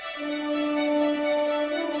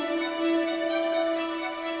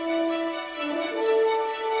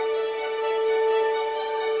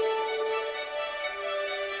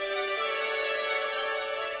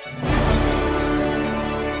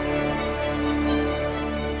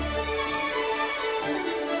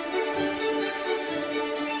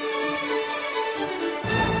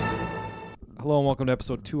welcome to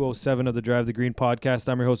episode 207 of the Drive the Green podcast.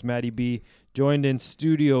 I'm your host, Matty B, joined in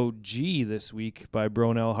Studio G this week by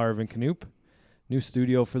Bronell, Harvin, Knoop. New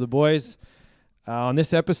studio for the boys. On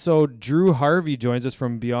this episode, Drew Harvey joins us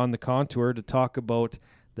from Beyond the Contour to talk about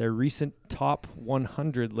their recent top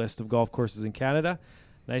 100 list of golf courses in Canada.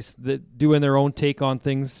 Nice doing their own take on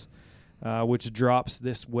things, which drops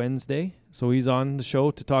this Wednesday. So he's on the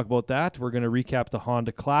show to talk about that. We're going to recap the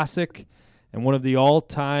Honda Classic and one of the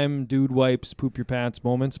all-time dude wipes poop your pants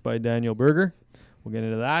moments by Daniel Berger. We'll get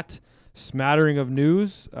into that. Smattering of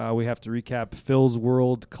news. We have to recap Phil's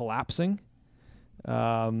World collapsing.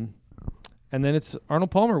 And then it's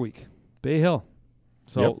Arnold Palmer week, Bay Hill.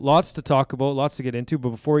 So Lots to talk about, lots to get into. But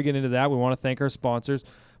before we get into that, we want to thank our sponsors,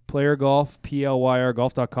 Player Golf,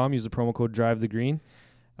 PLYRGolf.com. Use the promo code DriveTheGreen.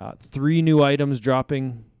 3 new items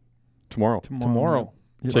dropping tomorrow.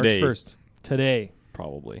 Today. March 1st. Today.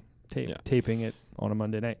 Probably. Taping it on a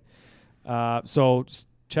Monday night. So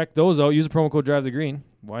check those out. Use the promo code DriveTheGreen.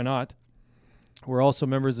 Why not? We're also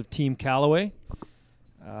members of Team Callaway.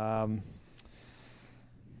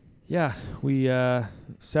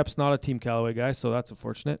 Sep's not a Team Callaway guy, so that's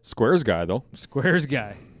unfortunate. Squares guy, though. Squares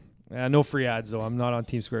guy. No free ads, though. I'm not on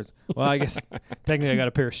Team Squares. Well, I guess technically I got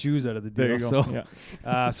a pair of shoes out of the deal. There you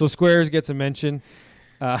go. So Squares gets a mention.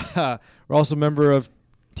 We're also a member of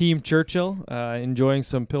Team Churchill, enjoying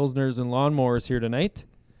some Pilsners and lawnmowers here tonight.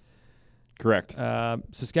 Correct.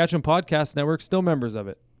 Saskatchewan Podcast Network, still members of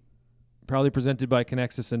it. Proudly presented by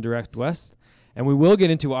Connexus and Direct West. And we will get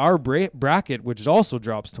into our bracket, which also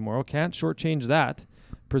drops tomorrow. Can't shortchange that.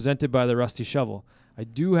 Presented by the Rusty Shovel. I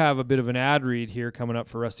do have a bit of an ad read here coming up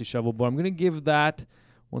for Rusty Shovel, but I'm going to give that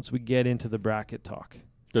once we get into the bracket talk.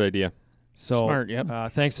 Good idea. So, smart,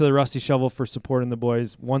 yep. Thanks to the Rusty Shovel for supporting the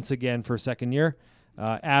boys once again for a second year.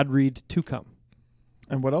 Ad read to come.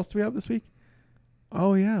 And what else do we have this week?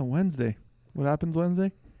 Oh, yeah, Wednesday. What happens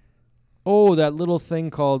Wednesday? Oh, that little thing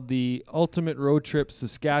called the Ultimate Road Trip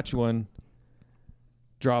Saskatchewan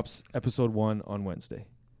drops episode 1 on Wednesday.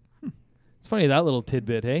 It's funny, that little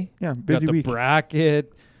tidbit, hey? Yeah, We busy got the week.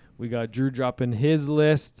 bracket. We got Drew dropping his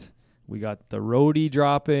list. We got the roadie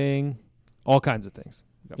dropping. All kinds of things.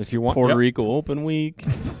 If you want Puerto Rico Open Week.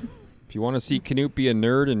 If you want to see Knoop be a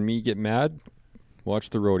nerd and me get mad, watch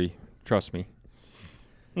the roadie. Trust me.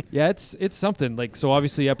 Yeah, it's something. So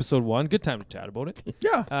obviously episode 1, good time to chat about it.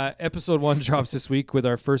 Yeah. Episode 1 drops this week with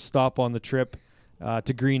our first stop on the trip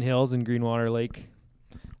to Green Hills and Greenwater Lake.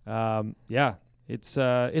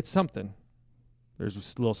 It's something. There's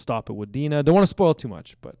a little stop at Wadena. Don't want to spoil too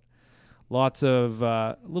much, but lots of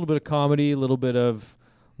a little bit of comedy, a little bit of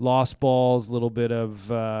lost balls, a little bit of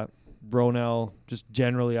Bronell just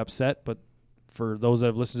generally upset. But for those that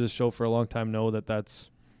have listened to this show for a long time know that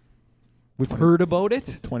we've heard about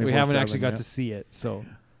it. We haven't actually got to see it. So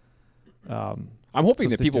I'm hoping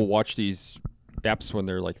so that people tuned. watch these apps when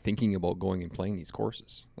they're thinking about going and playing these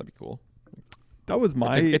courses. That'd be cool. That was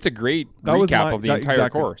my... It's a great recap of the entire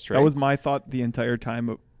course, right? That was my thought the entire time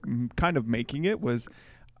of kind of making it was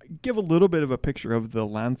give a little bit of a picture of the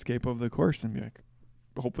landscape of the course and be like,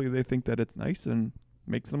 hopefully they think that it's nice and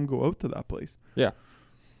makes them go out to that place. Yeah.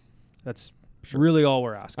 that's really all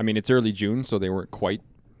we're asking. I mean, it's early June, so they weren't quite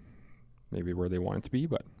maybe where they wanted to be,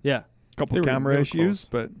 but Yeah. Couple They camera were issues, close.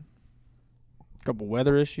 but Couple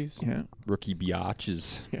weather issues. yeah. rookie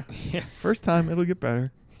biatches. First time, it'll get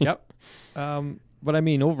better. Yep. But I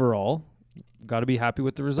mean, overall, got to be happy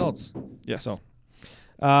with the results. Yes. So,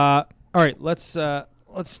 all right, let's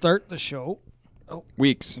start the show.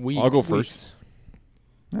 Weeks. Weeks. I'll go first.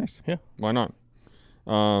 Nice. Why not?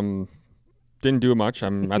 Didn't do much.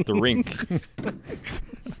 I'm at the rink.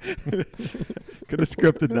 Could have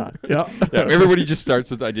scripted that. Yeah. Yeah, everybody just starts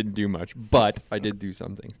with I didn't do much, but I did do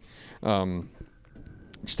some things.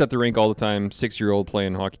 Just at the rink all the time, 6-year-old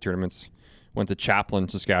playing hockey tournaments. Went to Chaplin,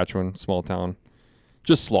 Saskatchewan, small town.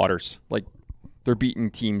 Just slaughters. They're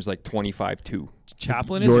beating teams 25-2.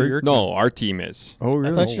 Chaplin is or your team? No, our team is. Oh,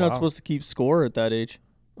 really? I thought you're not supposed to keep score at that age.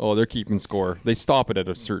 Oh, they're keeping score. They stop it at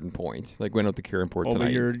a certain point. Went out to Carenport Oh, but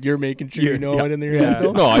tonight. you're making sure you know it in your head,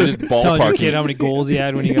 though? No, I just Telling your ballparking kid how many goals he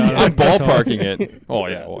had when he got I'm it. ballparking it. Oh,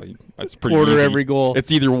 yeah. Well, that's pretty Quarter easy. every goal.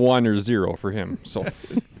 It's either 1 or 0 for him. So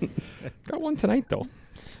got one tonight, though.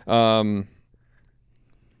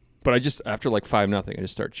 But I just, after 5-0, I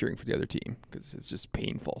just start cheering for the other team because it's just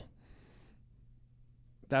painful.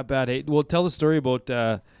 That bad. Hey, well, tell the story about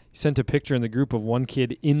you sent a picture in the group of one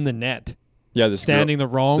kid in the net. Yeah, this standing girl,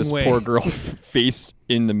 the wrong this way. poor girl face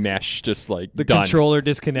in the mesh, just The done. controller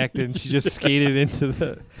disconnected, and she just skated into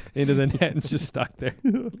the net and just stuck there.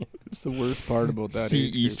 It's the worst part about that. C.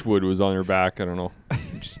 age group. Eastwood was on her back. I don't know.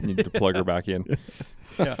 Just needed to plug her back in.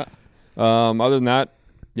 Yeah. Other than that,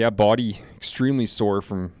 yeah, body extremely sore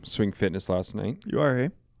from swing fitness last night. You are, eh?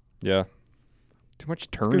 Yeah. Too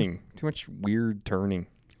much turning. Too much weird turning.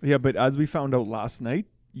 Yeah, but as we found out last night,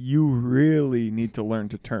 you really need to learn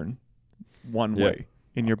to turn one way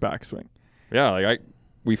in your backswing. Yeah,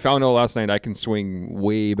 we found out last night I can swing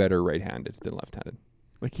way better right-handed than left-handed.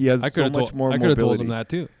 Like he has so much more I could mobility. have told him that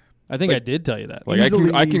too. I think I did tell you that. Like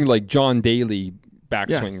I can like John Daly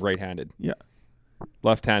backswing Yes. right-handed. Yeah.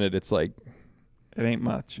 Left-handed, it's like It ain't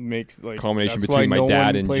much. Makes like combination that's between why my no dad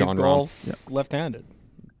one and plays John Rahm. golf left-handed.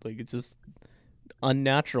 Like it's just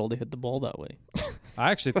unnatural to hit the ball that way.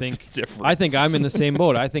 I actually think different. I think I'm in the same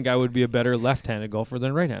boat. I think I would be a better left-handed golfer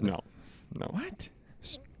than right-handed. No. What?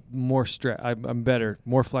 More I'm better,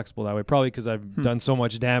 more flexible that way. Probably because I've done so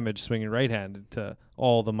much damage swinging right-handed to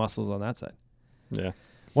all the muscles on that side. Yeah.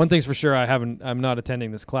 One thing's for sure, I'm not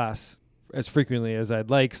attending this class as frequently as I'd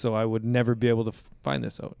like, so I would never be able to find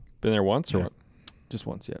this out. Been there once or what? Just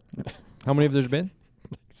once, yeah. How many have there been?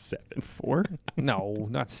 7. 4? No,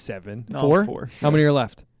 not 7. No, 4? 4. How many are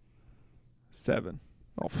left? 7.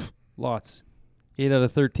 Oh, lots. 8 out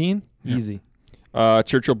of 13? Yeah. Easy.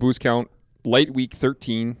 Churchill boost count, light week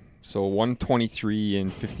 13, so 123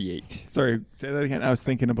 and 58. Sorry, say that again. I was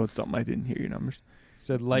thinking about something. I didn't hear your numbers.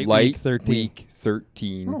 Said light week 13. Week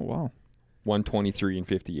 13, Oh, wow. 123 and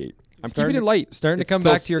 58. I'm Starting keeping it light. starting to It's come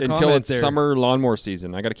still back to your until comment it's there. summer lawnmower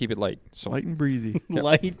season. I got to keep it light. So Light and breezy.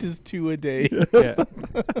 Light is 2 a day. Yeah.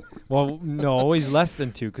 Well, no, always less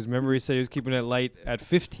than 2, because remember he said he was keeping it light at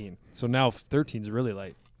 15. So now 13 is really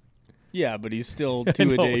light. Yeah, but he's still 2 a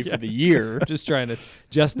know, day yeah. for the year. Just trying to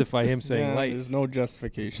justify him saying Yeah, light. There's no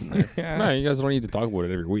justification there. no, you guys don't need to talk about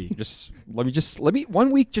it every week. Let me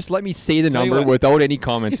 1 week. Just let me say the Tell you number what. without any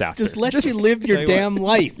comments after. Just let you live your tell you what. damn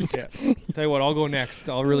life. Yeah. Tell you what, I'll go next.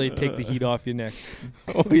 I'll really take the heat off you next.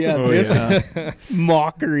 Oh yeah, this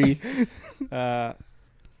mockery.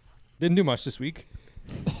 Didn't do much this week.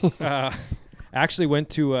 Actually went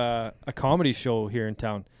to a comedy show here in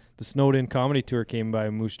town. The Snowed In Comedy Tour came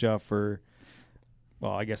by Moose Jaw for,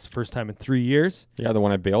 well, I guess the first time in 3 years. Yeah, the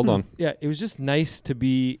one I bailed on. Yeah, it was just nice to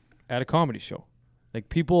be at a comedy show. Like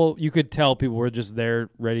people, you could tell people were just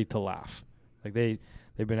there ready to laugh. Like they've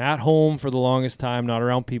been at home for the longest time, not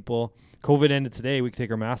around people. COVID ended today. We can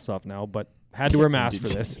take our masks off now, but had to wear masks for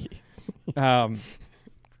this.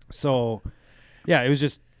 So, yeah, it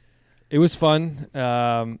was fun.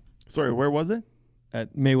 Sorry, where was it?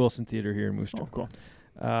 At May Wilson Theater here in Moose Jaw. Oh, cool.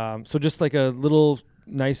 So just like a little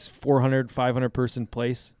nice 400, 500 person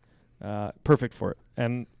place. Perfect for it.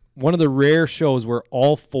 And one of the rare shows where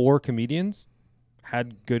all 4 comedians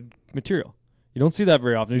had good material. You don't see that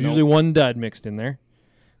very often. There's usually one dud mixed in there,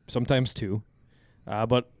 sometimes 2.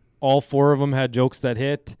 But all 4 of them had jokes that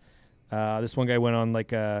hit. This one guy went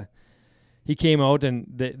on he came out and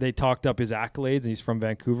they talked up his accolades, and he's from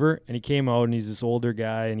Vancouver, and he came out and he's this older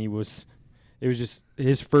guy, and it was just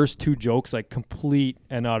his first 2 jokes, like complete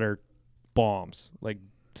and utter bombs. Like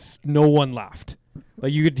no one laughed.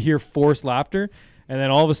 Like you could hear forced laughter. And then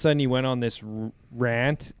all of a sudden he went on this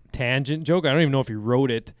rant tangent joke. I don't even know if he wrote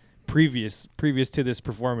it previous to this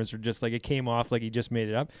performance, or just like it came off like he just made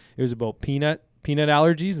it up. It was about peanut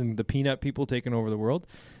allergies and the peanut people taking over the world.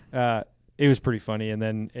 It was pretty funny. And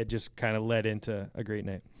then it just kind of led into a great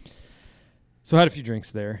night. So I had a few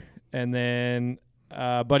drinks there. And then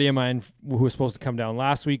a buddy of mine who was supposed to come down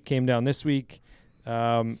last week came down this week.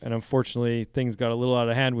 And unfortunately, things got a little out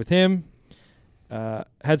of hand with him.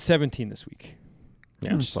 Had 17 this week.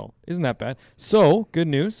 Yeah, So isn't that bad? So good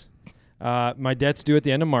news. My debt's due at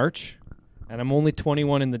the end of March, and I'm only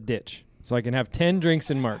 21 in the ditch. So I can have 10 drinks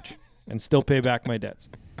in March and still pay back my debts.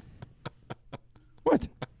 What?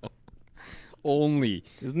 Only.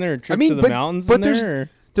 Isn't there a trip I mean, to the but- mountains but in there?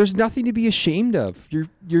 There's nothing to be ashamed of.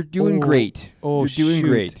 You're doing great. Oh, You're doing shoot.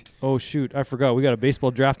 great. Oh, shoot. I forgot. We got a baseball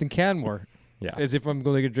draft in Canmore. Yeah. As if I'm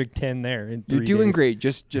going to drink 10 there in 3 You're doing days. great.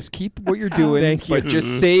 Just keep what you're doing. Thank you. But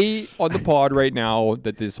just say on the pod right now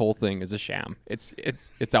that this whole thing is a sham. It's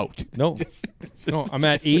out. No. No, I'm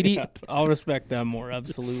at 80. Yeah, I'll respect that more.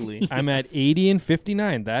 Absolutely. I'm at 80 and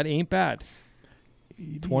 59. That ain't bad.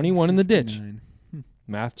 21 in the ditch.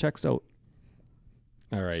 Math checks out.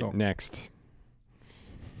 All right. So- Next.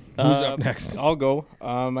 Who's up next? I'll go.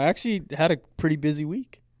 I actually had a pretty busy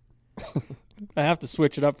week. I have to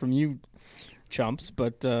switch it up from you chumps,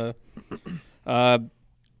 but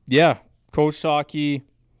yeah, coached hockey.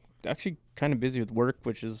 Actually kind of busy with work,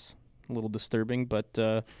 which is a little disturbing, but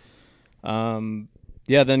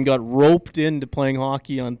yeah, then got roped into playing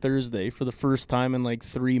hockey on Thursday for the first time in like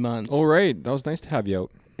 3 months. All right. That was nice to have you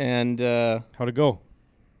out. And How'd it go?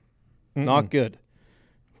 not good.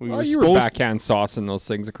 We Oh, were you were supposed. backhand saucing those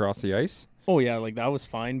things across the ice. Oh yeah, like that was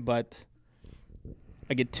fine, but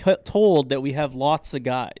I get told that we have lots of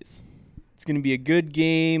guys. It's gonna be a good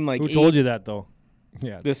game. Like Who told you that though?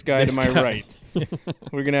 Yeah, this guy this to my guy. right.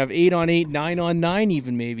 We're gonna have 8-on-8, 9-on-9,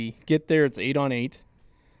 even maybe. Get there, it's 8-on-8.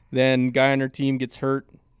 Then guy on our team gets hurt.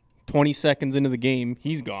 20 seconds into the game,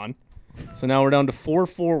 he's gone. So now we're down to 4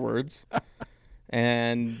 forwards.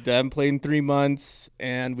 And I haven't played in 3 months,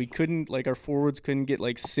 and we couldn't, like, our forwards couldn't get,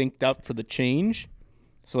 like, synced up for the change.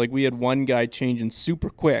 So, like, we had one guy changing super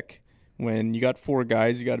quick. When you got 4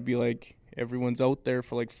 guys, you got to be, like, everyone's out there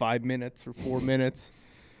for, like, 5 minutes or 4 minutes.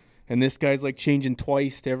 And this guy's, like, changing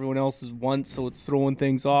twice to everyone else's once, so it's throwing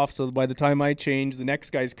things off. So by the time I change, the next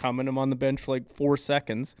guy's coming. I'm on the bench for, like, 4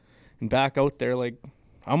 seconds. And back out there, like,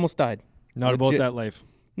 I almost died. Not about Legit. that life.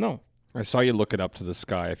 No. I saw you look it up to the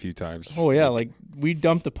sky a few times. Oh yeah, like we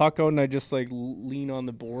dumped the puck out and I just like lean on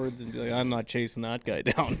the boards and be like, I'm not chasing that guy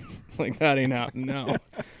down. Like that ain't happening now.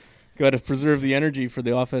 Got to preserve the energy for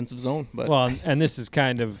the offensive zone. But Well, and this is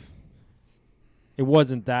kind of. It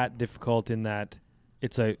wasn't that difficult in that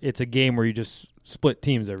it's a game where you just split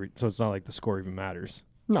teams so it's not like the score even matters.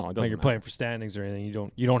 No, it doesn't. Like you're matter. playing for standings or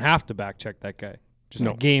anything. You don't have to back check that guy. Just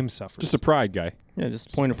No. the game suffers. Just a pride guy. yeah,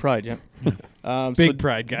 just point of pride. Yeah, big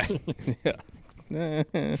pride guy.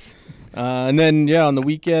 And then yeah, on the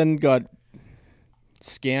weekend got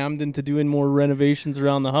scammed into doing more renovations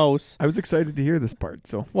around the house. I was excited to hear this part.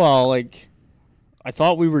 So Well, like, I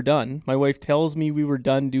thought we were done. My wife tells me we were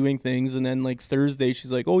done doing things, and then, like, Thursday,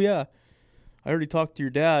 she's like, oh, yeah, I already talked to your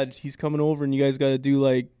dad. He's coming over, and you guys got to do,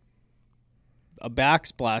 like, a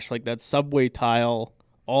backsplash, like that subway tile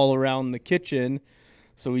all around the kitchen.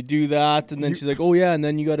 So we do that, and then she's like, oh, yeah, and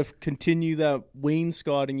then you got to continue that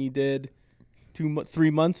wainscoting you did 3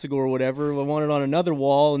 months ago or whatever. I want it on another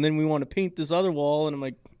wall, and then we want to paint this other wall, and I'm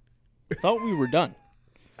like, I thought we were done.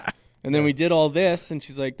 And then we did all this, and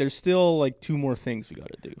she's like, there's still, like, 2 more things we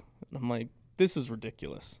got to do. And I'm like, this is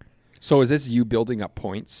ridiculous. So is this you building up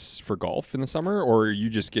points for golf in the summer, or are you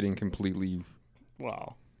just getting completely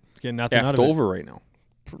Wow. Getting nothing out effed of it. over right now?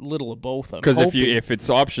 Little of both. Because if it's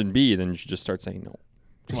option B, then you should just start saying no.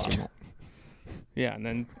 Just say no. Yeah,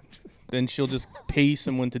 and then she'll just pay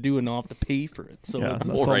someone to do it and I'll have to pay for it. So yeah, it's,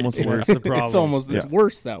 that's all right. almost That's worse. the problem. it's almost it's Yeah.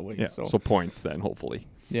 worse that way. Yeah. So, So points then, hopefully.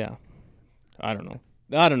 yeah. I don't know.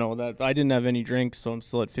 That I didn't have any drinks, so I'm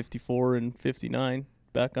still at 54 and 59,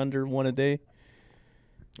 back under 1 a day.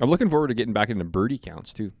 I'm looking forward to getting back into birdie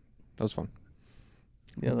counts too. That was fun.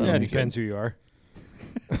 Yeah, Yeah, it be depends who you are.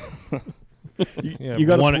 Yeah, You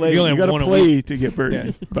got to one- play. you only You have got one to a play to get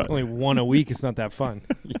birdies. But Only one a week. It's not that fun.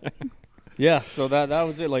 Yeah, so that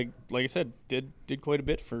was it. Like I said, did quite a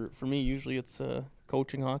bit for me. Usually it's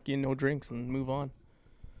coaching hockey and no drinks and move on.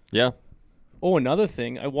 Yeah. Oh, another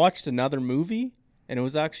thing, I watched another movie and it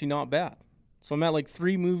was actually not bad. So I'm at like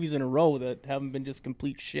 3 movies in a row that haven't been just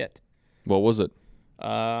complete shit. What was it?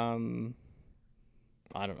 I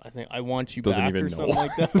don't know. I think I Want You Doesn't Back even or know. something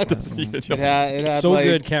like that. Doesn't even It had So like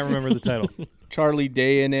good, can't remember the title. Charlie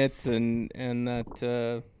Day in it and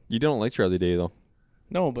that You don't like Charlie Day though.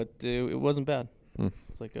 no, but it wasn't bad. Hmm.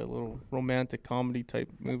 It's like a little romantic comedy type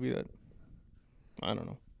movie that I don't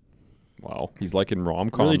know. Wow. He's liking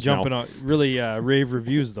rom-coms Really now. jumping on, really rave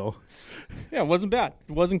reviews though. Yeah, it wasn't bad.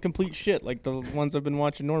 It wasn't complete shit like the ones I've been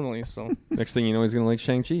watching normally. So Next thing you know, he's going to like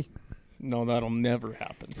Shang-Chi. no, that'll never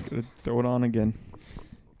happen. Gonna throw it on again.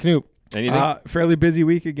 Knut, Anything? Fairly busy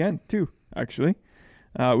week again too. Actually,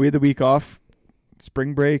 we had the week off,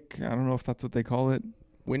 spring break. I don't know if that's what they call it.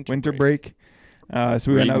 Winter break. So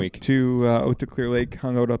we went Rain out week. to Clear Lake,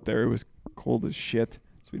 hung out up there. It was cold as shit,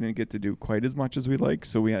 so we didn't get to do quite as much as we like.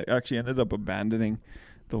 So we actually ended up abandoning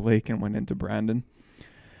the lake and went into Brandon.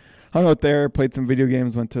 Hung out there, played some video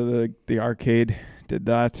games, went to the arcade, did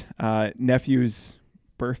that. Nephew's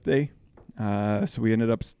birthday, so we ended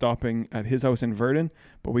up stopping at his house in Verdun,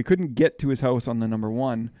 but we couldn't get to his house on the number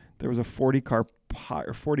 1. There was a 40-car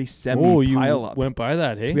or 40 semi oh, you pile up. went by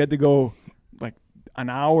that, So hey? we had to go like an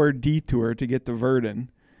hour detour to get to Verdun.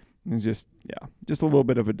 It was just a little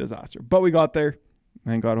bit of a disaster. But we got there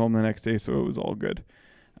and got home the next day, so it was all good.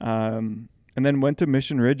 And then went to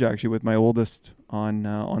Mission Ridge actually with my oldest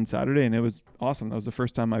on Saturday, and it was awesome. That was the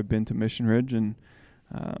first time I've been to Mission Ridge in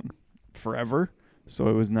forever, so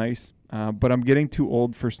it was nice. But I'm getting too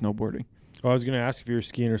old for snowboarding. Oh, I was going to ask if you were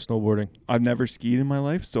skiing or snowboarding. I've never skied in my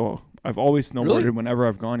life, so I've always snowboarded Really? whenever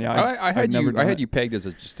I've gone. Yeah, I I've had never you. done I had it. you pegged as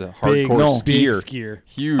just a Big, hardcore big skier, skier.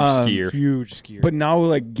 huge skier. Huge skier. But now,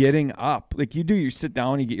 like getting up, like you sit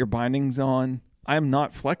down, you get your bindings on. I am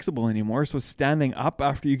not flexible anymore, so standing up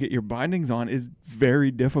after you get your bindings on is very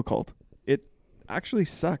difficult. It actually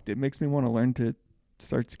sucked. It makes me want to learn to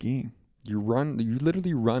start skiing. You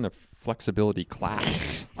literally run a flexibility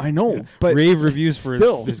class. I know, but Rave reviews for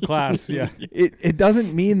still. his class. Yeah. it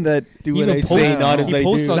doesn't mean that. Do He what even I say, posts- not as he I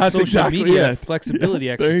posts do. on That's social exactly media it. flexibility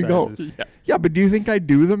Yeah, there you go. exercises. Yeah, but do you think I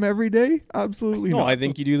do them every day? Absolutely No, not. I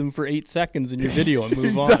think you do them for 8 seconds in your video and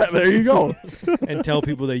move on. There you go. And tell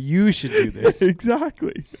people that you should do this.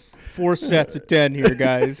 Exactly. 4 sets of 10 here,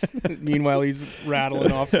 guys. Meanwhile, he's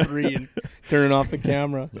rattling off 3 and turning off the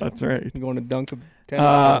camera. That's right. I'm going to dunk a 10.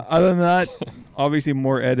 Other than that, obviously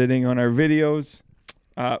more editing on our videos.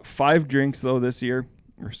 5 drinks though this year.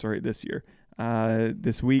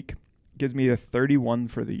 This week gives me a 31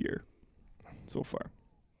 for the year so far.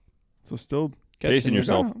 So still Pacing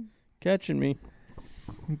yourself. Catching me.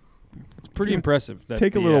 It's pretty impressive. That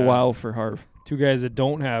Take a the, little while for Harv. 2 guys that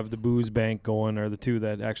don't have the booze bank going are the 2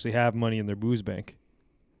 that actually have money in their booze bank.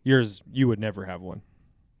 Yours, you would never have one.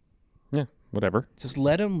 Whatever. Just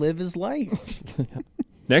let him live his life.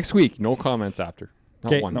 Next week, no comments after.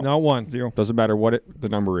 Not Okay, one. not one. 0. Doesn't matter what the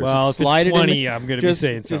number is. Well, if slide it it's in 20, I'm going to be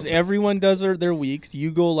saying Just something. everyone does their weeks.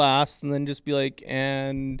 You go last, and then just be like,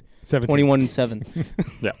 and 17. 21 and 7.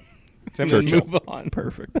 Yeah. And Sure, then sure. move on.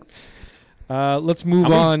 Perfect. Let's move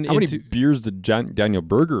how on many into beers did Daniel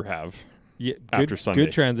Berger have? yeah, after Sunday?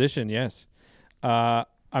 Good transition, yes.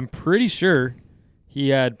 I'm pretty sure he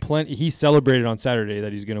had plenty. He celebrated on Saturday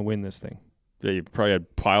that he's going to win this thing. Yeah, you probably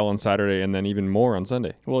had pile on Saturday and then even more on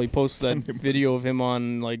Sunday. Well, he posted that video of him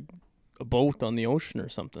on like a boat on the ocean or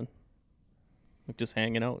something, like just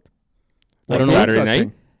hanging out. I don't know. Saturday What's that night?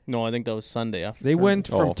 thing? No, I think that was Sunday after. They went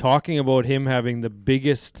from Oh. talking about him having the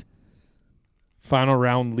biggest final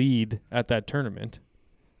round lead at that tournament,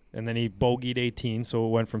 and then he bogeyed 18, so it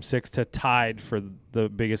went from 6 to tied for the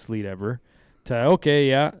biggest lead ever, to okay,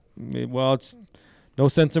 yeah, well, it's no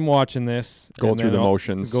sense in watching this. Go And through then the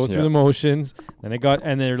motions. Go through Yeah. the motions. Then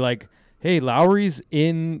and they're like, hey, Lowry's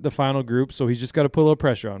in the final group, so he's just got to put a little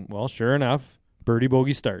pressure on. Well, sure enough, birdie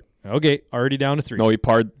bogey start. Okay, already down to 3. No, he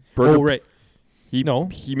parred. Berger, oh, right. He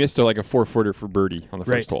missed like a 4-footer for birdie on the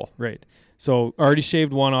first hole. Right. So already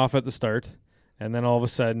shaved 1 off at the start, and then all of a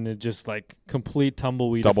sudden it just like complete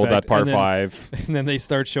tumbleweed. Doubled effect. that par And then- 5. And then they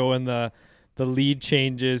start showing the lead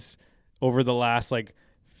changes over the last like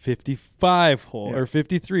 55 holes or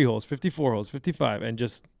 53 holes, 54 holes, 55, and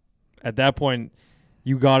just at that point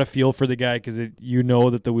you got to feel for the guy because you know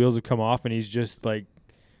that the wheels have come off and he's just like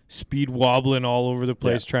speed wobbling all over the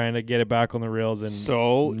place trying to get it back on the rails and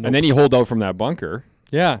So And then he holed out from that bunker.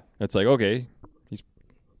 yeah. It's like, okay, he's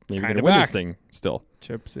maybe going Kinda to win back. this thing still.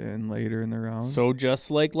 Chips in later in the round. So just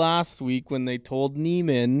like last week when they told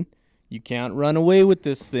Neiman, you can't run away with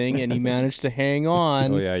this thing, and he managed to hang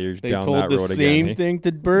on. Oh, yeah, you're They down told that the road same again. eh? thing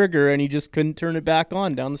to Berger, and he just couldn't turn it back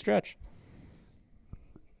on down the stretch.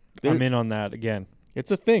 I'm in on that again.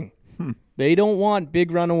 It's a thing. They don't want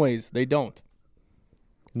big runaways. They don't.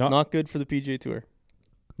 It's Not- not good for the PGA Tour.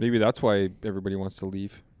 Maybe that's why everybody wants to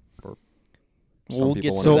leave. Or some We'll people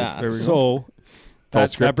get want to So, that. There we go. so all that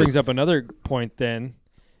scripted. brings up another point then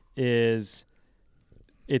is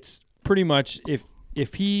it's pretty much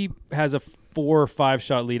if he has a 4 or 5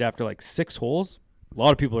 shot lead after like 6 holes, a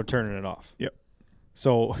lot of people are turning it off. Yep.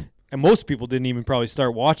 So, and most people didn't even probably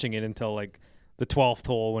start watching it until like the 12th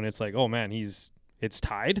hole when it's like, oh man, it's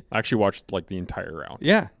tied. I actually watched like the entire round.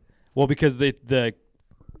 Yeah. Well, because the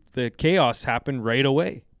chaos happened right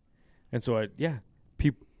away. And so,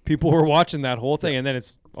 people were watching that whole thing. And then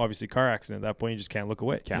it's obviously car accident. At that point, you just can't look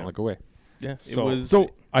away. Can't look away. Yeah, So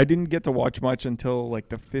I didn't get to watch much until like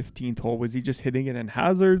the 15th hole. Was he just hitting it in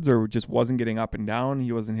hazards, or just wasn't getting up and down?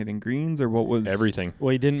 He wasn't hitting greens, or what was Everything. Well,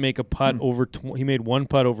 he didn't make a putt over. He made 1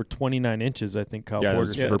 putt over 29 inches. I think Kyle Yeah, it Porter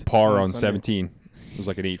was said. for par on on Sunday. 17. It was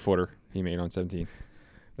like an 8-footer he made on 17.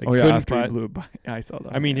 Like, Oh yeah, couldn't after he putt. blew it by. I saw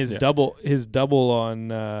that. I mean, his Yeah. double on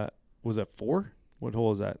was that 4? What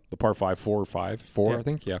hole is that? The par 5, 4 or 5. 4, Yeah. I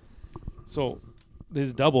think. Yeah. So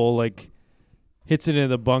his double like hits it into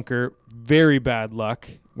the bunker. Very bad luck,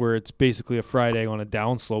 where it's basically a fried egg on a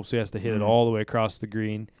downslope, so he has to hit it Mhm. all the way across the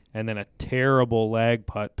green, and then a terrible lag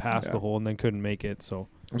putt past Yeah. the hole, and then couldn't make it. So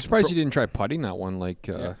I'm surprised he didn't try putting that one. Like,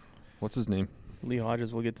 what's his name? Lee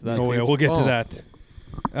Hodges, we'll get to that. oh too. yeah, we'll get to Oh. that.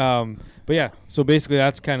 But yeah, so basically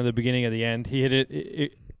that's kind of the beginning of the end. He hit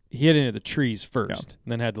it. He hit into the trees first,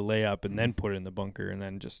 and then had to lay up, and then put it in the bunker, and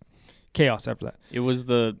then just chaos after that. It was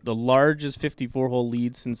the largest 54-hole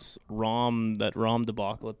lead since Rom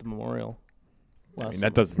debacle at the Memorial. I last mean,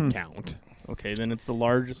 that doesn't count. Okay, then it's the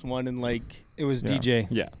largest one in like It was Yeah. DJ.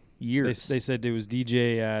 Yeah. years. They said it was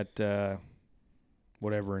DJ at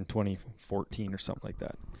whatever in 2014 or something like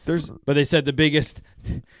that. there's But they said the biggest.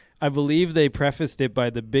 I believe they prefaced it by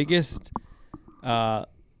the biggest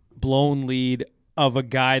blown lead of a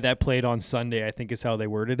guy that played on Sunday, I think is how they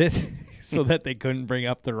worded it, so that they couldn't bring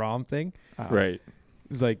up the Rom thing. Right.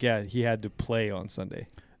 It's like, yeah, he had to play on Sunday.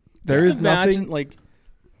 There Just is imagine, nothing. like,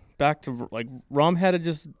 back to, like, Rom had to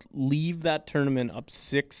just leave that tournament up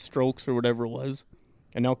 6 strokes or whatever it was,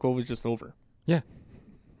 and now COVID's just over. Yeah.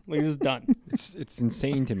 Like, it's just done. It's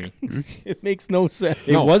insane to me. It makes no sense.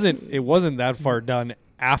 It wasn't that far done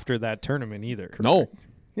after that tournament either, No.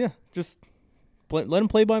 Yeah, just let him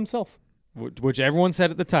play by himself. which everyone said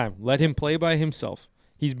at the time. Let him play by himself.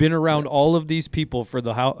 He's been around all of these people for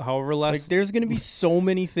the however less. Like, there's going to be so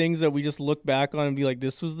many things that we just look back on and be like,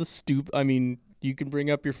 this was the I mean, you can bring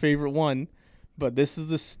up your favorite one, but this is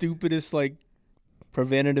the stupidest, like,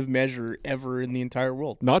 preventative measure ever in the entire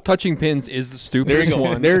world. Not touching pins is the stupidest There you go.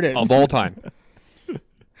 one There it is. of all time.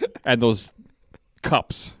 And those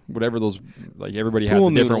cups, whatever those, like everybody had the Pool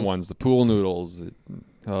different noodles. ones. The pool noodles.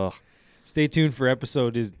 Stay tuned for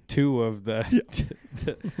episode 2 of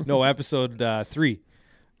episode 3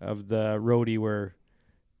 of the roadie where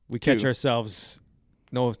we catch 2. ourselves.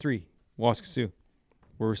 No, 3 Waskasiu,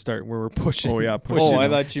 where we're pushing. Oh, yeah, pushing I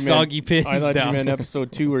thought you meant soggy pins I thought down. you meant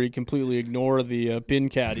episode 2 where you completely ignore the pin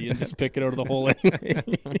caddy and just pick it out of the hole anyway.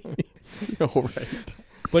 Oh, right.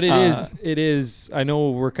 But it is. I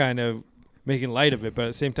know we're kind of making light of it, but at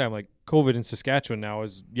the same time, like COVID in Saskatchewan now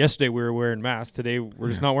is. Yesterday we were wearing masks. Today we're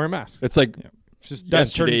just not wearing masks. It's like It's just done.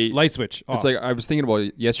 Turn yesterday. light switch off. It's like I was thinking about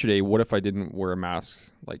it yesterday. What if I didn't wear a mask?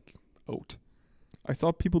 Like out. I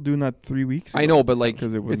saw people doing that 3 weeks ago. I know, but like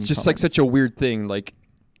 'Cause it it's wasn't just like common. such a weird thing. Like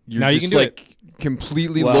you're Now you just can do like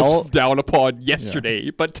completely Well- looked down upon yesterday,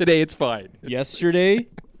 but today it's fine. Yesterday,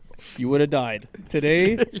 you would have died.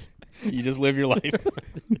 Today, you just live your life.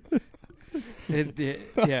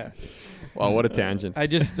 yeah. Wow, what a tangent. I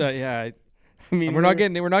just I I we're not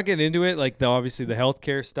getting into it, like obviously the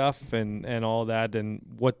healthcare stuff and all that and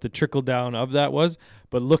what the trickle down of that was.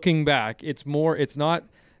 But looking back, it's not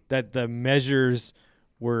that the measures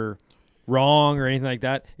were wrong or anything like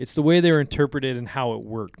that. It's the way they were interpreted and how it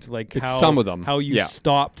worked. Like It's how some of them, how you yeah.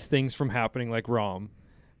 stopped things from happening like Rom,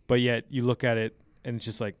 but yet you look at it and it's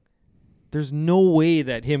just like there's no way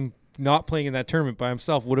that him not playing in that tournament by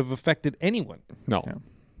himself would have affected anyone. No. Yeah.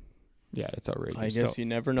 Yeah, it's outrageous. I guess So- you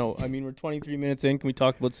never know. I mean, we're 23 minutes in. Can we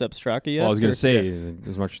talk about Sepp Straka yet? Well, I was going Or- to say,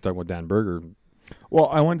 as much as talking about Dan Berger, Well,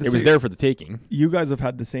 I wanted to it say was there for the taking. you guys have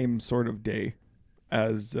had the same sort of day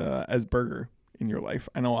as Berger in your life.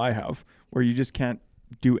 I know I have, where you just can't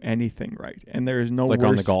do anything right, and there is no Like worse,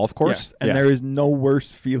 on the golf course? Yes, and Yeah. there is no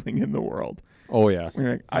worse feeling in the world. Oh, yeah. When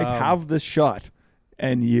you're like, I Um, have this shot,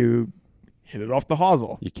 and you hit it off the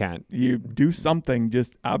hosel. You can't. You do something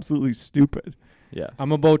just absolutely stupid. Yeah.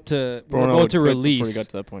 I'm about to we're Bruno about would to quit before he release got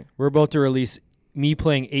to that point. We're about to release me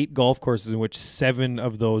playing 8 golf courses in which 7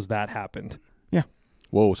 of those that happened.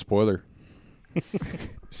 Whoa, spoiler.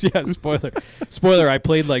 Yeah, spoiler. I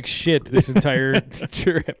played like shit this entire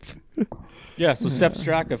trip. Yeah, so Sepp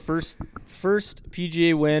Straka, first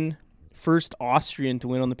PGA win, first Austrian to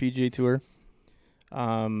win on the PGA Tour.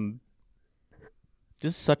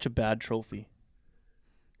 This is such a bad trophy.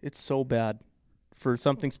 It's so bad for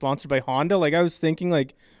something sponsored by Honda. Like, I was thinking,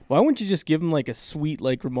 like, why wouldn't you just give him like a sweet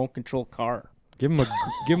like remote control car, Give him a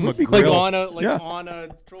like grill. on a Yeah. on a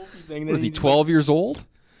trophy thing? Was he just, 12 years old? like,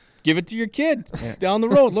 give it to your kid down the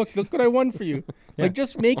road. Look what I won for you. Yeah. Like,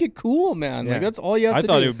 just make it cool, man. Yeah. Like, that's all you have I to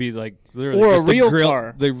thought do. it would be like literally Or a just real the grill,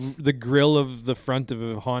 car. the grill of the front of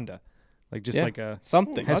a Honda, like just Yeah. like a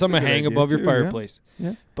Something. has That's something a good hang idea above your too, yeah. fireplace.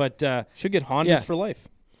 Yeah. But Should get Hondas Yeah. for life.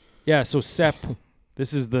 yeah, so Sepp,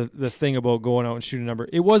 this is the thing about going out and shooting a number.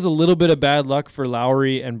 It was a little bit of bad luck for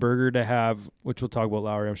Lowry and Berger to have, which we'll talk about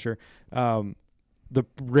Lowry, I'm sure. The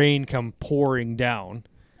rain come pouring down,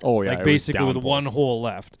 Oh, yeah. like basically with one hole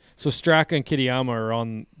left. So Straka and Kitayama are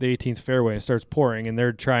on the 18th fairway and it starts pouring, and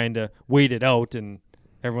they're trying to wait it out, and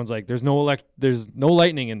everyone's like, "There's no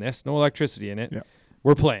lightning in this, no electricity in it. Yeah.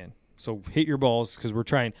 We're playing, so hit your balls because we're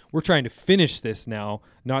trying to finish this now,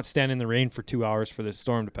 not stand in the rain for 2 hours for this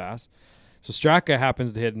storm to pass." So Straka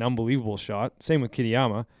happens to hit an unbelievable shot. Same with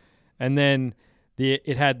Kitayama, and then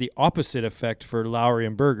it had the opposite effect for Lowry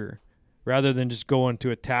and Berger. Rather than just going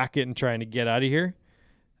to attack it and trying to get out of here,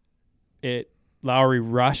 Lowry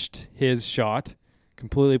rushed his shot,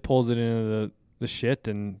 completely pulls it into the shit,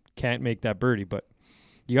 and can't make that birdie. But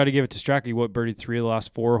you got to give it to Straka. What birdied 3 of the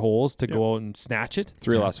last 4 holes to go out and snatch it.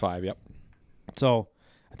 3 last 5, yep. So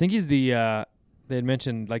I think he's the they had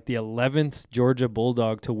mentioned like the 11th Georgia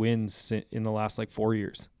Bulldog to win in the last like 4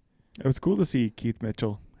 years. It was cool to see Keith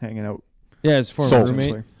Mitchell hanging out. Yeah, his former So-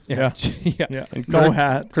 roommate. Yeah, yeah. Yeah. And No Kirk-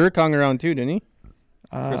 hat. Kirk hung around too, didn't he?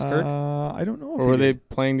 Chris Kirk? I don't know. Or were they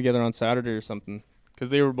playing together on Saturday or something? because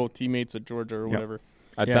they were both teammates at Georgia or Yep. whatever.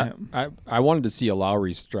 I wanted to see a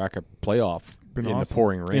Lowry Straka playoff Been in awesome. the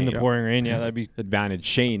pouring rain. In the pouring rain, yeah, that'd be. Advantage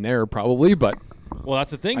Shane there probably, but Well, that's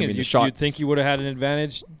the thing I is mean, the you'd shots- think he would have had an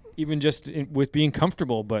advantage even just with being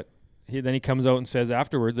comfortable, but then he comes out and says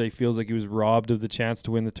afterwards that he feels like he was robbed of the chance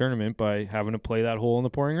to win the tournament by having to play that hole in the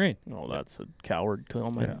pouring rain. No, that's a coward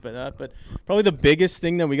comment. Yeah. But probably the biggest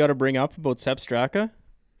thing that we got to bring up about Sepp Straka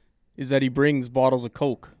is that he brings bottles of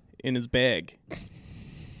Coke in his bag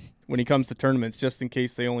when he comes to tournaments, just in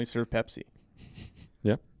case they only serve Pepsi.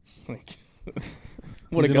 Yep. Like,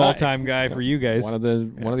 what He's a an guy. all-time guy for you guys. one of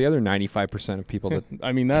the other 95% of people that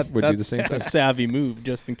I mean, that's would do the same a thing. savvy move,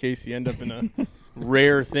 just in case you end up in a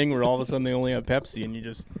rare thing where all of a sudden they only have Pepsi and you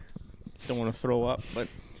just don't want to throw up. But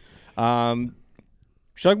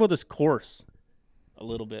should talk about this course a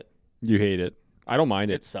little bit. you hate it. I don't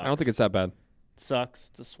mind it. It sucks. I don't think it's that bad. It sucks.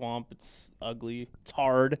 It's a swamp. It's ugly. It's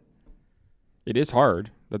hard. It is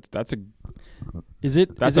hard. That's a Is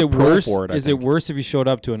it That's is a it pro worse? for it, I Is it think. worse if you showed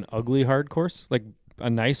up to an ugly hard course, like a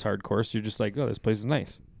nice hard course? You're just like, oh, this place is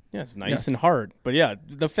nice. Yeah, it's nice Yes. and hard. But yeah,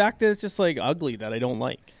 the fact that it's just like ugly that I don't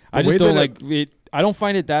like. I The just way don't that like it. I don't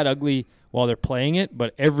find it that ugly while they're playing it,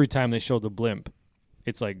 but every time they show the blimp,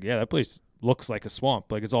 it's like, yeah, that place looks like a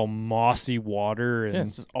swamp. Like it's all mossy water and Yeah,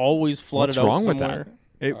 it's just always flooded What's out wrong with somewhere.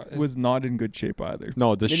 that? It was not in good shape either.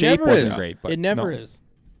 no. The It shape never wasn't is. great, but It never no. is.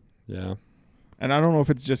 yeah. And I don't know if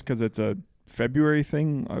it's just because it's a February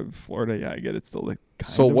thing. Florida, yeah, I get it's still like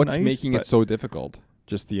kind So of what's nice, making but it so difficult?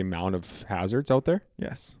 Just the amount of hazards out there?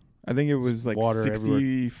 Yes, I think it was like Water everywhere.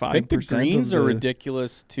 65%. I think the greens of are the-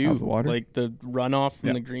 ridiculous too. of the water? Like the runoff from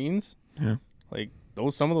Yeah. the greens. Yeah. Like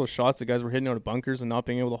some of those shots the guys were hitting out of bunkers and not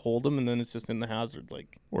being able to hold them, and then it's just in the hazard.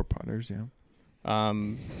 Like Or putters, yeah.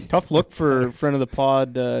 tough look for friend of the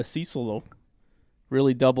pod Cecil though.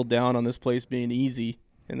 Really doubled down on this place being easy,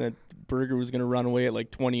 and that Berger was going to run away at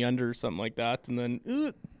like 20 under or something like that, and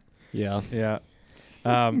then Yeah. yeah.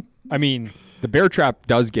 I mean, The bear trap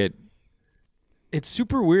does get it's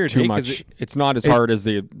super weird. too hey, 'cause much. It's not as hard as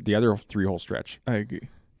the other 3-hole stretch. I agree.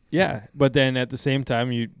 Yeah, but then at the same time,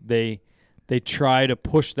 they try to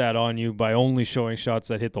push that on you by only showing shots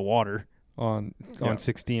that hit the water on Yeah.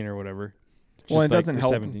 16 or whatever. Well, Just it doesn't or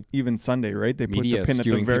help 17. even Sunday, right? They put Media the pin at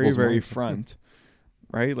the skewing very, people's very minds. front,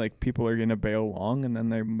 right? Like people are going to bail long, and then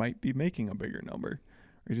they might be making a bigger number.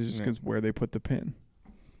 It's just Yeah. because where they put the pin.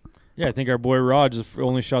 Yeah, I think our boy Raj, the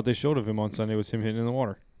only shot they showed of him on Sunday was him hitting in the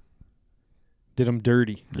water. Did him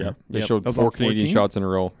dirty. Yeah. They Yep. showed About 4 Canadian 14? shots in a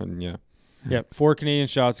row, and yeah. Yeah, 4 Canadian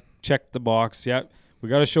shots. Check the box. Yeah, we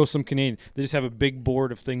got to show some Canadian. They just have a big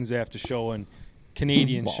board of things they have to show, and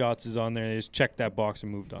Canadian Well. shots is on there. They just checked that box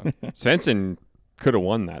and moved on. Svensson could have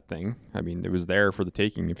won that thing. I mean, it was there for the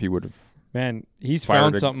taking if he would have Man, he's Fired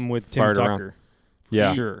found a- something with Tim fired around. Tucker. For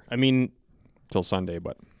Yeah. sure. I mean, till Sunday,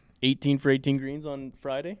 but 18 for 18 greens on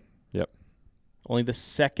Friday. Yep. Only the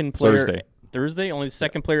second player Thursday. only the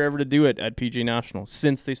second player ever to do it at PGA National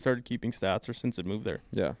since they started keeping stats or since it moved there.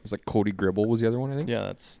 Yeah. It was like Cody Gribble was the other one, I think. Yeah,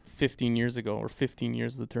 that's 15 years ago, or 15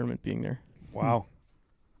 years of the tournament being there. Wow.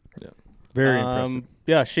 Yeah. Very impressive.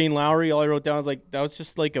 Yeah, Shane Lowry, all I wrote down was like, that was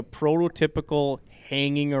just like a prototypical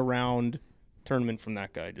hanging around tournament from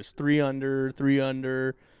that guy. Just 3 under, 3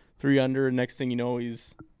 under, 3 under, and next thing you know,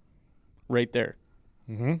 he's right there.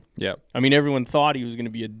 Mm-hmm. Yeah. I mean, everyone thought he was going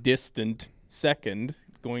to be a distant second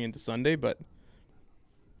going into Sunday, but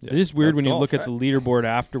It is weird That's when you golf. look at the leaderboard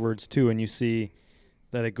afterwards too, and you see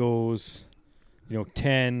that it goes,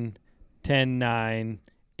 10, 10, 9,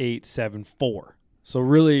 8, 7, 4. So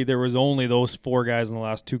really, there was only those 4 guys in the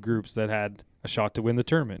last 2 groups that had a shot to win the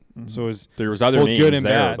tournament. Mhm. So it was There was other both names good and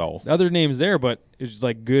there bad. though. Other names there, but it was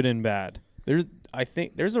like good and bad. I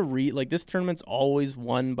think there's like this tournament's always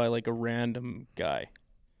won by like a random guy.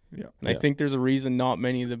 Yeah. And I Yeah. think there's a reason not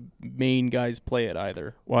many of the main guys play it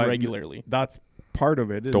either Well, regularly. That's part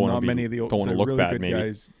of it. Is Don't wanna not be- many of the don't wanna the look really bad, good maybe.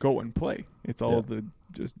 guys go and play. It's all Yeah. the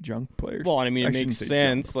just junk players. Well, I mean, I it shouldn't makes say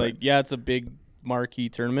sense. junk, Like, but- yeah, it's a big marquee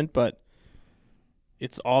tournament, but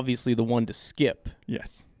it's obviously the one to skip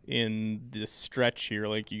yes. in this stretch here.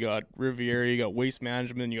 Like, you got Riviera, you got Waste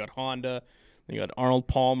Management, you got Honda, then you got Arnold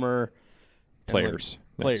Palmer. and, like, Players.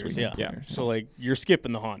 next Players, week. yeah. Yeah. So, like, you're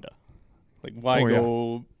skipping the Honda. Like, why Oh, yeah.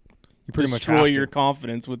 go You pretty much destroy have your to.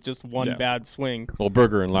 confidence with just one Yeah. bad swing? Well,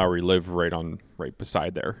 Berger and Lowry live right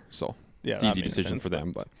beside there, so Yeah, it's that easy makes decision sense, for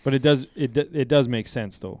them. But But it does make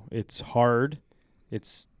sense though. It's hard.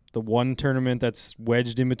 It's the one tournament that's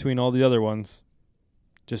wedged in between all the other ones.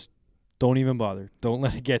 Just don't even bother. Don't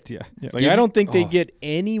let it get to you. Yeah. Like, I don't think they oh. get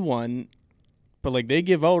anyone, but like they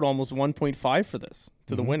give out almost 1.5 for this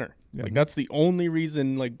to the Mhm. winner. Yeah. Like that's the only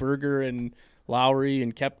reason like Berger and Lowry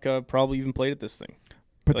and Koepka probably even played at this thing.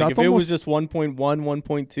 But Like that's if it almost was just 1.1,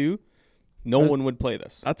 1.2, no That- one would play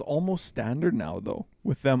this. that's almost standard now though,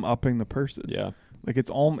 with them upping the purses. Yeah. Like it's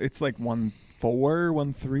like 1.4,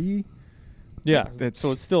 1.3. Yeah, That's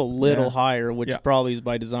so it's still a little yeah. higher, which Yeah. probably is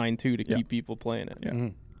by design too to Yeah. keep people playing it. Yeah.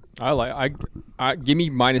 Mhm. I give me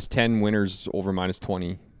 -10 winners over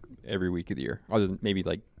 -20 every week of the year, other than maybe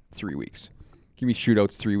like 3 weeks. Give me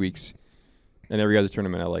shootouts 3 weeks, and every other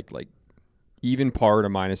tournament I like even par to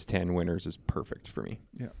 -10 winners is perfect for me.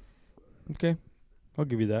 Okay, I'll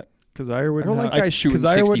give you that. Because I wouldn't don't like have, guys shooting 'cause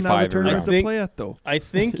I wouldn't have a 65 every tournament round. to I think- play at though. I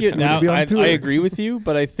think it Would now. be on I tour. agree with you,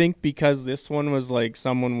 but I think because this one was like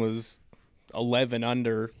someone was 11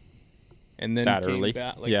 under, and then That came early?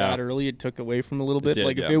 back, Yeah. that early, it took away from a little It bit. did,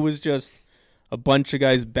 Like if yeah. it was just a bunch of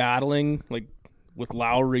guys battling, like with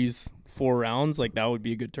Lowry's 4 rounds, like that would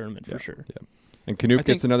be a good tournament for sure. And Knoop I gets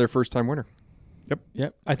think- another first-time winner.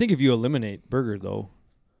 Yep. I think if you eliminate Berger though,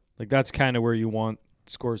 like that's kind of where you want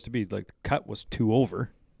scores to be. Like the cut was 2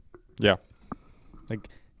 over. Yeah. Like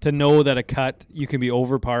to know that a cut you can be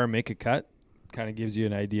over par and make a cut kind of gives you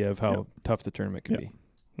an idea of how Yep. tough the tournament can Yep.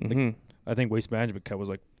 be. Mhm. I think Waste Management cut was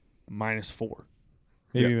like -4,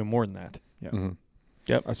 maybe Yep. even more than that. Yeah. Mhm.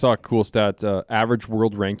 Yep. I saw a cool stat. Average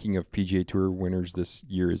world ranking of PGA Tour winners this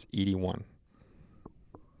year is 81.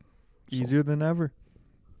 Easier than ever.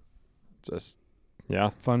 Just yeah,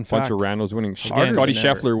 Fun bunch fact. of randos winning. Harder Scotty than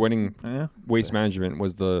ever. Scheffler winning Yeah. Waste Management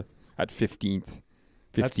was at 15th.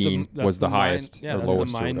 That's 15 that's was the highest Yeah, or that's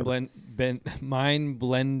lowest. the or whatever. mind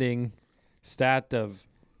blending stat of.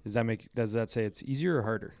 Does that say it's easier or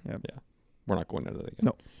harder? We're not going into that again.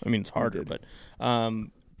 No. I mean, it's harder, did.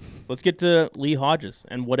 but let's get to Lee Hodges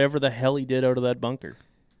and whatever the hell he did out of that bunker.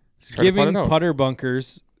 Try to putt Giving it out.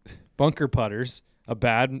 bunker putters a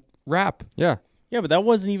bad rap. Yeah. Yeah, but that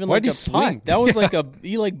wasn't even Why'd like he a swing? putt. That was like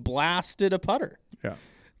he like blasted a putter. Yeah.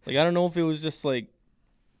 Like I don't know if it was just like,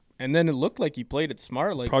 and then it looked like he played it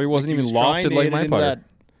smart. Like Probably wasn't like he even was trying lofted to like hit it my into putter.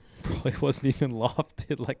 Probably wasn't even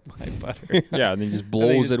lofted like my putter. Yeah, and then he just And then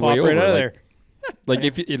he blows just it way popped over. right out of like, there. like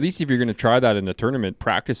if at least if you're going to try that in a tournament,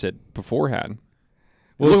 practice it beforehand.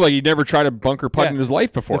 It Well, looked like he'd never tried a bunker putt Yeah. in his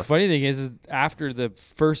life before. The funny thing is after the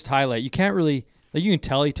first highlight, you can't really like you can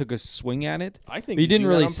tell he took a swing at it. I think But you didn't do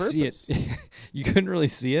that really on see it. purpose. You couldn't really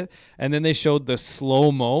see it. And then they showed the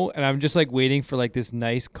slow mo, and I'm just like waiting for like this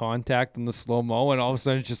nice contact in the slow mo, and all of a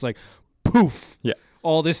sudden it's just like poof. Yeah.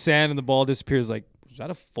 All this sand and the ball disappears. Like, is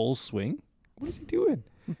that a full swing? What is he doing?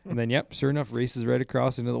 And then, yep, sure enough, races right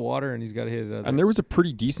across into the water, and he's got to hit it out. And there was a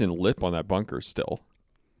pretty decent lip on that bunker still.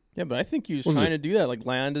 Yeah, but I think he was Was trying it- to do that, like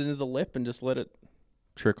land into the lip and just let it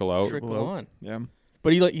Trickle out. trickle Well, on. Yeah.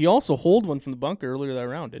 But he also holed one from the bunker earlier that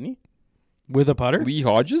round, didn't he? with a putter. Lee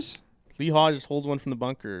Hodges? Lee Hodges holed one from the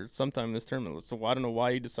bunker sometime in this tournament. So I don't know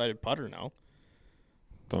why he decided putter now.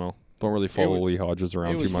 Don't know. Don't really follow was- Lee Hodges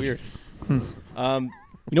around It too was much. weird.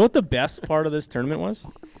 You know what the best part of this tournament was?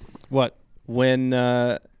 What? When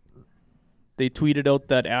they tweeted out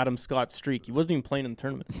that Adam Scott streak. He wasn't even playing in the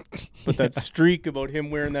tournament. But that streak about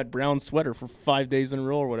him wearing that brown sweater for 5 days in a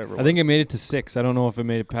row or whatever. I think it made it to 6. I don't know if it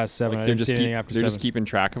made it past 7. Like I they're didn't just see anything after they're 7. just keeping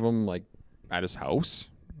track of him like at his house.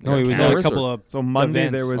 No, he was at a Cameras couple or- of So Monday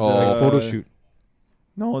events, there was Oh. a photo shoot.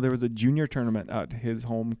 No, there was a junior tournament at his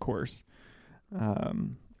home course.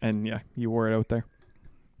 And yeah, he wore it out there.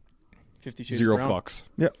 50 Shades Zero of Brown. fucks.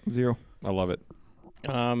 Yep, 0. I love it.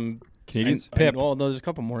 Um, Canadians? Pip. Well, no, there's a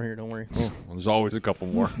couple more here. Don't worry. Oh, well, there's always a couple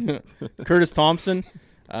more. Curtis Thompson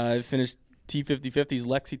finished T50-50. He's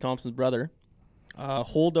Lexi Thompson's brother.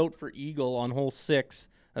 Hold out for eagle on hole 6.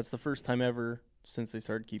 That's the first time ever since they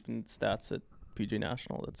started keeping stats at PJ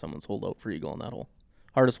National that someone's hold out for eagle on that hole.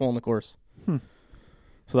 Hardest hole in the course.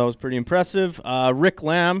 So that was pretty impressive. Rick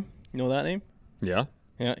Lamb, you know that name? Yeah.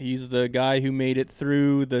 Yeah, he's the guy who made it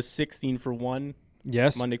through the 16 for 1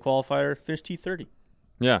 Yes. Monday qualifier. Finished T30.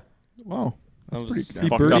 Yeah. Wow. That That's was, pretty good. He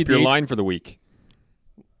Fucked up birdied your the- line for the week.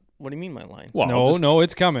 what do you mean my line? Well, No,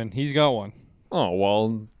 it's coming. He's got one. Oh,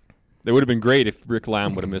 well, it would have been great if Rick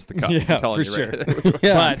Lamb would have missed the cut. Yeah, I'm telling for you sure.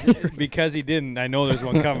 right. But because he didn't, I know there's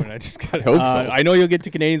one coming. I just got to hope so. I know you'll get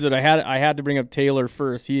to Canadians, but I had to bring up Taylor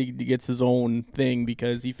first. He gets his own thing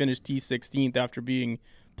because he finished T16th after being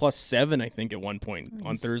 +7, I think, at one point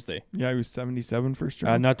on Thursday. Yeah, he was 77 first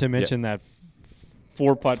round. Not to mention that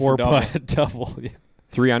 4-putt four for double. putt double. Yeah.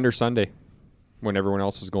 3 under Sunday when everyone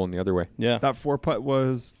else was going the other way. Yeah. That 4-putt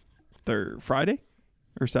was Friday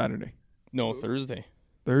or Saturday? No, Thursday.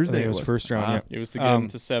 Thursday. I think it was first round. Ah, Yeah. It was to get him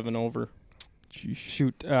to 7 over. Sheesh.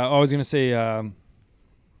 Shoot, I was gonna say,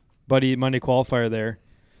 Buddy Monday qualifier there.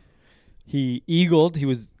 He eagled. He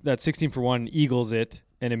was that 16 for 1 eagles it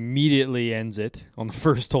and immediately ends it on the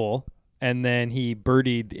first hole, and then he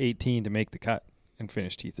birdied 18 to make the cut and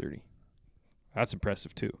finished T30. That's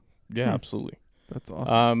impressive too. Yeah, absolutely. That's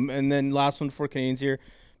awesome. And then last one for Canadians here.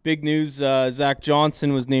 Big news, Zach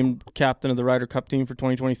Johnson was named captain of the Ryder Cup team for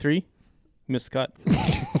 2023. Missed cut. I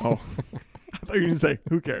thought you were going to say,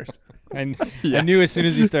 who cares? And I knew as soon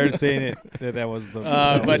as he started saying it that was the.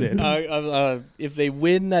 That was it. If they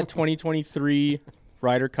win that 2023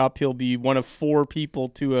 Ryder Cup, he'll be one of 4 people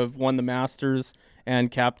to have won the Masters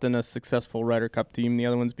and captain a successful Ryder Cup team. The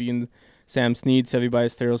other ones being Sam Snead, Seve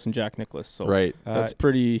Ballesteros, and Jack Nicklaus. So Right. that's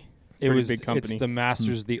pretty big company. It's the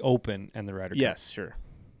Masters, the Open, and the Ryder Cup. Yes, sure.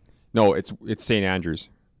 No, it's St. Andrews.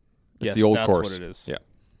 It's Yes, the old that's course. what it is. Yeah.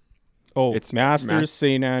 Oh, It's Masters,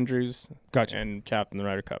 St. Andrews, gotcha. and captain the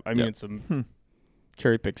Ryder Cup. I mean, Yeah. it's a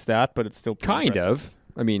cherry pick stat, but it's still pretty kind impressive. of.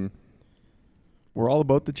 I mean, We're all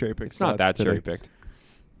about the cherry pick. it's not that cherry picked.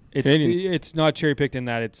 It's not cherry picked in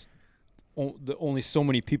that it's only so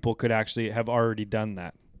many people could actually have already done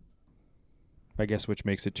that. I guess, which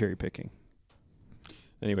makes it cherry picking.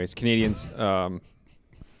 Anyways, Canadians. I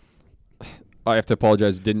have to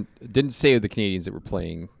apologize. Didn't say the Canadians that were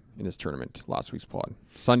playing in this tournament last week's pod.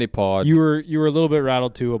 Sunday pod. You were a little bit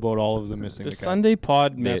rattled too about all of them missing The the cut. Sunday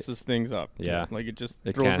pod messes things up. Yeah. Like it just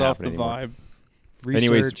It throws can't off happen the anymore. vibe.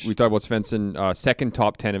 Anyways, Research. we talked about Svensson, second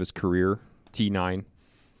top 10 of his career, T9.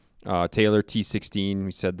 Taylor, T16,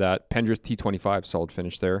 we said that. Pendrith, T25, solid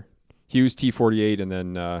finish there. Hughes, T48, and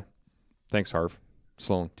then, thanks, Harv.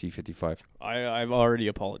 Sloan, T55. I've already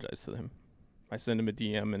apologized to him. I sent him a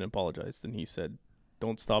DM and apologized, and he said,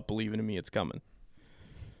 "Don't stop believing in me. It's coming."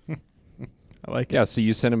 I like it. Yeah, so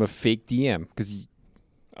you sent him a fake DM because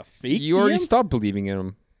A fake you already DM? stopped believing in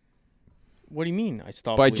him What do you mean? I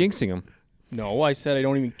stopped by believing- jinxing him. No, I said I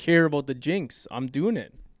don't even care about the jinx. I'm doing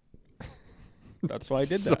it. That's why I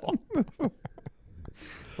did that.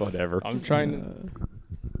 Whatever. I'm trying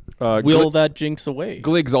to will that jinx away.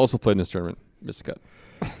 Gliggs also played in this tournament. Missed a cut.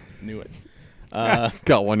 Knew it.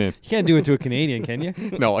 Got one in. You can't do it to a Canadian, can you?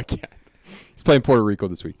 No, I can't. He's playing Puerto Rico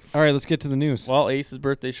this week. All right, let's get to the news. Well, Ace's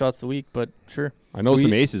birthday shots the week, but sure. I know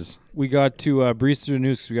some aces. We got to breeze through the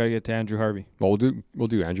news 'cause we got to get to Andrew Harvey. Well, we'll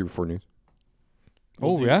do Andrew before news.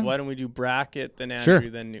 Why don't we do bracket, then Andrew, Sure.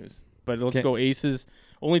 then news? But let's Okay. go Aces.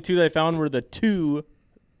 Only 2 that I found were the 2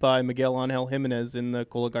 by Miguel Angel Jimenez in the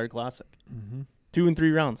Cologuard Classic. 2 and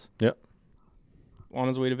 3 rounds. Yep. On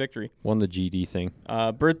his way to victory. Won the GD thing.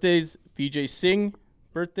 Birthdays, Vijay Singh,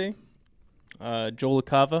 birthday. Joe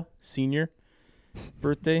LaCava, senior,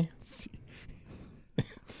 birthday.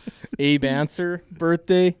 Abe Anser,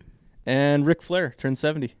 birthday. And Ric Flair, turned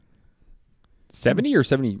 70. 70 or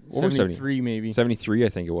 70? What was 70? 73 maybe. 73, I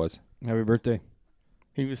think it was. Happy birthday.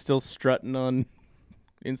 He was still strutting on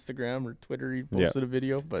Instagram or Twitter. He posted a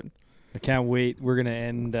video, but I can't wait. We're gonna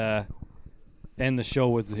end the show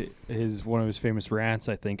with one of his famous rants.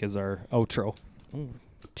 I think is our outro.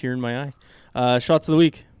 tear in my eye. Shots of the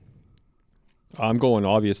week. I'm going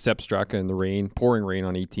obvious. Sepp Straka in the rain, pouring rain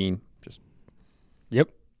on 18. Just Yep,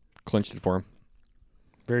 clinched it for him.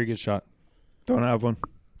 very good shot. Don't have one.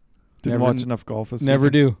 Didn't Never- watch enough golf this Never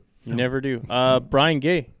weekend. do. You never do. Brian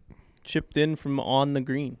Gay chipped in from on the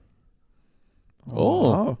green.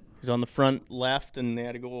 Oh. Wow. He's on the front left, and they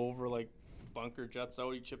had to go over like bunker juts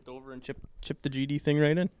out. He chipped over and chipped the GD thing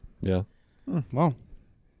right in. Yeah. Well,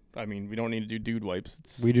 I mean, we don't need to do dude wipes.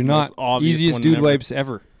 It's we do the not. most obvious Easiest one dude ever. wipes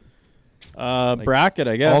ever. Bracket,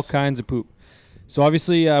 I guess. All kinds of poop. So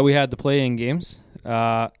obviously we had the play-in games.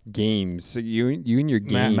 Games. So you and your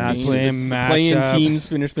games. Playing Playing matchups. teams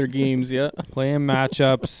finish their games. Yeah. Playing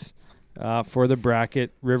matchups for the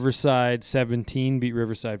bracket. Riverside 17 beat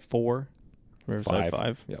Riverside 4. Riverside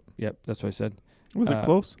 5. Yep, that's what I said. Was it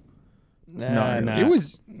close? Nah, really. nah. It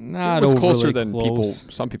was not it was overly closer than close.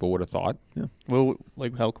 some people would have thought. Well,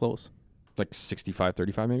 like how close? Like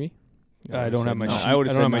 65-35 maybe. I don't have my sheet. I would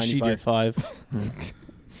I have don't said have my sheet here. 95-5.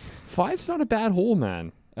 5's not a bad hole,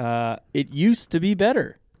 man. It used to be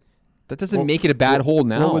better. That doesn't Well, make it a bad hole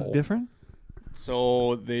now. What was different?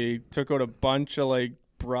 So they took out a bunch of like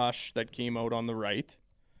brush that came out on the right,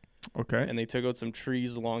 Okay. and they took out some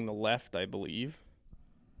trees along the left, I believe.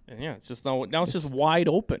 And yeah, it's just now it's just wide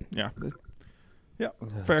open. Yeah. Yeah.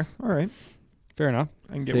 Fair. All right. Fair enough.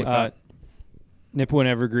 I can get with Uh, that. Nipawin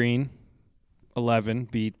Evergreen 11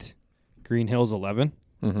 beat Green Hills 11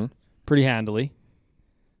 Mm-hmm. pretty handily.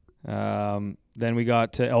 Then we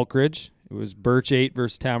got to Elkridge. It was Birch 8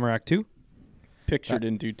 versus Tamarack 2. Picture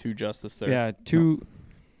didn't do too justice there. Yeah, two.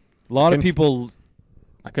 A lot of people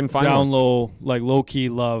I couldn't find down one. low key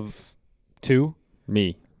love 2.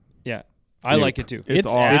 Me. Yeah, I Yeah. like it too. It's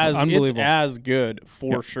unbelievable. It's as good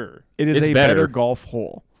for sure. It is it's a better. better golf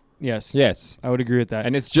hole. Yes. Yes. I would agree with that.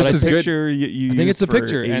 And it's But just I as think- good. Picture you I think use it's the for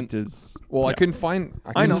picture, 8 and- is Well, I yeah. couldn't find.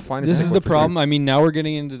 I know. Find a This is sample the for problem. I mean, now we're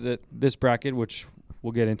getting into this bracket, which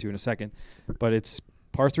we'll get into in a second. But it's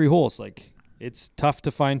par 3 holes. Like, it's tough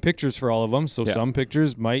to find pictures for all of them. So Yeah. some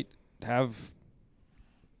pictures might have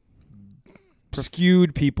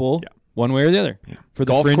skewed people Yeah. one way or the other. Yeah. For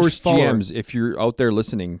the golf fringe course follower. GMs, if you're out there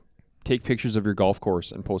listening, take pictures of your golf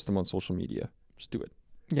course and post them on social media. Just do it.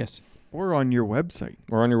 Yes. or on your website.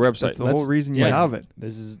 Or on your website. That's the whole reason you yeah. have it.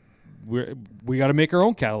 This is we got to make our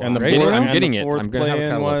own catalog. And the right? fourth, I'm and getting the it. fourth I'm gonna have a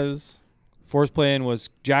play-in catalog. was Fourth play-in was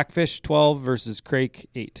Jackfish 12 versus Crake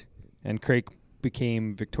 8, and Crake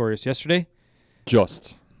became victorious yesterday.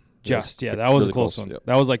 Just. Yeah, that was really a close close, one. yep.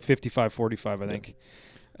 That was like 55-45, I think.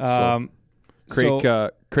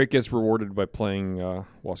 Craig gets rewarded by playing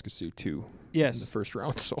Waskesiu 2 in yes. the first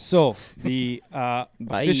round. So So the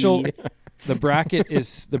official the bracket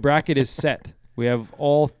is set. We have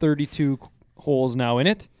all 32 holes now in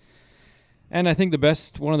it, and I think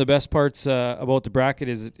one of the best parts about the bracket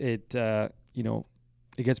is it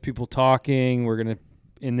gets people talking. We're gonna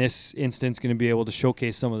in this instance going to be able to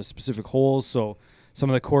showcase some of the specific holes. So some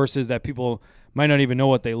of the courses that people might not even know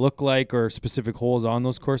what they look like or specific holes on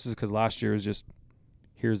those courses, because last year was just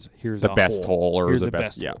here's the a best hole or Here's the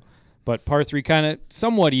best. Yeah. hole. But par 3 kind of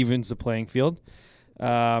somewhat evens the playing field.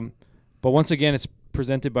 But once again, it's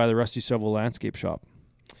presented by the Rusty Shovel Landscape Shop.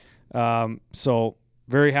 So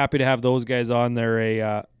very happy to have those guys on. They're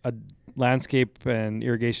a landscape and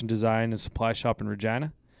irrigation design and supply shop in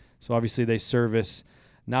Regina. So obviously they service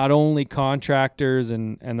not only contractors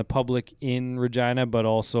and the public in Regina, but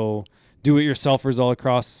also do-it-yourselfers all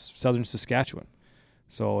across southern Saskatchewan.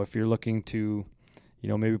 So if you're looking to,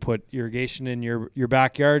 maybe put irrigation in your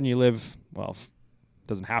backyard and you live,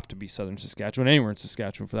 doesn't have to be southern Saskatchewan, anywhere in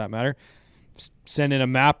Saskatchewan for that matter, send in a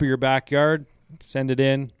map of your backyard, send it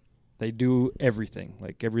in. They do everything,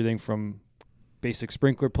 like everything from basic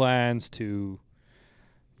sprinkler plans to,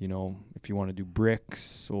 if you want to do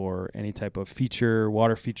bricks or any type of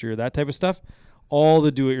water feature, that type of stuff, all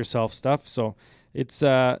the do-it-yourself stuff. So it's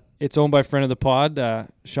owned by a friend of the pod,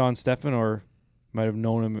 Sean Steffen, or might have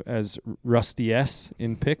known him as Rusty S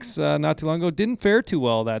in picks not too long ago. Didn't fare too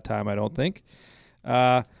well that time, I don't think.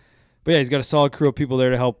 But yeah, he's got a solid crew of people there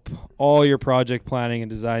to help all your project planning and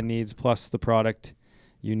design needs, plus the product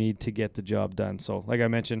you need to get the job done. So like I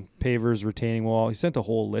mentioned, pavers, retaining wall. He sent a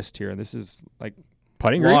whole list here, and this is like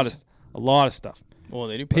Putting a greens? lot of stuff. well,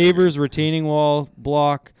 they do Pavers, retaining wall,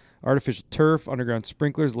 block, artificial turf, underground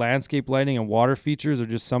sprinklers, landscape lighting, and water features are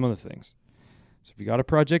just some of the things. So if you got a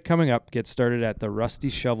project coming up, get started at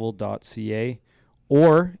therustyshovel.ca,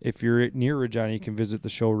 or if you're near Regina, you can visit the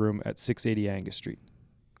showroom at 680 Angus Street.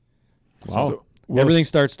 Wow. So will Everything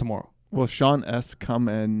starts tomorrow. Will Sean S. come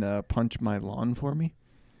and punch my lawn for me?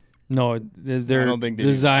 No, they're I don't think they do.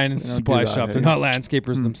 design and They don't do supply that, shop. eh? They're not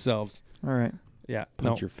landscapers Hmm. themselves. All right. Yeah,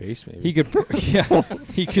 Punch no. your face, maybe. He could,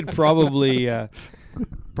 he could probably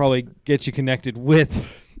get you connected with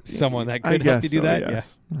someone that I could help you guess do so, that.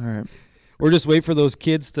 yes. All right. Or just wait for those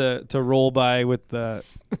kids to roll by with the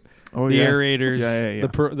Oh, the yes. aerators, Yeah.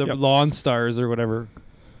 the Yep. lawn stars or whatever.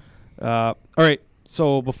 All right.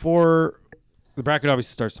 So before the bracket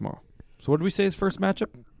obviously starts tomorrow. So what did we say is first matchup?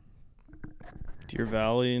 Deer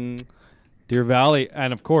Valley and Deer Valley,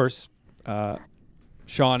 and of course,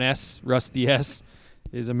 Sean S. Rusty S.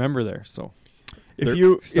 is a member there. So If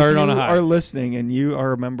you started on a high. are listening and you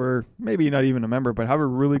are a member, maybe not even a member, but have a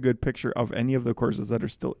really good picture of any of the courses that are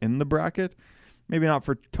still in the bracket, maybe not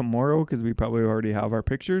for tomorrow because we probably already have our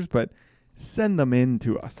pictures, but send them in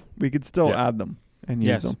to us. We could still Yeah. add them and use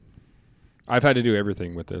Yes. them. I've had to do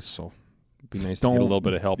everything with this, so it'd be nice to Don't get a little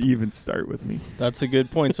bit of help. even start with me. that's a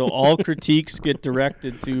good point. So all critiques get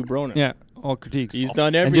directed to Broner. yeah, all critiques. He's done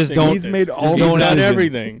And everything. just don't- He's made all just the don't done decisions.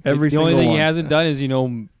 everything. Every the only single thing one. he hasn't done is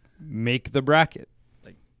make the bracket.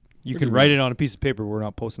 Like you What can do you write mean? it on a piece of paper. We're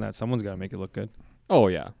not posting that. Someone's got to make it look good. Oh,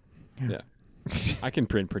 yeah. Yeah. Yeah. I can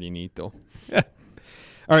print pretty neat, though.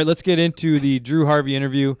 All right, let's get into the Drew Harvey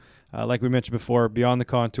interview. Like we mentioned before, Beyond the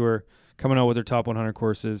Contour, coming out with their top 100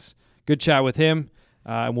 courses. Good chat with him,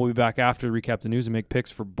 and we'll be back after to recap the news and make picks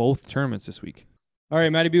for both tournaments this week. All right,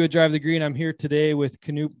 Matty B with Drive the Green. I'm here today with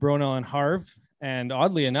Knoop, Bronell, and Harv. And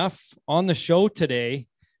oddly enough, on the show today,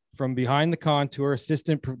 from Behind the Contour,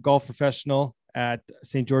 assistant golf professional at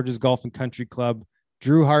St. George's Golf and Country Club,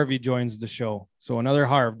 Drew Harvey joins the show. So another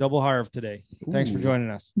Harv, double Harv today. Thanks for joining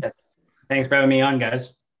us. Thanks for having me on,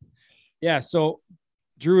 guys. Yeah, so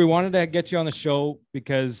Drew, we wanted to get you on the show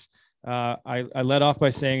because I led off by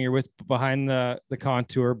saying you're with Behind the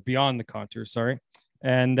Contour, Beyond the Contour, sorry.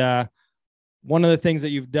 And one of the things that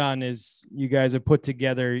you've done is you guys have put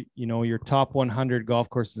together, your top 100 golf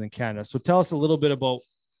courses in Canada. So tell us a little bit about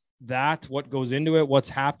that, what goes into it, what's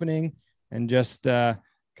happening, and just kind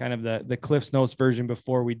of the Cliff's Notes version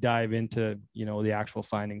before we dive into, the actual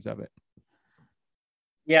findings of it.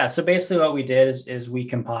 Yeah. So basically what we did is we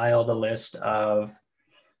compiled a list of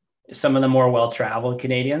some of the more well-traveled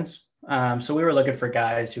Canadians. So we were looking for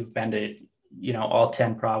guys who've been to, all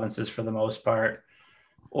 10 provinces for the most part,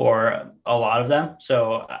 or a lot of them.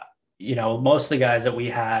 So, most of the guys that we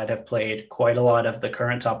had have played quite a lot of the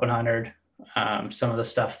current top 100. Some of the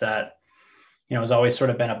stuff that, has always sort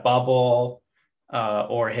of been a bubble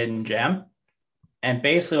or hidden gem. And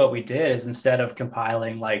basically what we did is, instead of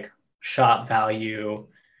compiling like shot value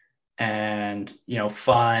and,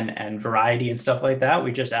 fun and variety and stuff like that,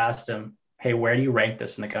 we just asked them, hey, where do you rank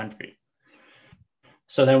this in the country?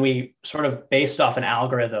 So then we sort of based off an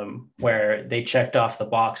algorithm where they checked off the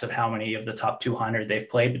box of how many of the top 200 they've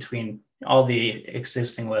played between all the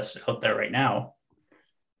existing lists out there right now.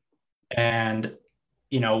 And,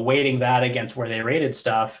 weighting that against where they rated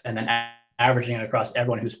stuff and then averaging it across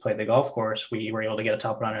everyone who's played the golf course, we were able to get a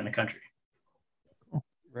top 100 in the country.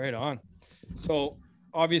 Right on. So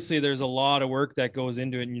obviously there's a lot of work that goes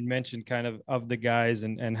into it. And you mentioned kind of the guys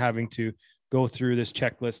and having to go through this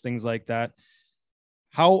checklist, things like that.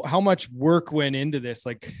 How much work went into this?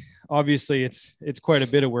 Like, obviously it's quite a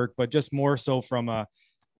bit of work, but just more so from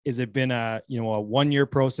is it been a 1 year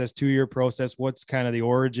process, 2 year process? What's kind of the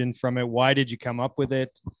origin from it? Why did you come up with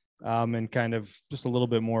it? And kind of just a little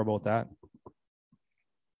bit more about that.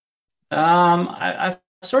 I've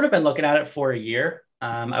sort of been looking at it for a year.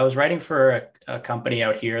 I was writing for a company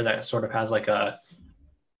out here that sort of has like a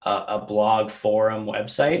blog forum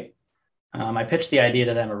website. I pitched the idea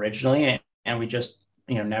to them originally, and we just,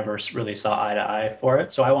 never really saw eye to eye for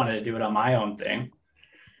it. So I wanted to do it on my own thing.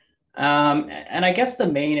 And I guess the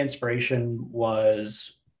main inspiration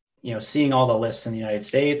was, seeing all the lists in the United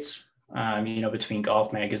States, between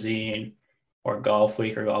Golf Magazine or Golf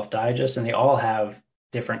Week or Golf Digest, and they all have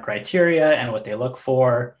different criteria and what they look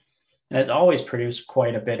for. And it always produced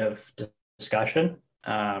quite a bit of discussion.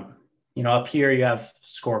 Up here you have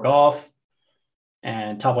Score Golf,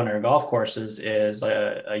 and Top 100 Golf Courses is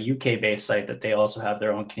a UK-based site that they also have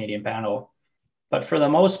their own Canadian panel. But for the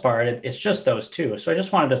most part, it's just those two. So I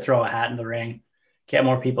just wanted to throw a hat in the ring, get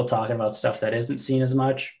more people talking about stuff that isn't seen as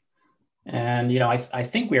much. And, I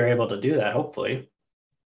think we were able to do that, hopefully.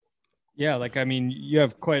 Yeah. You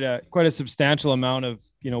have quite a substantial amount of,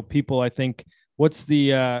 people. I think what's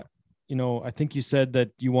the, I think you said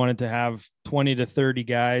that you wanted to have 20 to 30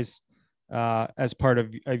 guys as part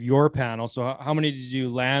of your panel. So how many did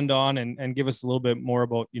you land on, and give us a little bit more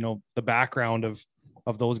about, the background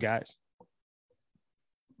of those guys?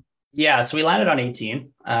 Yeah. So we landed on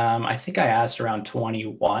 18. I think I asked around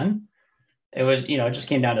 21. It was, it just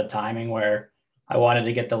came down to timing where I wanted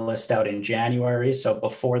to get the list out in January. So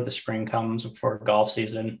before the spring comes for golf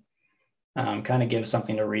season, kind of give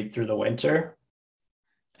something to read through the winter.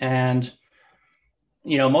 And,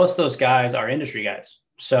 most of those guys are industry guys.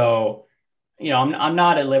 So, I'm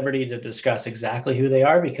not at liberty to discuss exactly who they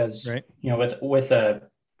are because, right. With a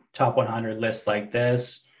top 100 list like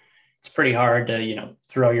this, it's pretty hard to,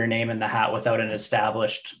 throw your name in the hat without an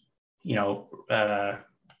established,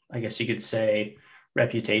 I guess you could say,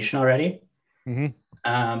 reputation already. Mm-hmm.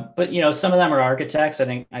 But, some of them are architects. I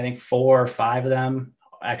think 4 or 5 of them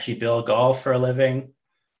actually build golf for a living.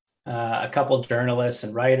 A couple journalists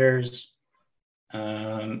and writers.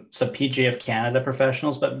 Some PGA of Canada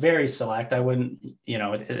professionals, but very select. I wouldn't,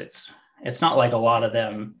 it's not like a lot of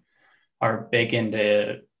them are big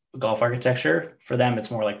into golf architecture. For them,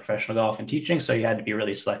 it's more like professional golf and teaching. So you had to be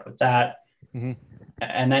really select with that. Mm-hmm.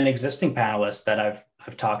 And then existing panelists that I've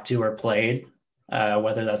talked to or played,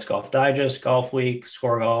 whether that's Golf Digest, Golf Week,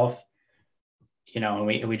 Score Golf, and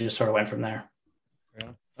we just sort of went from there. Yeah.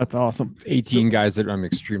 That's awesome. 18 guys that I'm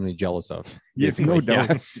extremely jealous of. Yes, no doubt.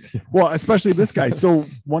 Yeah. Well, especially this guy. So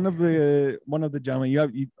one of the gentlemen,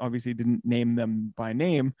 you obviously didn't name them by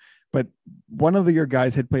name, but one of your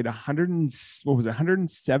guys had played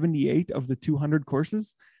 178 of the 200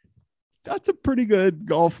 courses. That's a pretty good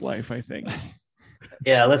golf life, I think.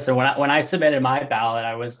 Yeah, listen, when I submitted my ballot,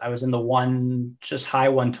 I was in the just high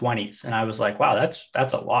 120s, and I was like, wow, that's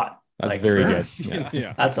a lot. That's like, very good. Yeah.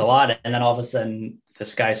 Yeah. That's a lot. And then all of a sudden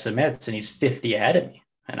this guy submits and he's 50 ahead of me.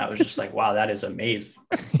 And I was just like, wow, that is amazing.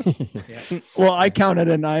 Yeah. Well, I counted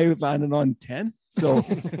and I landed on 10. So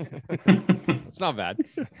It's not bad.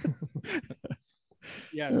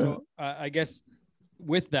 Yeah. So I guess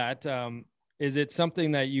with that, is it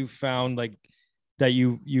something that you found like that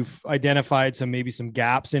you've identified maybe some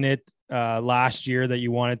gaps in it last year that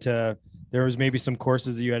you wanted to, there was maybe some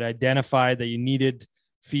courses that you had identified that you needed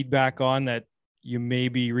feedback on, that you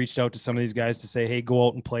maybe reached out to some of these guys to say, hey, go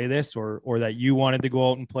out and play this, or that you wanted to go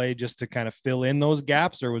out and play just to kind of fill in those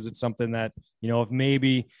gaps? Or was it something that, if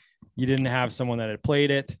maybe you didn't have someone that had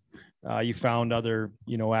played it, you found other,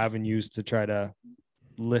 avenues to try to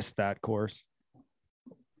list that course?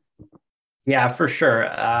 Yeah, for sure.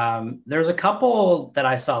 There's a couple that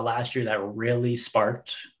I saw last year that really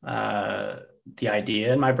sparked the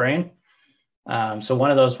idea in my brain. So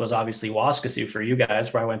one of those was obviously Waskesiu for you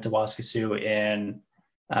guys, where I went to Waskesiu in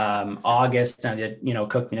August, and I did,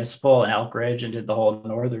 Cook Municipal and Elk Ridge and did the whole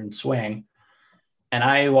northern swing. And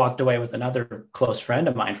I walked away with another close friend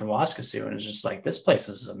of mine from Waskesiu, and it's just like, this place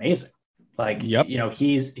is amazing. Like, Yep.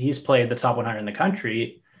 He's played the top 100 in the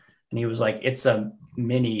country, and he was like, it's a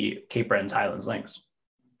mini Cape Breton's Highlands Links.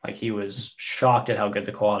 Like, he was shocked at how good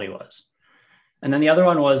the quality was. And then the other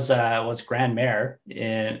one was Grand Mare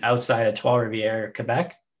outside of Trois-Rivières,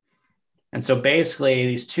 Quebec. And so basically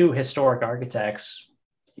these two historic architects,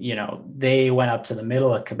 they went up to the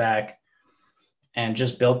middle of Quebec and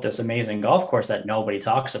just built this amazing golf course that nobody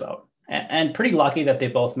talks about. And pretty lucky that they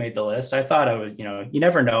both made the list. I thought I was, you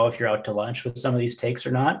never know if you're out to lunch with some of these takes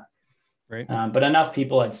or not. Right. But enough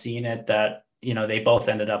people had seen it that, they both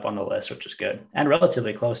ended up on the list, which is good, and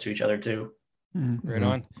relatively close to each other too. Right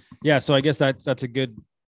on. Yeah. So I guess that's a good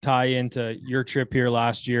tie into your trip here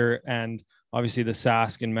last year, and obviously the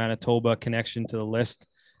Sask and Manitoba connection to the list.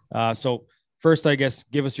 So first, I guess,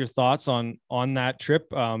 give us your thoughts on that trip.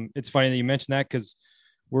 It's funny that you mentioned that, because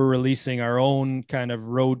we're releasing our own kind of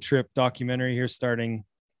road trip documentary here starting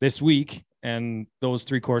this week, and those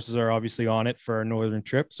 3 courses are obviously on it for our northern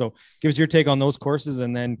trip. So give us your take on those courses,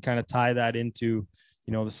 and then kind of tie that into,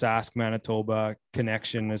 the Sask Manitoba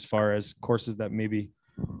connection as far as courses that maybe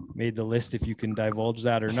made the list, if you can divulge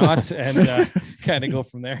that or not, and kind of go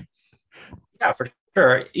from there. Yeah, for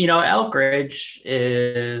sure. Elk Ridge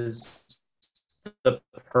is the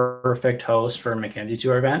perfect host for a Mackenzie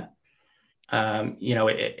Tour event.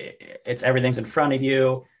 It's everything's in front of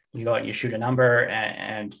you. You go out and you shoot a number,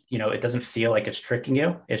 and it doesn't feel like it's tricking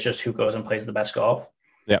you. It's just who goes and plays the best golf.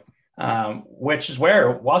 Yeah. Which is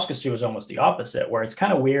where Waskesiu is almost the opposite, where it's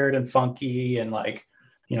kind of weird and funky, and like,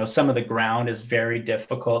 some of the ground is very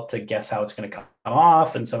difficult to guess how it's going to come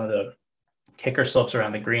off, and some of the kicker slopes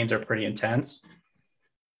around the greens are pretty intense.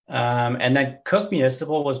 And then Cook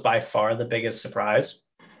Municipal was by far the biggest surprise.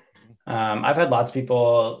 I've had lots of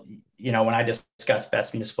people, when I discuss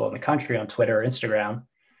best municipal in the country on Twitter or Instagram,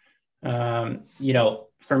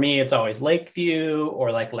 for me, it's always Lakeview,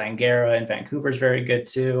 or like Langara in Vancouver is very good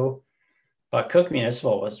too. But Cook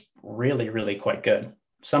Municipal was really, really quite good.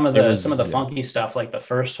 Some of the funky stuff, like the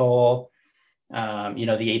first hole, the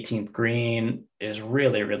 18th green, is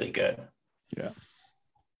really, really good. Yeah.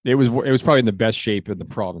 It was probably in the best shape in the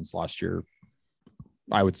province last year,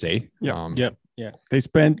 I would say. Yeah. Yeah. They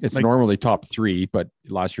spent, it's normally top 3, but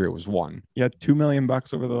last year it was 1. Yeah, $2 million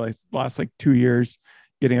over the last 2 years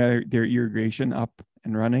getting their irrigation up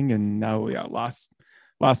and running, and now last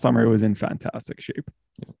summer it was in fantastic shape.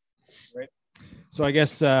 Yeah. Right. So I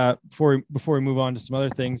guess before we move on to some other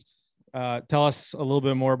things, tell us a little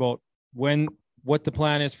bit more about what the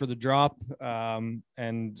plan is for the drop,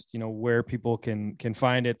 and where people can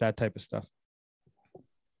find it, that type of stuff.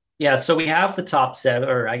 Yeah, so we have the top 7,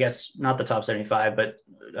 or I guess not the top 75,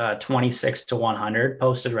 but 26 to 100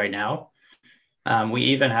 posted right now. We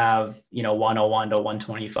even have 101 to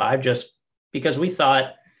 125, just because we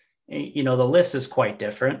thought the list is quite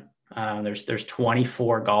different. There's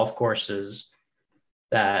 24 golf courses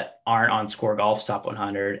that aren't on Score Golf's top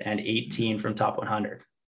 100, and 18 from top 100.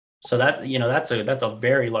 So that, that's a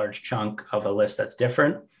very large chunk of a list that's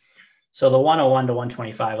different. So the 101 to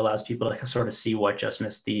 125 allows people to sort of see what just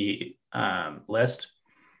missed the list.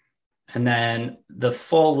 And then the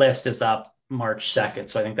full list is up March 2nd.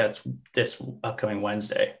 So I think that's this upcoming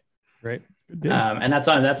Wednesday. Great. And that's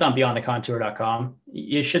on beyondthecontour.com.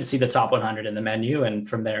 You should see the top 100 in the menu, and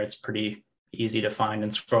from there it's pretty easy to find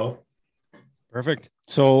and scroll. Perfect.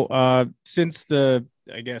 So since the,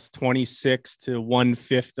 I guess, 26 to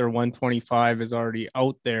 1/5 or 125 is already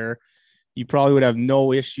out there, you probably would have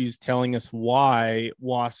no issues telling us why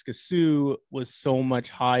Waskesiu was so much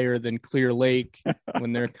higher than Clear Lake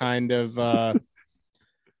when they're kind of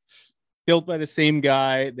built by the same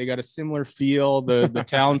guy. They got a similar feel. The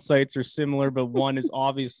town sites are similar, but one is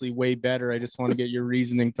obviously way better. I just want to get your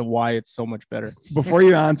reasoning to why it's so much better. Before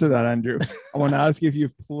you answer that, Andrew, I want to ask you if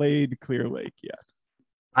you've played Clear Lake yet.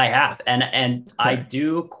 I have, and I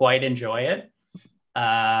do quite enjoy it.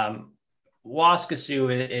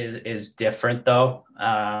 Waskesiu is different though.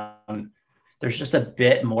 There's just a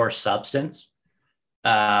bit more substance.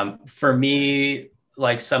 For me,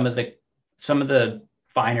 like some of the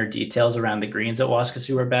finer details around the greens at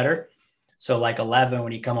Waskesiu are better. So like 11,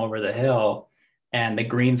 when you come over the hill and the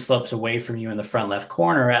green slopes away from you in the front left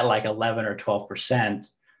corner at like 11 or 12%,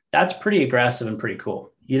 that's pretty aggressive and pretty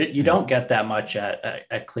cool. You don't get that much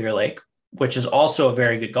at Clear Lake, which is also a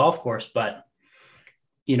very good golf course, but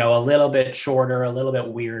you know, a little bit shorter, a little bit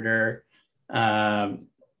weirder,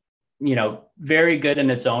 you know, very good in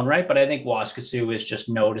its own right. But I think Waskesiu is just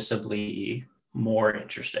noticeably more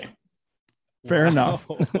interesting. Fair enough.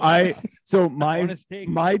 My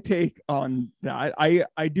take on that,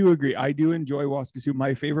 I do agree. I do enjoy Waskesiu.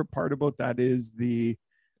 My favorite part about that is the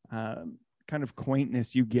kind of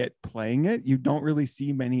quaintness you get playing it. You don't really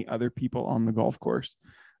see many other people on the golf course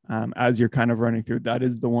as you're kind of running through. That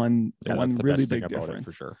is the one really big difference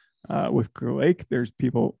for sure. With Clear Lake, there's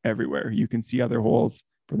people everywhere. You can see other holes.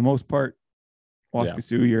 For the most part,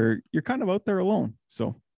 Waskesiu, you're kind of out there alone.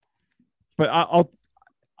 So, but I'll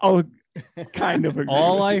kind of agree.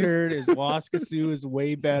 All I heard is Waskesiu is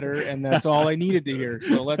way better, and that's all I needed to hear.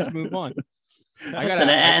 So let's move on.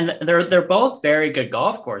 And they're both very good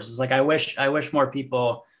golf courses. Like I wish more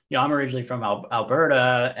people. You know, I'm originally from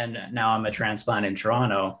Alberta, and now I'm a transplant in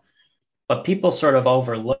Toronto. But people sort of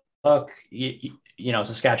overlook, you know,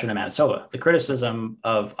 Saskatchewan and Manitoba. The criticism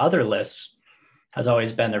of other lists has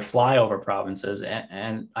always been their flyover provinces,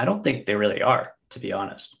 and I don't think they really are, to be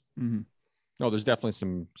honest. Mm-hmm. No, there's definitely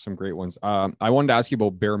some great ones. I wanted to ask you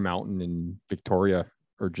about Bear Mountain in Victoria,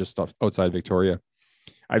 or just outside Victoria.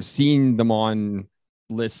 I've seen them on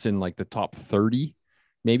lists in like the top 30,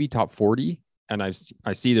 maybe top 40, and I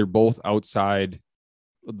see they're both outside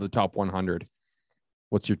the top 100.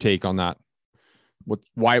 What's your take on that?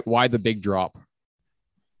 Why the big drop? To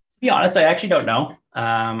be honest, I actually don't know.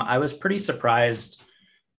 I was pretty surprised.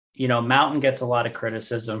 You know, Mountain gets a lot of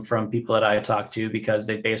criticism from people that I talk to because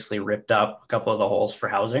they basically ripped up a couple of the holes for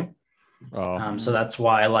housing. So that's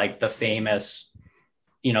why, like the famous,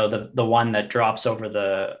 you know, the one that drops over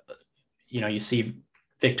the, you know, you see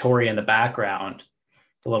Victoria in the background,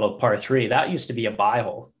 the little par 3, that used to be a buy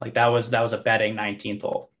hole. Like that was a betting 19th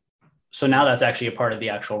hole. So now that's actually a part of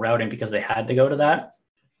the actual routing because they had to go to that.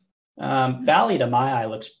 Valley, to my eye,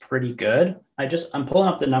 looks pretty good. I'm pulling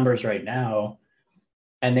up the numbers right now,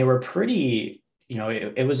 and they were pretty, you know,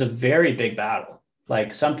 it was a very big battle.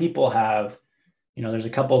 Like some people have, you know, there's a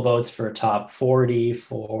couple of votes for top 40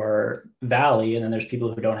 for Valley, and then there's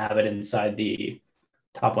people who don't have it inside the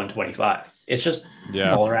top 125. It's just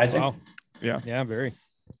polarizing. Wow. Yeah, very.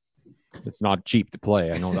 It's not cheap to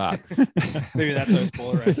play. I know that. Maybe that's why it's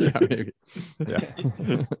polarized. Yeah, maybe.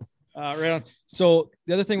 Yeah. Right on. So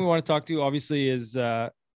the other thing we want to talk to, obviously, is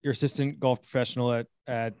your assistant golf professional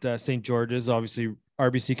at St. George's. Obviously,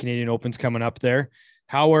 RBC Canadian Open's coming up there.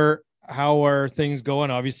 How are things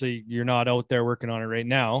going? Obviously, you're not out there working on it right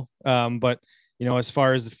now, but you know, as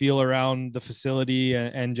far as the feel around the facility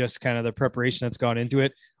and just kind of the preparation that's gone into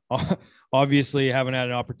it, obviously, haven't had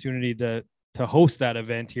an opportunity to host that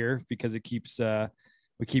event here because it keeps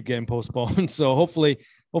we keep getting postponed. So hopefully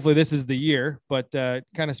this is the year, but kind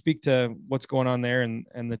of speak to what's going on there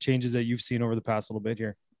and the changes that you've seen over the past little bit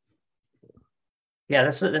here. Yeah,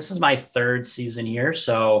 this is my third season here.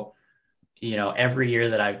 So, you know, every year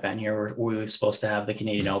that I've been here, we were supposed to have the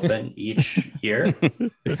Canadian Open each year.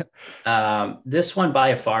 This one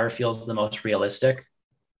by far feels the most realistic.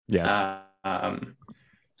 Yes.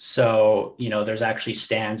 So, you know, there's actually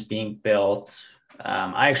stands being built.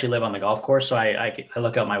 I actually live on the golf course, so I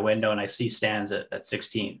look out my window and I see stands at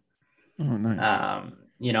 16. Oh, nice.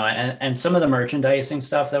 You know, and some of the merchandising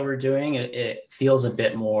stuff that we're doing, it feels a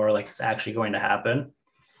bit more like it's actually going to happen.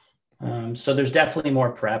 So there's definitely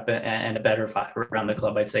more prep and a better vibe around the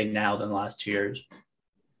club, I'd say, now than the last 2 years.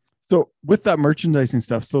 So with that merchandising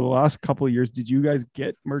stuff, so the last couple of years, did you guys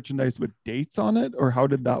get merchandise with dates on it, or how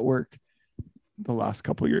did that work the last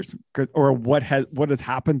couple of years? Or what has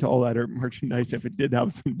happened to all that merchandise if it did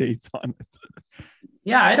have some dates on it?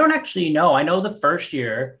 Yeah, I don't actually know. I know the first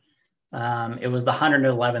year it was the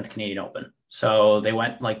 111th Canadian Open. So they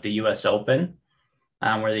went like the US Open,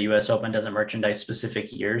 where the US Open doesn't merchandise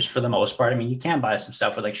specific years for the most part. I mean, you can buy some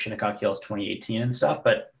stuff with like Shinnecock Hills 2018 and stuff,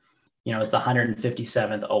 but you know, it's the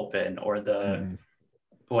 157th Open or the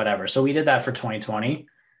whatever. So we did that for 2020.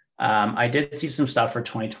 I did see some stuff for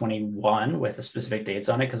 2021 with the specific dates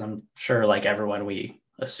on it, because I'm sure, like everyone, we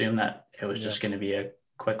assume that it was just going to be a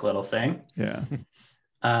quick little thing. Yeah.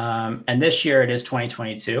 And this year it is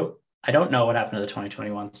 2022. I don't know what happened to the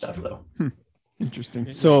 2021 stuff though.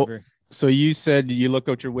 Interesting. So So you said you look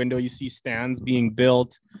out your window, you see stands being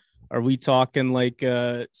built. Are we talking like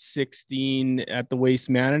a 16 at the Waste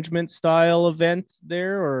Management style event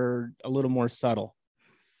there, or a little more subtle?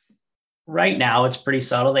 Right now, it's pretty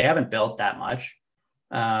subtle. They haven't built that much.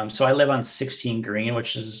 So I live on 16 green,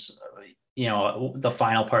 which is, the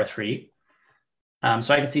final par three.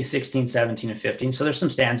 So I can see 16, 17, and 15. So there's some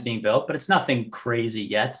stands being built, but it's nothing crazy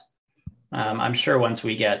yet. I'm sure once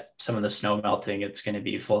we get some of the snow melting, it's going to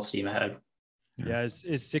be full steam ahead. Yeah.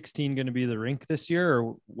 Is 16 going to be the rink this year,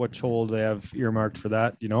 or which hole do they have earmarked for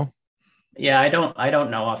that? You know? Yeah, I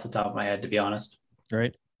don't know off the top of my head, to be honest.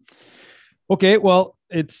 Right. Okay. Well,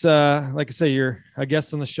 it's like I say, you're a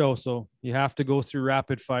guest on the show, so you have to go through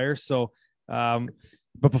rapid fire. So,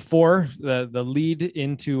 but before the lead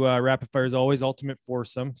into rapid fire is always ultimate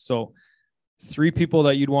foursome. So 3 people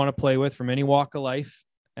that you'd want to play with from any walk of life,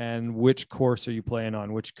 and which course are you playing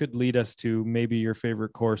on, which could lead us to maybe your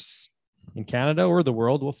favorite course in Canada or the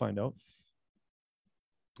world. We'll find out.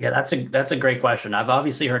 Yeah, that's a great question. I've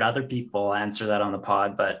obviously heard other people answer that on the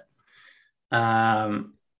pod, but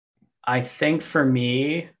I think for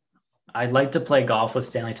me, I'd like to play golf with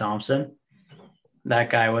Stanley Thompson. That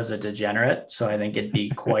guy was a degenerate, so I think it'd be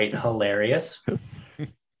quite hilarious.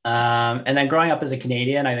 And then growing up as a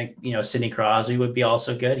Canadian, I think, Sidney Crosby would be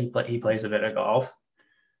also good. He plays a bit of golf.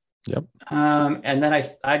 Yep. And then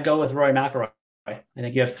I'd go with Rory McIlroy. I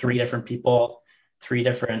think you have 3 different people, 3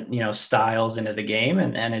 different, styles into the game,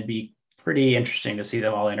 and it'd be pretty interesting to see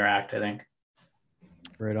them all interact, I think.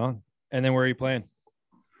 Right on. And then where are you playing?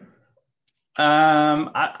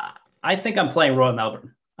 I think I'm playing Royal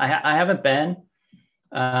Melbourne. I haven't been,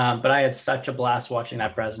 but I had such a blast watching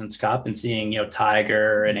that President's Cup and seeing,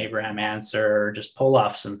 Tiger and Abraham Answer just pull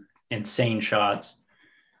off some insane shots.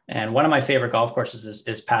 And one of my favorite golf courses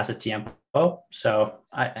is Pasatiempo. So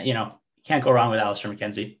can't go wrong with Alistair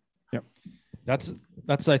McKenzie. Yep.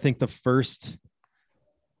 That's I think the first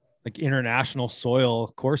like international soil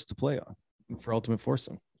course to play on for ultimate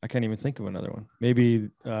foursome. I can't even think of another one. Maybe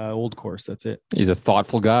Old Course. That's it. He's a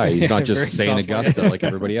thoughtful guy. He's not Very just saying thoughtful. Augusta like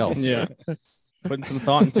everybody else. Yeah. Putting some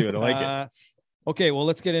thought into it. I like it. Okay, well,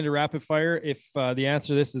 let's get into rapid fire. If the answer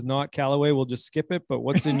to this is not Callaway, we'll just skip it. But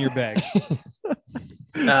what's in your bag?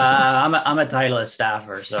 I'm a Titleist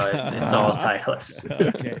staffer, so it's all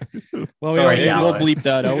Titleist. Okay. Well, Sorry, we Callaway. We'll bleep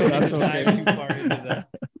that out. That's okay. Too far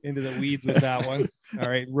into the weeds with that one. All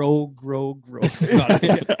right, rogue.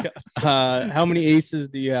 How many aces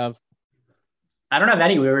do you have? I don't have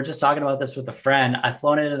any. We were just talking about this with a friend. I've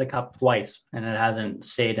flown into the cup twice, and it hasn't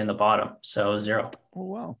stayed in the bottom, so 0. Oh,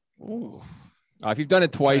 wow. Ooh. If you've done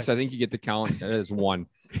it twice, I think you get to count as 1.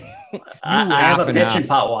 I half have a and pitch half. and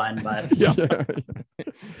putt one,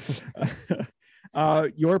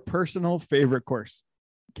 but Your personal favorite course?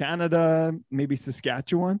 Canada, maybe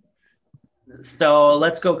Saskatchewan? so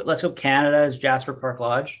let's go Canada's Jasper Park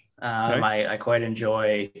Lodge. Okay. I quite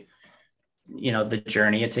enjoy, the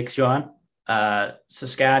journey it takes you on.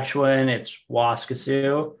 Saskatchewan, it's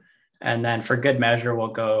Waskesiu, and then for good measure, we'll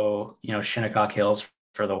go, Shinnecock Hills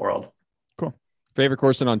for the world. Favorite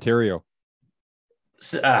course in Ontario?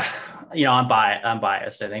 So, I'm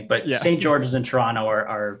biased, I think, but Yeah. St. George's and Toronto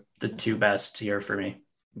are the 2 best here for me.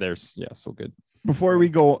 So good. Before we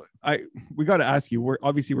go, we got to ask you, we're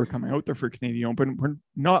coming out there for Canadian Open. We're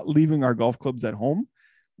not leaving our golf clubs at home.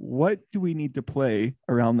 What do we need to play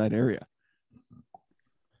around that area?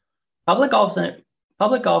 Public golf in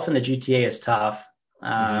the GTA is tough.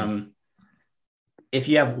 If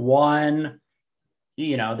you have one,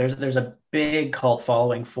 there's a big cult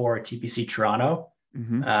following for TPC Toronto.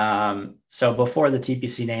 Mm-hmm. So before the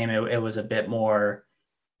TPC name, it was a bit more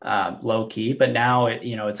low key, but now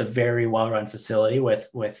it's a very well run facility with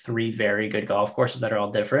 3 very good golf courses that are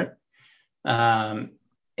all different.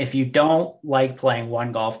 If you don't like playing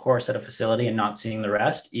one golf course at a facility and not seeing the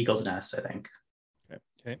rest, Eagle's Nest, I think.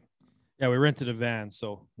 Okay. Yeah, we rented a van,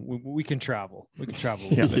 so we can travel. We can travel a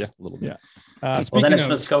little bit. A little bit. Well, Speaking then it's of,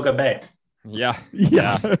 Muskoka Bay. Yeah.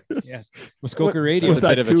 Yeah. yes, Muskoka Radio. That's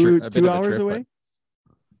What's a bit that, of a two, tri- a bit two of a hours trip, away?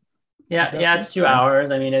 Yeah, it's 2 hours.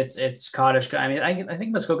 I mean, it's cottage. I mean, I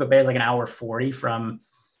think Muskoka Bay is like an hour 40 from,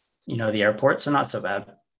 the airport, so not so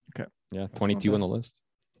bad. Yeah, 22 on the list.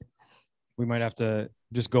 We might have to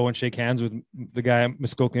just go and shake hands with the guy at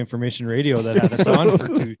Muskoka Information Radio that had us on for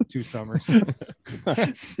two summers.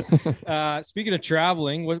 Speaking of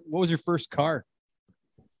traveling, what was your first car?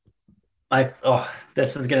 This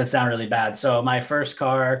is going to sound really bad. So my first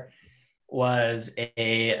car was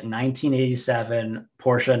a 1987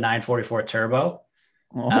 Porsche 944 Turbo.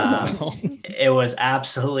 It was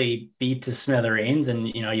absolutely beat to smithereens, and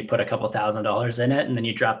you put a couple $1,000s in it, and then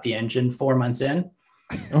you drop the engine 4 months in.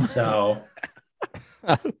 So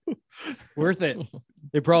Worth it.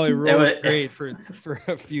 They probably was- rode great for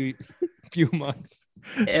a few months.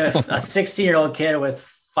 if a 16-year-old kid with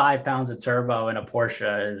 5 pounds of turbo in a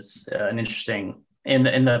Porsche is an interesting in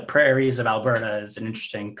the prairies of Alberta is an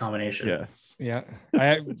interesting combination. Yes. Yeah.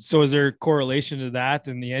 So is there a correlation to that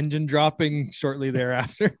and the engine dropping shortly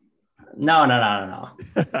thereafter? No.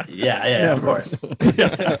 Yeah, of course.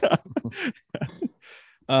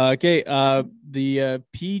 Okay. The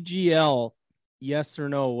PGL, yes or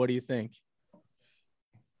no? What do you think?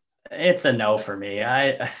 It's a no for me.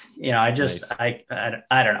 I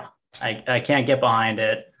don't know. I can't get behind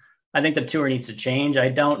it. I think the tour needs to change. I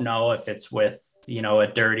don't know if it's with, a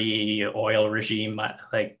dirty oil regime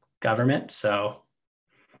like government. So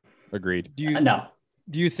Agreed. no.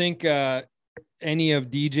 Do you think any of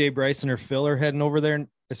DJ, Bryson, or Phil are heading over there,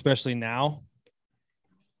 especially now?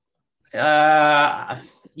 I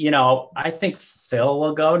think Phil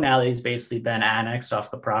will go now that he's basically been annexed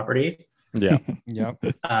off the property. Yeah. Yeah.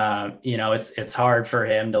 It's hard for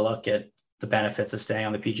him to look at the benefits of staying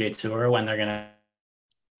on the PGA Tour when they're going to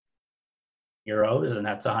euros, and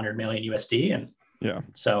that's 100 million USD. And Yeah.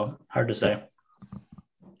 so hard to say.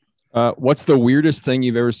 What's the weirdest thing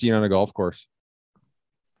you've ever seen on a golf course?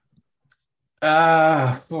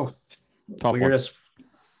 Tough Weirdest.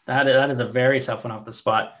 That is a very tough one off the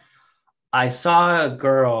spot. I saw a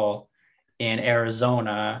girl in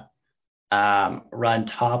Arizona run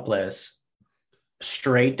topless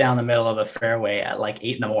straight down the middle of the fairway at like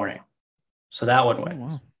 8 a.m. So that would win.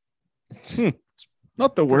 Oh, wow.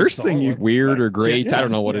 Not the worst thing you. Weird or great? Yeah, I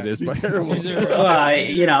don't know what yeah, it is, be but terrible.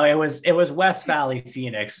 It was West Valley,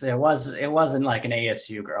 Phoenix. It wasn't like an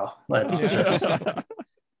ASU girl. Let's just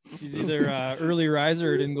She's either early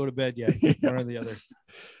riser or didn't go to bed yet. One or the other.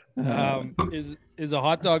 Is a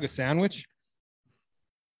hot dog a sandwich?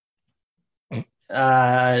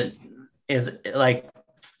 Is like,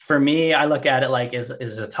 for me, I look at it like, is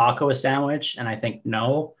a taco a sandwich? And I think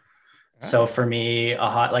no. So for me, a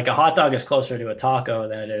hot dog is closer to a taco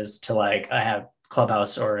than it is to like I have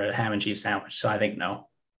Clubhouse or a ham and cheese sandwich. So I think no.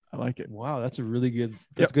 I like it. Wow, that's a really good.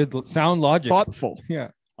 That's good sound logic. Thoughtful. Yeah.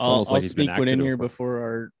 I'll almost like he's been sneak one in acted here over.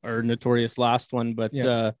 before our notorious last one, but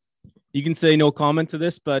Yeah. you can say no comment to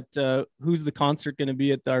this, but who's the concert going to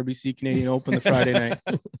be at the RBC Canadian Open the Friday night?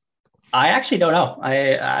 I actually don't know.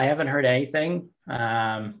 I haven't heard anything.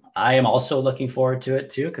 I am also looking forward to it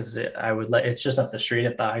too, because it's just up the street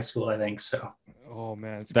at the high school, I think. So Oh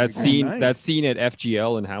man, it's that good. scene, nice. that scene at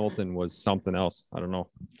FGL in Hamilton was something else. I don't know.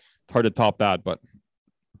 It's hard to top that, but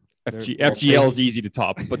FGL is easy to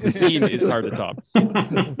top, but the scene is hard to top.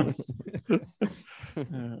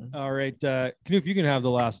 All right, Knoop, you can have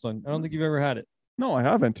the last one. I don't think you've ever had it. No, I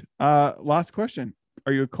haven't. Last question.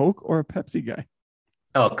 Are you a Coke or a Pepsi guy?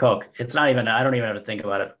 Oh, Coke. It's not even, I don't even have to think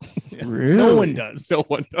about it. Really? No one does. No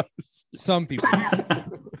one does. Some people. I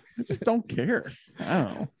just don't care. I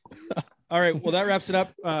don't know. All right. Well, that wraps it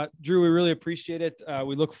up. Drew, we really appreciate it.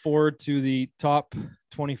 We look forward to the top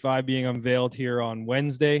 25 being unveiled here on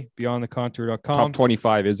Wednesday, beyondthecontour.com. Top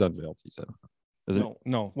 25 is unveiled, he said. Is it?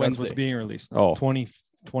 No, that's Wednesday. what's being released. Oh.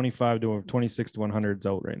 25 to 26 to 100 is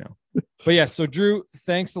out right now. But yeah, so Drew,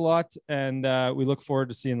 thanks a lot. And we look forward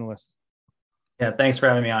to seeing the list. Yeah, thanks for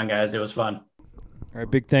having me on, guys. It was fun. All right.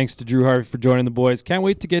 Big thanks to Drew Harvey for joining the boys. Can't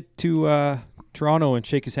wait to get to Toronto and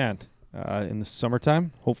shake his hand in the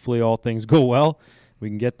summertime. Hopefully all things go well. We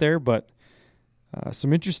can get there, but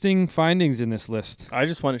some interesting findings in this list. I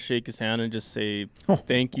just want to shake his hand and just say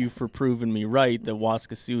thank you for proving me right that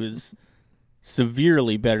Waskesiu is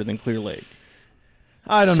severely better than Clear Lake.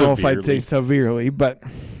 I don't know if I'd say severely, but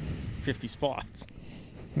 50 spots.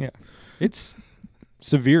 Yeah, it's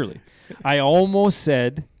severely. I almost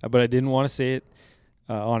said, but I didn't want to say it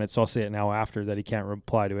on it, so I'll say it now after that he can't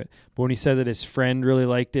reply to it. But when he said that his friend really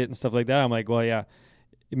liked it and stuff like that, I'm like, well, yeah,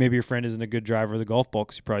 maybe your friend isn't a good driver of the golf ball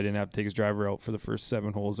because he probably didn't have to take his driver out for the first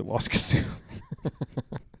 7 holes at Waskesiu.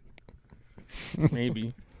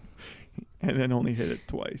 Maybe. and then only hit it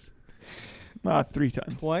twice. 3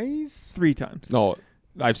 times. Twice? 3 times. No,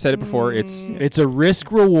 I've said it before. It's a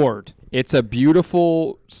risk reward. It's a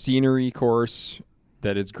beautiful scenery course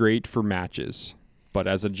that is great for matches. But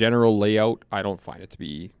as a general layout, I don't find it to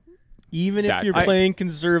be. Even if That- you're I- playing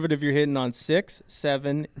conservative, you're hitting on 6,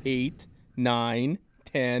 7, 8, 9,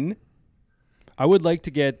 10, I would like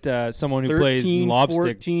to get someone who 13, plays lobstick.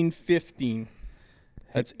 14, 15.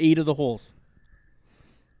 That's 8 of the holes.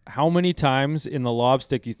 How many times in the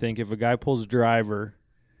lobstick you think if a guy pulls driver,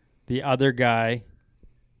 the other guy,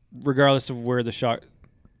 regardless of where the shot,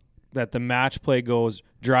 that the match play goes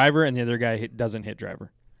driver and the other guy doesn't hit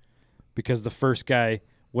driver? Because the first guy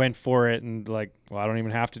went for it and like, well, I don't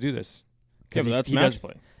even have to do this. Yeah, 'Cause but that's he match does-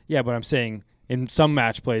 play. Yeah, but I'm saying in some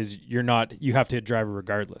match plays, you have to hit driver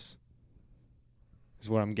regardless. Is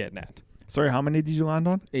what I'm getting at. Sorry, how many did you land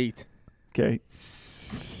on? 8. Okay.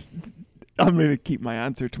 I'm going to keep my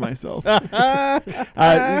answer to myself.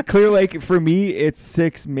 Clear Lake, for me, it's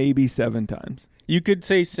 6, maybe 7 times. You could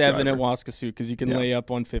say 7 Driver. at Waskesiu because you can Yeah. lay up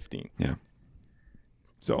on 15.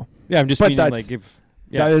 So Yeah, I'm just But meaning that's- like if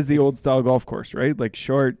yeah, that is the if- old style golf course, right? Like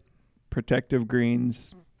short, protective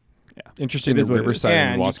greens. Interesting It that is what it is. Riverside Yeah, and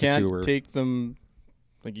and you Waskesiu can't were. take them,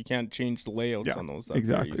 like you can't change the layouts Yeah, on those that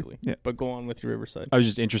exactly. very easily. Yeah. But go on with your Riverside. I was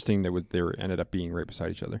just interesting that they were ended up being right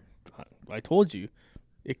beside each other. I told you,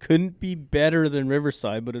 it couldn't be better than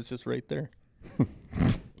Riverside, but it's just right there.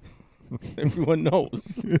 Everyone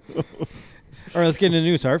knows. All right, let's get into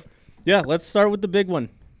news, Harv. Yeah, let's start with the big one.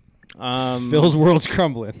 Phil's world's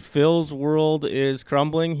crumbling. Phil's world is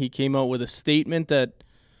crumbling. He came out with a statement that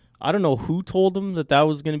I don't know who told him that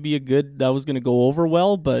was going to be that was going to go over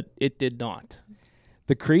well, but it did not.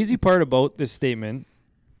 The crazy part about this statement,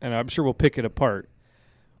 and I'm sure we'll pick it apart,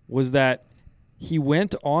 was that he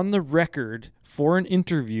went on the record for an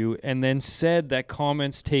interview and then said that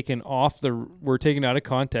comments were taken out of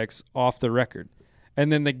context off the record.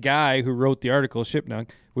 And then the guy who wrote the article, Shipnuck,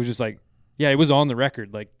 was just like, yeah, it was on the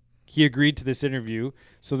record. Like, he agreed to this interview.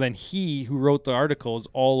 So then he, who wrote the article, is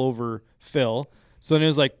all over Phil. So then it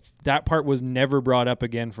was like that part was never brought up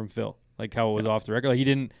again from Phil, like how it was off the record. Like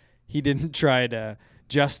he didn't try to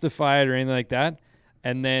justify it or anything like that.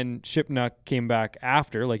 And then Shipnuck came back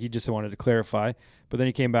after, like he just wanted to clarify. But then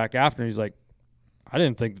he came back after and he's like, I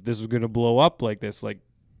didn't think that this was going to blow up like this. Like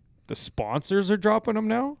the sponsors are dropping them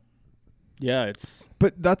now. Yeah, it's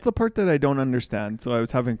But that's the part that I don't understand. So I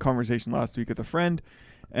was having a conversation last week with a friend,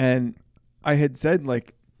 and I had said,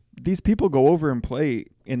 like, these people go over and play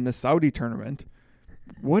in the Saudi tournament.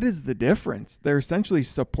 What is the difference? They're essentially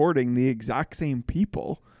supporting the exact same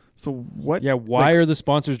people. So what? Yeah, why are the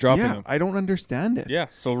sponsors dropping Yeah, them? I don't understand it. yeah.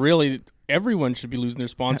 So really, everyone should be losing their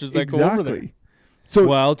sponsors that go over there. Exactly. So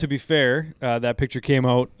Well, to be fair, that picture came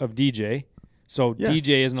out of DJ. So Yes.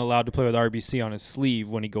 DJ isn't allowed to play with RBC on his sleeve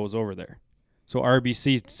when he goes over there. So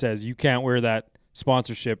RBC says you can't wear that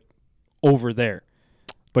sponsorship over there.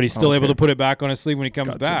 But he's still able Okay. to put it back on his sleeve when he comes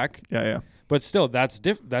Gotcha. back. yeah. But still, that's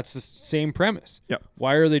that's the same premise. Yep.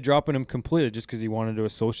 Why are they dropping him completely? Just because he wanted to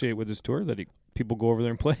associate with his tour that people go over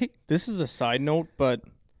there and play? This is a side note, but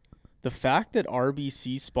the fact that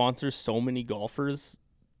RBC sponsors so many golfers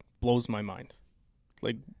blows my mind.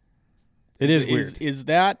 Like, It is weird.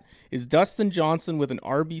 Is Dustin Johnson with an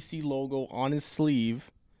RBC logo on his sleeve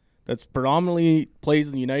that's predominantly plays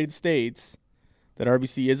in the United States that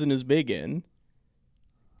RBC isn't as big in,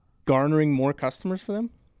 garnering more customers for them?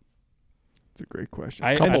 It's a great question.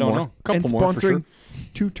 I Couple don't more. know. Couple and more for sure. sponsoring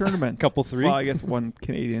 2 tournaments. Couple 3. Well, I guess 1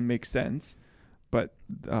 Canadian makes sense, but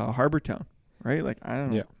Harbour Town, right? Like, I don't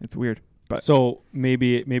know. Yeah. It's weird. But So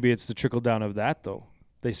maybe it's the trickle down of that though.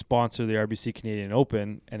 They sponsor the RBC Canadian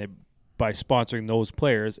Open, and by sponsoring those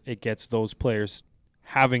players, it gets those players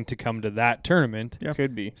having to come to that tournament. Yep.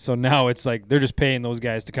 Could be. So now it's like they're just paying those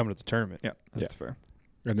guys to come to the tournament. yeah, that's fair.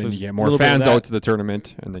 And So then you just get a more little bit of fans that. out to the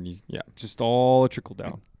tournament, and then Just all a trickle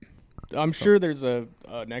down. I'm sure there's an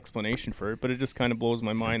explanation for it, but it just kind of blows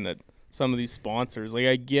my mind that some of these sponsors, like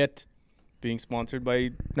I get being sponsored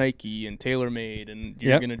by Nike and TaylorMade, and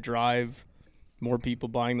you're Yep. going to drive more people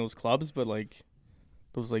buying those clubs, but like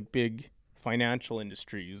those like big financial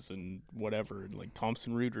industries and whatever, like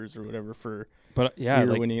Thomson Reuters or whatever for But yeah, beer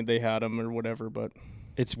like when they had them or whatever. But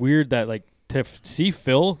it's weird that like to see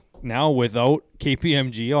Phil now without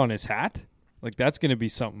KPMG on his hat, like that's going to be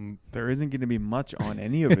something. There isn't going to be much on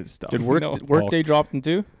any of his stuff. did No. Workday dropped them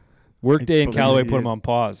too? Workday and believe Callaway he put him did. on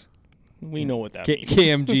pause. We know what that means.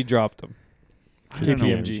 KMG dropped him. I don't know.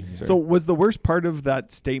 KPMG. Sorry. So was the worst part of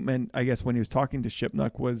that statement, I guess, when he was talking to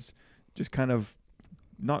Shipnuck, was just kind of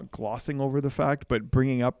not glossing over the fact, but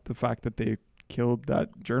bringing up the fact that they killed that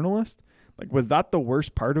journalist? Like, was that the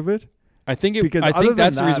worst part of it? I think Because I other think than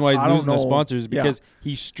that's the reason that, why he's I don't losing those know. sponsors Yeah. because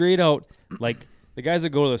he straight out like the guys that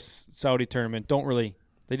go to the Saudi tournament don't really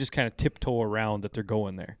they just kind of tiptoe around that they're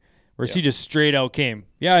going there. Whereas he just straight out came.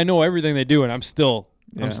 Yeah, I know everything they do and I'm still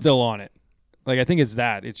on it. Like I think it's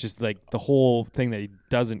that. It's just like the whole thing that he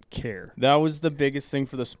doesn't care. That was the biggest thing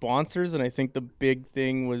for the sponsors, and I think the big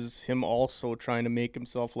thing was him also trying to make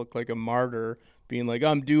himself look like a martyr, being like,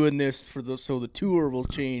 "I'm doing this so the tour will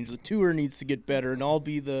change. The tour needs to get better, and I'll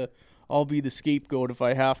be the scapegoat if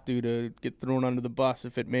I have to get thrown under the bus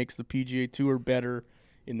if it makes the PGA Tour better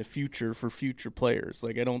in the future for future players."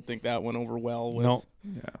 Like I don't think that went over well with No.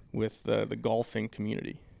 Yeah. with the golfing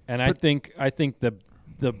community. And I think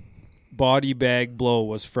the body bag blow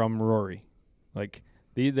was from Rory. Like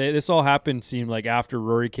this all happened seemed like after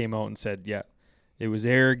Rory came out and said, yeah, it was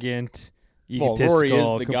arrogant, Well, egotistical. Rory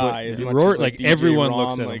is the guy. As much Rory, as, like DJ everyone Rom,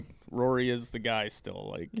 looks at like him. Rory is the guy still.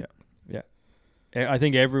 Like I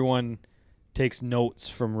think everyone takes notes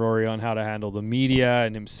from Rory on how to handle the media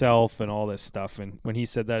and himself and all this stuff. And when he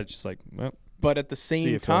said that, it's just like, well, but at the See same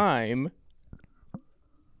you, Phil. time,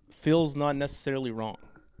 Phil's not necessarily wrong.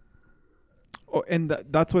 Oh, and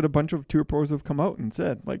that's what a bunch of tour pros have come out and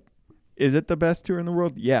said. Like, is it the best tour in the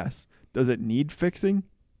world? Yes. Does it need fixing?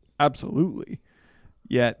 Absolutely.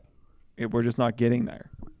 Yet, we're just not getting there.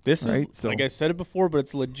 This Right, is, so- like I said it before, but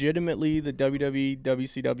it's legitimately the WWE,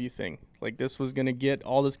 WCW thing. Like, this was going to get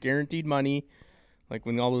all this guaranteed money, like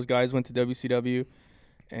when all those guys went to WCW,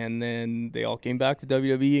 and then they all came back to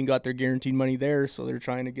WWE and got their guaranteed money there, so they're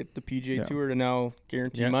trying to get the PGA Yeah. Tour to now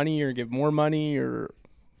guarantee Yeah. money or give more money or...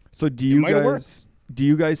 So do you might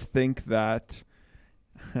have guys think that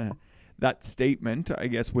that statement, I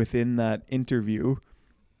guess, within that interview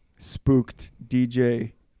spooked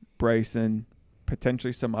DJ, Bryson,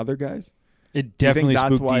 potentially some other guys? it definitely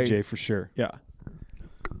that's spooked why- DJ for sure. Yeah.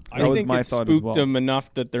 I That was think my it thought as spooked well. them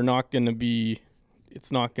enough that they're not going to be...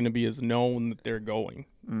 It's not going to be as known that they're going.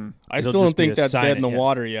 Mm. I It'll still just don't be think a that's sign dead in it, the yeah.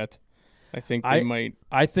 water yet. I think they might...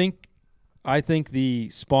 I think the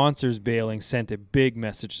sponsors bailing sent a big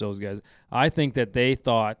message to those guys. I think that they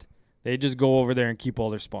thought they'd just go over there and keep all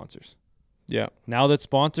their sponsors. Yeah. Now that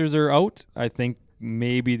sponsors are out, I think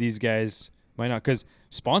maybe these guys might not, because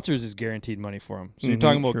sponsors is guaranteed money for them. So you're Mhm,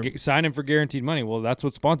 talking about sure. signing for guaranteed money. Well, that's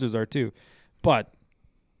what sponsors are too. But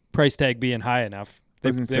price tag being high enough, I they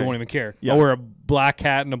was gonna say, won't even care. yeah. I'll wear a black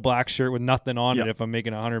hat and a black shirt with nothing on Yeah. it if I'm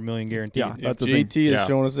making $100 million guaranteed. Yeah. If That's the thing. JT has Yeah.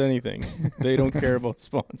 shown us anything, they don't care about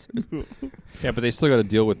sponsors. Yeah, but they still got to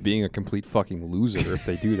deal with being a complete fucking loser if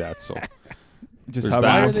they do that. So Just There's having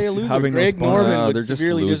that. Why are those- they a loser? having those Greg sponsors. Norman would They're just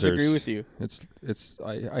severely losers. disagree with you.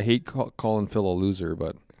 I hate calling Phil a loser,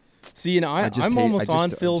 but See, and I just I'm hate- almost I just-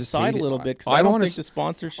 on I Phil's just side hate a little it. bit because I'm I don't on think his- the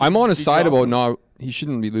sponsors should I'm on his be side dropping about them. not. He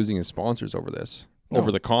shouldn't be losing his sponsors over this, No.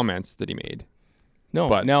 over the comments that he made. No,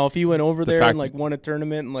 but now if he went over the there fact and like won a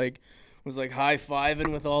tournament and like was like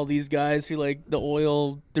high-fiving with all these guys who like the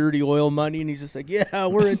dirty oil money, and he's just like, yeah,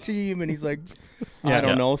 we're a team, and he's like, I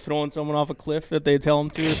don't Yeah. know, throwing someone off a cliff that they tell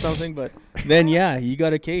him to or something, but then yeah, you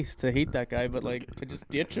got a case to hate that guy, but like to just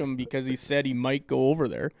ditch him because he said he might go over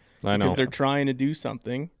there I know. because they're trying to do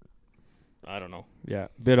something. I don't know. Yeah,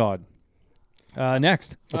 bit odd.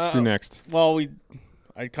 Next. Let's do next. Well,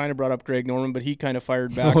 I kind of brought up Greg Norman, but he kind of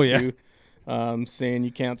fired back Oh, yeah. too, saying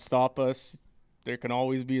you can't stop us. There can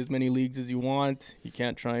always be as many leagues as you want. You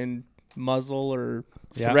can't try and muzzle or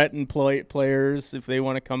Yeah. threaten players. If they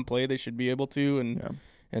want to come play, they should be able to Yeah.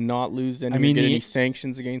 and not lose any, I mean, get the- any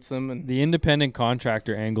sanctions against them. And The independent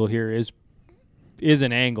contractor angle here is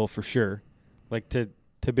an angle for sure. Like to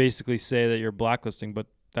basically say that you're blacklisting, but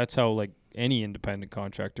that's how like any independent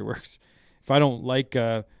contractor works. If I don't like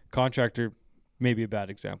a contractor, maybe a bad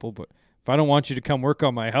example, but if I don't want you to come work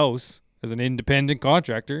on my house as an independent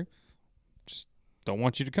contractor, just don't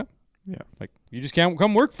want you to come. Yeah. Like you just can't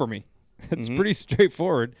come work for me. It's Mhm. pretty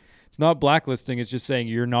straightforward. It's not blacklisting, it's just saying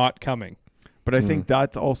you're not coming. But I think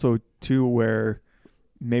that's also too where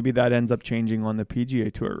maybe that ends up changing on the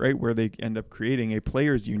PGA Tour, right? Where they end up creating a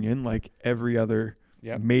players union like every other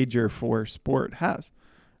Yep. major for sport has,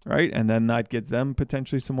 right? And then that gives them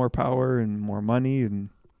potentially some more power and more money, and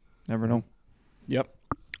never know. Yep.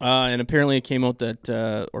 And apparently it came out that,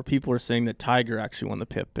 or people were saying that Tiger actually won the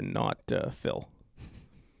PIP and not Phil.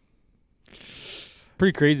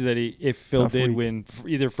 Pretty crazy that if Phil Tough did week. win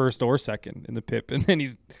either first or second in the PIP, and then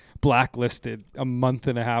he's blacklisted a month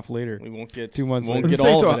and a half later. We won't get 2 months won't later. get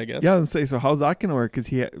all of it, I guess. Yeah, I was gonna say, so how's that going to work?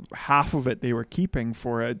 Because half of it they were keeping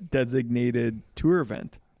for a designated tour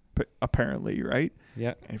event, apparently, right?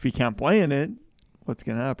 Yeah, And if he can't play in it, what's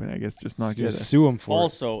going to happen? I guess just not just get gonna it. sue him for it.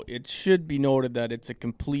 Also, it should be noted that it's a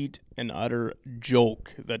complete and utter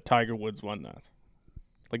joke that Tiger Woods won that.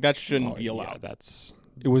 Like, that shouldn't be Yeah, allowed. that's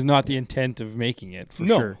It was not the intent of making it for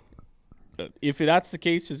No. sure. If that's the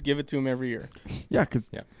case, just give it to him every year. Yeah, because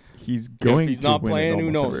Yeah. he's going If he's to not win it playing, who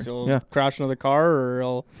almost knows? every- He'll Yeah. crash another car or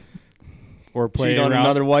he'll Or play cheat on around,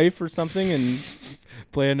 another wife or something. And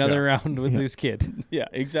play another round with his kid. yeah,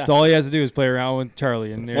 That's exactly. all he has to do is play around with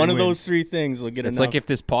Charlie, and there One he of wins. those three things will get it's enough. like if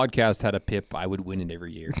this podcast had a PIP, I would win it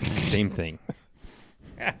every year. Same thing.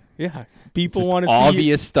 yeah, people Just want to see you.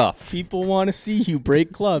 obvious stuff. People want to see you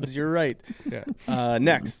break clubs. You're right. Yeah.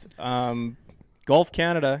 Next, Golf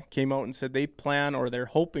Canada came out and said they plan or they're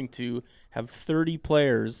hoping to have 30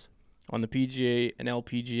 players on the PGA and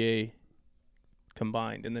LPGA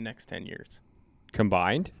combined in the next 10 years.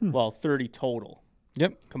 Combined? Well, 30 total.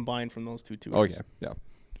 Yep. Combined from those two tours. Oh, yeah. Yeah.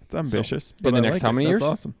 It's ambitious. in the I next like how it. many That's years?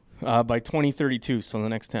 Awesome. By 2032, so in the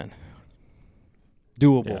next 10.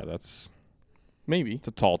 Doable. Yeah, that's Maybe. it's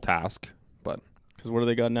a tall task, but Because what do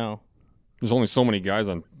they got now? there's only so many guys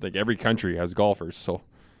on, like, every country has golfers, so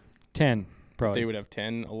 10, probably. They would have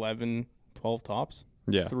 10, 11, 12 tops.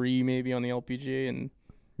 yeah. 3 maybe on the LPGA and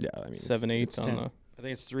Yeah, I mean, 7, 8 it's on 10. the... I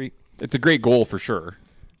think it's 3. it's a great goal for sure.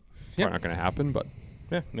 Yep. Probably not going to happen, but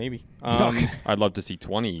Yeah, maybe. I'd love to see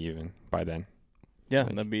 20 even by then. Yeah,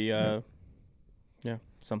 Like, that'd be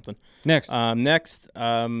something. Next. Next,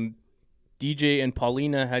 DJ and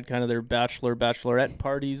Paulina had kind of their bachelorette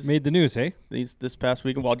parties Made the news, hey? this past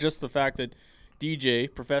weekend. Well, just the fact that DJ,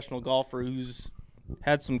 professional golfer who's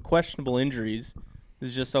had some questionable injuries,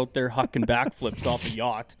 is just out there hucking backflips off a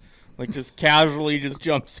yacht. Like, just casually just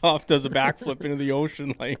jumps off, does a backflip into the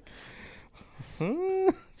ocean. Like,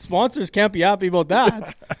 sponsors can't be happy about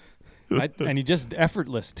that. And he just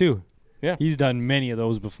effortless, too. Yeah. He's done many of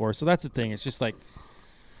those before. So that's the thing. It's just like,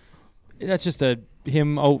 that's just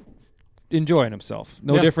him out enjoying himself.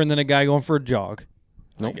 No Yeah. different than a guy going for a jog.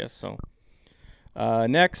 I Nope. guess so.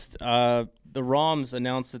 Next, the Roms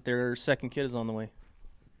announced that their second kid is on the way.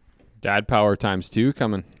 Dad power times 2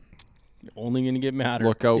 coming. Only going to get madder.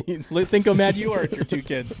 Look out. Think how mad you are at your 2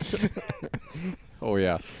 kids. Oh,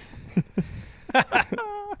 yeah.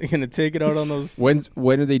 You're going to take it out on those. When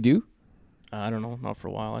do they do? I don't know. Not for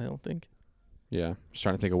a while, I don't think. Yeah. Just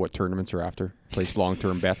trying to think of what tournaments are after. Place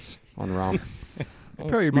long-term bets on Rom. Oh,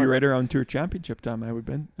 Probably be smart. right around Tour Championship time. I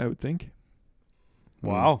would think.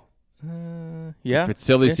 Wow. Yeah. If it's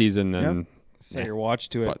silly Yes. season, then Set Yeah. your watch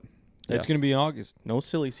to it. But, It's yeah. going to be in August. No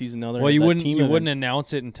silly season now. They're Well, at you that wouldn't team you event. wouldn't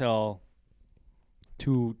announce it until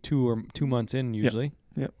 2 months in usually.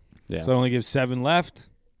 yeah. So it only gives 7 left.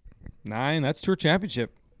 9. That's Tour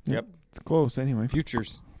Championship It's close anyway.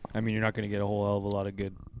 futures. I mean, you're not going to get a whole hell of a lot of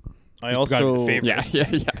good. I He's gotta be also. the favorite.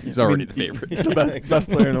 Yeah. He's already the favorite. the best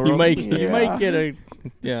player in the world. You might Yeah. get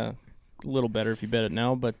a little better if you bet it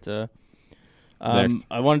now, but Next.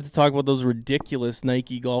 I wanted to talk about those ridiculous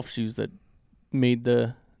Nike golf shoes that made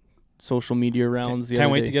the social media rounds the Can't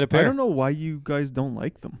other wait day. to get a I pair. don't know why you guys don't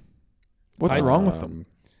like them. What's I- wrong with them?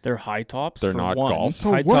 They're high tops. They're for not one. golf. So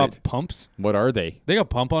High what? top pumps. What are they? They got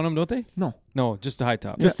pump on them, don't they? No. No, just a high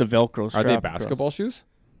top. Just the Velcro Are strap. they across. basketball shoes?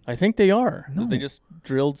 I think they are. No. That they just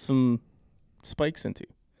drilled some spikes into.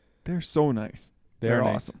 They're so nice. They're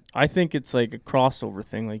nice. awesome. I think it's like a crossover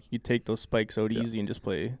thing. Like you take those spikes out easy and just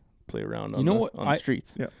play around on, You know the, what? on the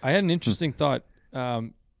streets. Yeah. I had an interesting thought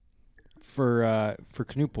for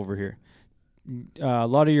Knoop over here. A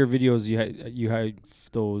lot of your videos, you had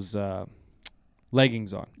those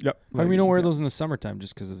leggings on. Yep. How come you don't wear Leggings, those in the summertime?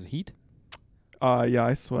 Just because of the heat? Yeah,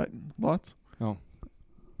 I sweat lots. Oh.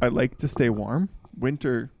 I like to stay warm.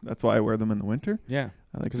 Winter, that's why I wear them in the winter. Yeah,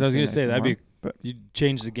 I like because to I was stay gonna nice say and that'd warm. be But you'd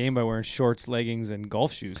change the game by wearing shorts, leggings, and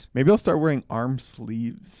golf shoes. maybe I'll start wearing arm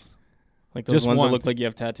sleeves. Like those Just ones one. that look like you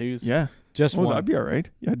have tattoos. Yeah. Just Oh, one. that'd be all right.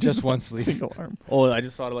 Yeah, Just one sleeve. Single arm. Oh, I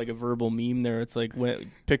just thought of like a verbal meme there. It's like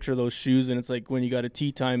picture those shoes, and it's like when you got a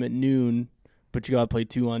tee time at noon, but you got to play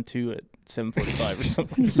 2-on-2 at 7:45 or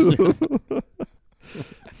something.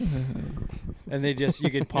 And they just you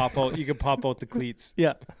could pop out the cleats.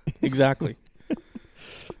 Yeah, exactly.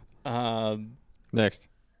 Next.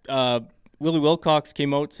 Willie Wilcox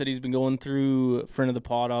came out, said he's been going through, friend of the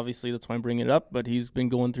pod, obviously, that's why I'm bringing it up, but he's been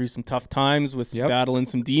going through some tough times with Yep. battling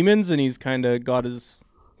some demons, and he's kind of got his,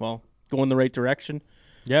 going the right direction.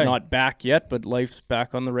 Yeah, Not back yet, but life's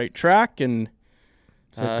back on the right track, and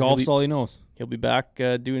so golf's all he knows. he'll be back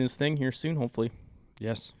doing his thing here soon, hopefully.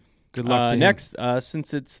 Yes. Good luck to him. Next,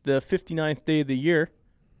 since it's the 59th day of the year,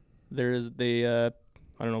 I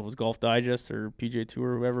don't know if it was Golf Digest or PGA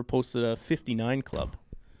Tour or whoever, posted a 59 club.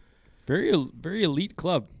 Very elite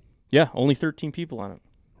club. Yeah, only 13 people on it.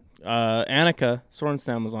 Annika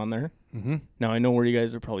Sorenstam was on there. Mm-hmm. Now, I know where you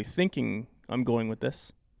guys are probably thinking I'm going with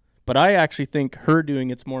this, but I actually think her doing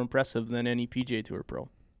it's more impressive than any PGA Tour pro.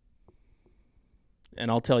 And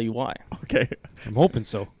I'll tell you why. Okay. I'm hoping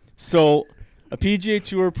so. So, a PGA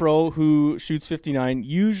Tour pro who shoots 59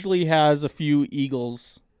 usually has a few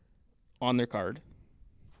eagles on their card.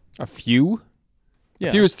 A few? Yeah.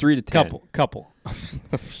 A few is 3 to 10. Couple.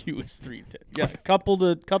 A few is 3 to 10. Yeah, couple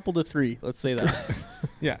to 3. Let's say that.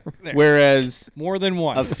 Yeah. Whereas More than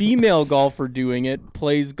one. a female golfer doing it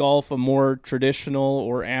plays golf a more traditional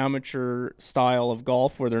or amateur style of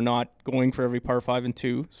golf where they're not going for every par 5 and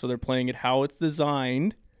 2. So they're playing it how it's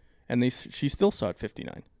designed, and she still saw it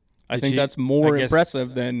 59. I Did think she- that's more I guess-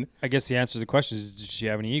 impressive than I guess the answer to the question is, did she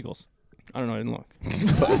have any eagles? I don't know. I didn't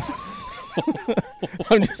look.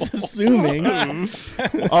 I'm just assuming.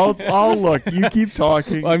 I'll look. You keep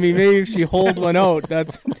talking. I mean, maybe if she holed one out,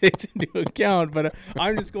 that's takes into account. But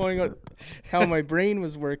I'm just going on how my brain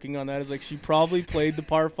was working on that. Is like she probably played the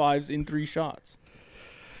par fives in 3 shots.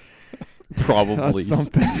 Probably. That's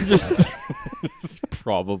something. just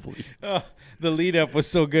probably. The lead up was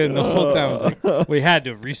so good, and the whole time I was like, we had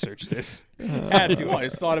to research this. Had to. I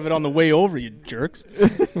just thought of it on the way over, you jerks.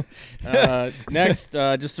 Next,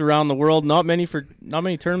 just around the world, not many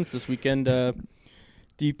tournaments this weekend.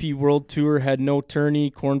 DP World Tour had no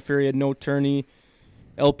tourney. Korn Ferry had no tourney.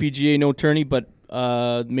 LPGA no tourney, but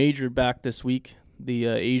major back this week. The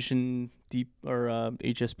Asian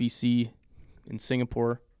HSBC in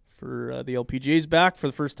Singapore for the LPGA's back for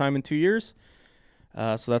the first time in 2 years.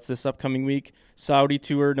 So that's this upcoming week. Saudi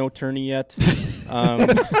Tour, no tourney yet.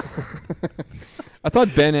 I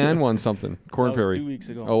thought Ben Ann won something. Korn That was Ferry. 2 weeks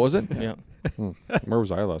ago. Oh, was it? Yeah. Where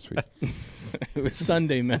was I last week? It was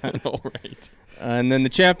Sunday, man. All right. And then the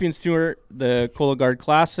Champions Tour, the Cologuard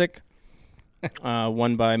Classic,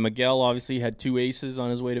 won by Miguel. Obviously, had 2 aces on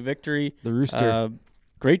his way to victory. The Rooster.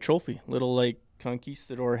 Great trophy. Little like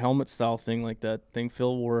conquistador helmet style thing, like that thing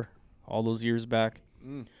Phil wore all those years back.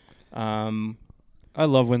 I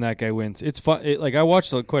love when that guy wins. It's fun. I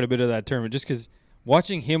watched quite a bit of that tournament just because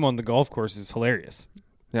watching him on the golf course is hilarious.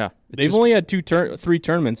 Yeah. They've only had 3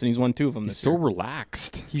 tournaments, and he's won 2 of them. He's This so year.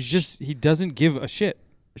 relaxed. He doesn't give a shit.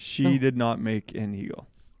 She did not make an eagle.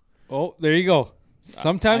 Oh, there you go.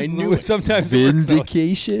 Sometimes I knew it. sometimes it works out.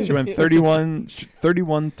 Vindication. She went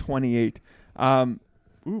 31-28.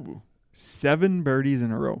 7 birdies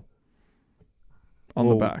in a row on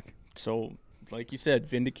the Whoa. back. So, like you said,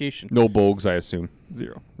 vindication. No bogues, I assume.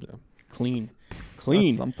 0. Clean.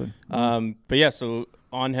 That's something. But yeah, so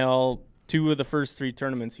Angel, 2 of the first 3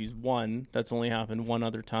 tournaments he's won. That's only happened one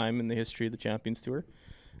other time in the history of the Champions Tour.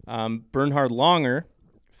 Bernhard Langer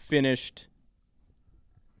finished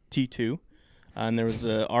T2. And there was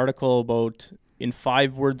an article about, in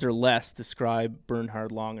 5 words or less, describe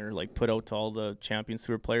Bernhard Langer, like put out to all the Champions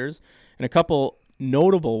Tour players. And a couple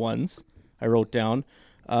notable ones I wrote down.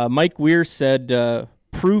 Mike Weir said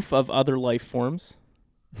proof of other life forms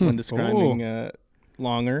when describing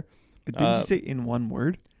Langer. Did you say in one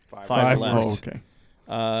word? 5 or words. less.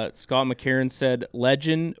 Oh, okay. Scott McCarron said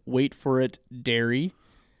legend, wait for it, dairy.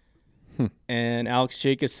 And Alex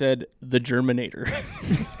Chayka said the Germinator.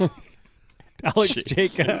 Alex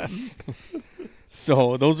Jacob.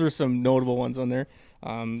 So those were some notable ones on there.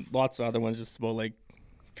 Lots of other ones just about like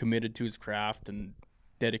committed to his craft and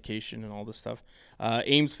dedication and all this stuff.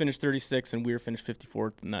 Ames finished 36 and Weir finished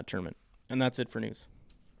 54th in that tournament. And that's it for news.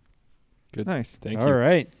 Good. Nice. Thank All you.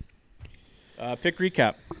 right. Pick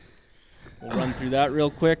recap. We'll run through that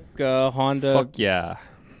real quick. Honda. Fuck yeah.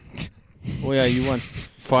 Oh, yeah, you won.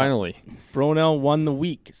 Finally. Bronell won the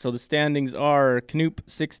week. So the standings are Knoop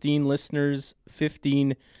 16, Listeners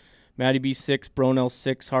 15, Matty B 6, Bronell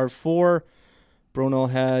 6, Harv 4.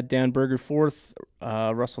 Bronell had Dan Berger 4th,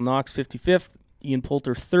 Russell Knox 55th, Ian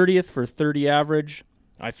Poulter 30th for 30 average.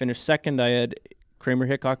 I finished 2nd. I had Kramer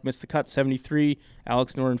Hickok missed the cut 73,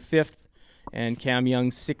 Alex Noren 5th, and Cam Young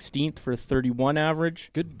 16th for 31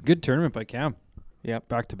 average. Good tournament by Cam. Yep.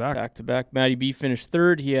 Back to back. Back to back. Matty B finished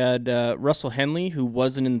 3rd. He had Russell Henley, who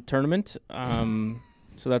wasn't in the tournament.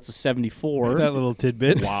 So that's a 74. That little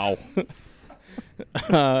tidbit. Wow.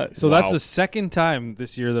 So that's the second time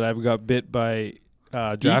this year that I've got bit by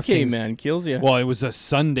DraftKings. DK, man, kills you. Well, it was a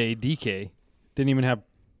Sunday DK. Didn't even have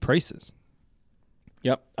prices.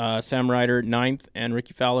 Yep. Sam Ryder 9th and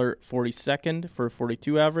Ricky Fowler 42nd for a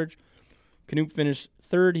 42 average. Knoop finished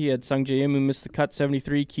 3rd. He had Sung Jae Im, who missed the cut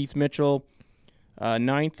 73. Keith Mitchell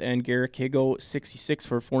 9th and Garrick Higo 66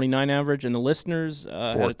 for a 49 average. And the Listeners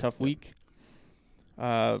had a tough week.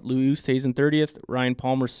 Louis Oosthuizen 30th. Ryan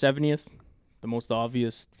Palmer 70th. The most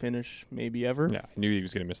obvious finish maybe ever. Yeah, I knew he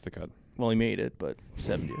was going to miss the cut. Well, he made it, but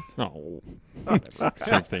 70th. Oh, whatever.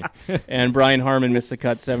 Same thing. And Brian Harmon missed the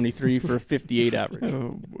cut 73 for a 58 average.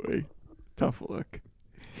 Oh, boy. Tough look.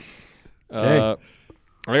 I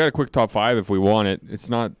got a quick top 5 if we want it.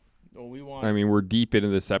 It's not. Oh, we want. I mean, we're deep into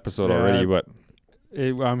this episode Yeah. already, but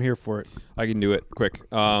I'm here for it. I can do it quick.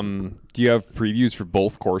 Do you have previews for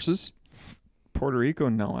both courses? Puerto Rico?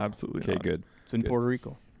 No, absolutely Okay, not. good. It's in Puerto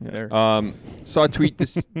Rico. Yeah. There. Saw a tweet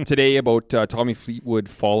this today about Tommy Fleetwood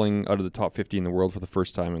falling out of the top 50 in the world for the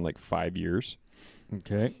first time in like 5 years.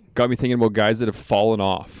 Okay. Got me thinking about guys that have fallen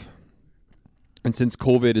off. And since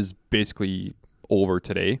COVID is basically over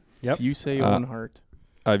today, Yep. If you say Owen Hart.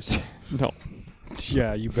 no.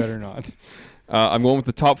 Yeah, you better not. I'm going with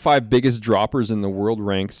the top 5 biggest droppers in the world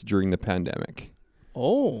ranks during the pandemic.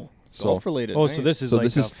 Oh. So Golf related. Oh, so this is So like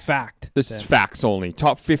this a is- fact. this is facts only.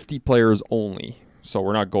 Top 50 players only. So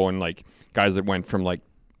we're not going like guys that went from like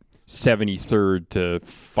 73rd to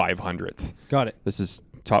 500th. Got it. This is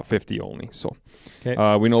top 50 only. So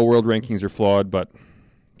 'Kay. we know world rankings are flawed, but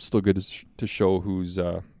still good to show who's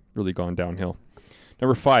really gone downhill.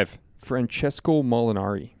 Number 5, Francesco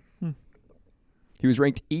Molinari. He was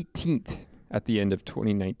ranked 18th at the end of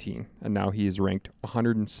 2019, and now he is ranked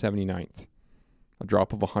 179th, a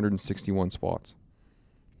drop of 161 spots.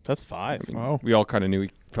 That's 5. I mean, Wow. we all kind of knew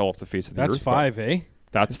he fell off the face of the That's earth. but 5, eh?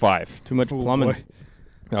 That's 5. Too much Oh, plumbing. boy.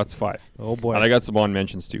 That's 5. Oh boy. And I got some on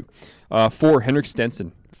mentions too. 4, Henrik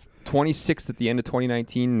Stenson, 26th at the end of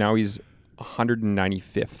 2019. Now he's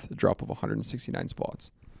 195th, a drop of 169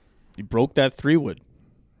 spots. You broke that 3-wood.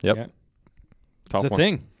 Yep. Yeah. Tough It's a one.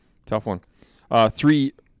 thing. Tough one.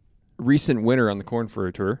 3, recent winner on the Corn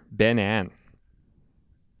Ferry Tour, Ben Ann.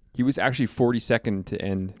 He was actually 42nd to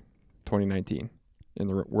end 2019 in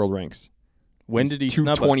the world ranks. When He's did he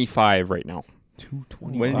snub us? 225 right now.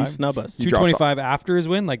 225. When did he snub us? He dropped 225 after his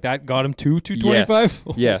win? Like that got him to 225?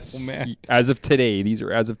 Yes. Yes. Oh, man. As of today, these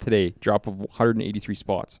are as of today, drop of 183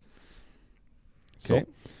 spots. So, Okay.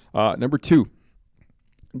 number 2,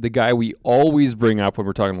 the guy we always bring up when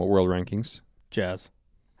we're talking about world rankings, Jazz.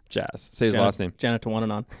 Jazz. Say his last name. Janet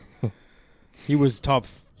Tawananon. He was top.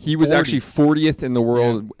 He was 40. actually 40th in the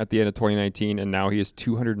world at the end of 2019, and now he is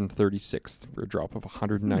 236th for a drop of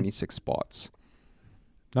 196 spots.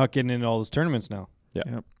 Not getting into all those tournaments now.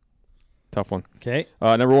 Tough one. Okay.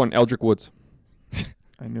 Number 1, Eldrick Woods.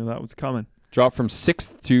 I knew that was coming. Dropped from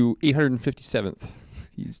 6th to 857th.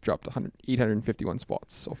 He's dropped 851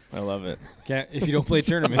 spots. So I love it. Can't, if you don't play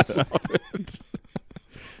tournaments.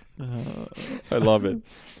 I love it.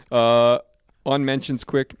 On mentions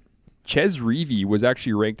quick, Ches Reavie was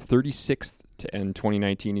actually ranked 36th to end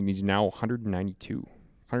 2019, and he's now 192.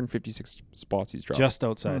 156 spots he's dropped. Just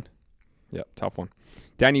outside. Yeah, tough one.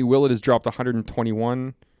 Danny Willett has dropped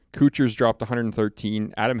 121. Kuchar's dropped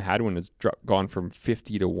 113. Adam Hadwin has gone from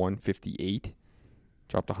 50 to 158.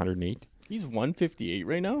 Dropped 108. He's 158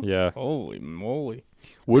 right now? Yeah. Holy moly.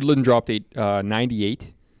 Woodland dropped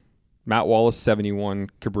 98. Matt Wallace 71.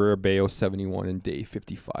 Cabrera Bayo 71. And Day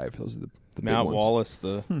 55. Those are the big Matt ones. Wallace,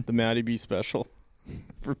 the Matty B special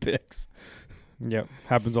for picks. Yep.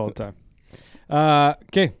 Happens all the time.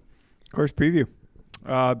 Okay. Course preview.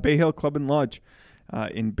 Bay Hill Club and Lodge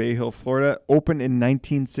in Bay Hill, Florida. Opened in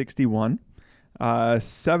 1961.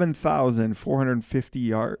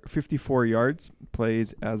 7,454 yards.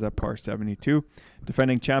 Plays as a par 72.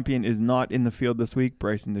 Defending champion is not in the field this week.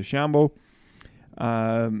 Bryson DeChambeau.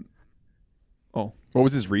 What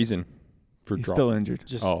was his reason for He's drop? still injured.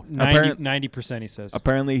 Just Oh. 90%, he says.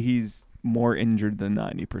 Apparently, he's more injured than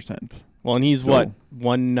 90%. Well, and he's So- what?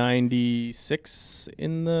 196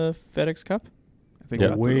 in the FedEx Cup? I think Yeah.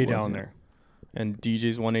 that's what Way it was, down yeah. there. And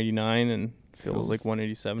DJ's 189 and Phil's Phil's- like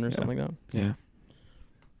 187 or yeah. something like that. Yeah.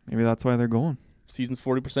 Maybe that's why they're going. Season's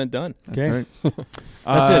 40% done. That's Okay. right.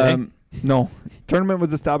 That's it, eh? No. Tournament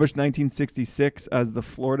was established 1966 as the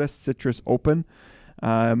Florida Citrus Open.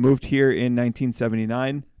 Moved here in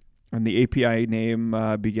 1979, and the API name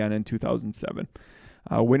began in 2007.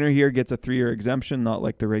 Winner here gets a 3-year exemption, not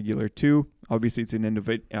like the regular 2. Obviously, it's an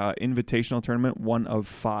invitational tournament, 1 of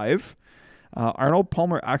 5. Arnold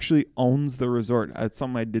Palmer actually owns the resort. That's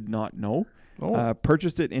something I did not know. Oh,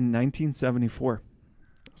 Purchased it in 1974.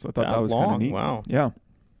 So I thought that was kind of long. neat. Wow. Yeah.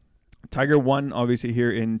 Tiger won, obviously, here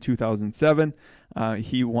in 2007.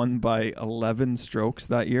 He won by 11 strokes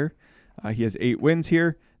that year. He has 8 wins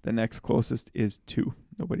here. The next closest is 2.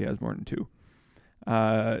 Nobody has more than 2.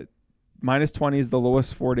 Minus 20 is the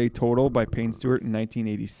lowest 4-day total by Payne Stewart in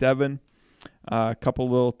 1987. A couple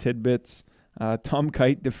little tidbits. Tom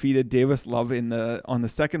Kite defeated Davis Love on the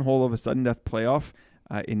second hole of a sudden death playoff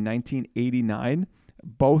in 1989.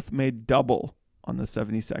 Both made double on the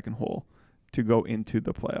 72nd hole to go into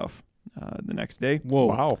the playoff the next day. Whoa.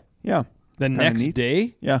 Wow. Yeah. The Kinda next neat.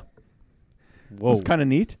 day? Yeah. So Whoa. it's kind of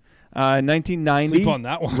neat. 1990, Sleep on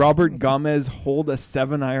that one. Robert Gomez holed a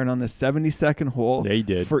 7-iron on the 72nd hole Yeah, he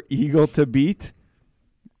did. for eagle to beat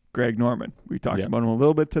Greg Norman. We talked Yep. about him a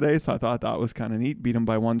little bit today, so I thought that was kind of neat. Beat him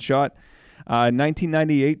by 1 shot.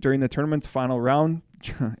 1998, during the tournament's final round,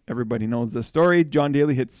 everybody knows this story. John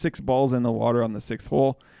Daly hit 6 balls in the water on the 6th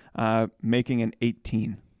hole, making an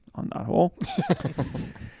 18 on that hole.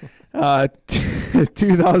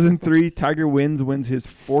 2003, Tiger wins his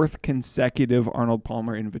 4th consecutive Arnold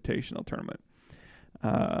Palmer Invitational tournament.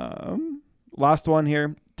 Last one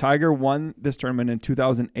here. Tiger won this tournament in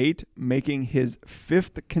 2008, making his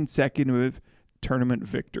 5th consecutive tournament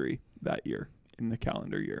victory that year in the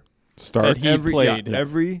calendar year. Start. He every played.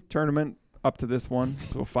 every tournament up to this one,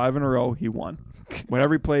 so 5 in a row, he won.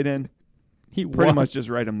 Whatever he played in, He pretty much just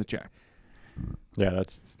write him the check. Yeah,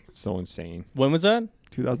 that's so insane. When was that?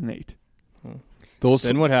 2008. Those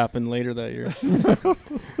Then what happened later that year?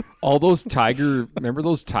 all those Tiger. Remember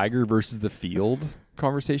those Tiger versus the field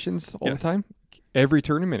conversations all Yes. the time? Every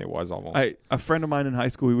tournament it was almost. A friend of mine in high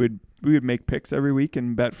school, we would make picks every week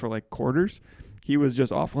and bet for like quarters. He was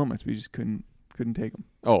just off limits. We just couldn't take him.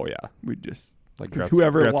 Oh yeah, We'd just like because Gretzky,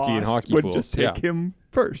 whoever Gretzky lost and hockey would pools. just take him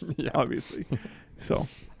first, Yeah. obviously. So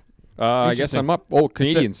I guess Interesting. I'm up. Oh,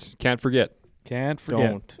 Canadians, can't forget. Can't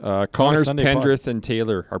forget. Don't. Connors, Sunday pod. Pendrith, and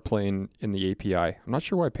Taylor are playing in the API. I'm not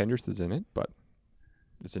sure why Pendrith is in it, but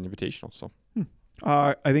it's an invitational. So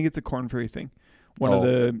I think it's a Corn Ferry thing. One of Oh.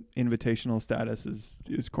 the invitational status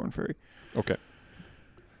is Corn Ferry. okay.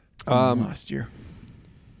 From last year.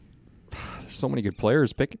 There's so many good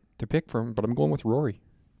players to pick from, but I'm going with Rory,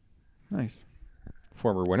 Nice.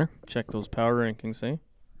 former winner. Check those power rankings, eh?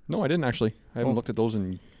 No, I didn't actually. I haven't Oh. looked at those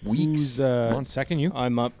in weeks. Who's months. second? You?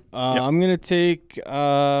 I'm up. Yep. I'm going to take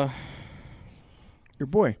Your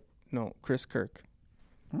boy. Chris Kirk.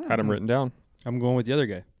 Had him written down. I'm going with the other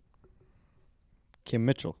guy. Kim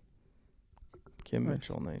Mitchell. Kim Nice.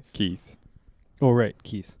 Mitchell, nice. Keith. Oh, right.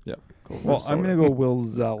 Keith. Well, I'm going to go Will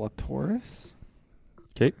Zalatoris.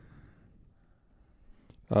 Okay.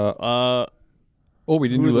 Uh, Oh, we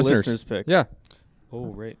didn't who do are the listeners. picks? Yeah, Oh,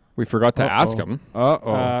 right. we forgot to ask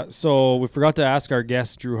Uh-oh. him. So we forgot to ask our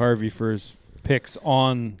guest Drew Harvey for his picks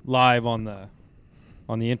live on the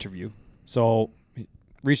interview. So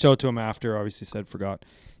reached out to him after. Obviously said forgot.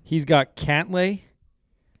 He's got Cantlay,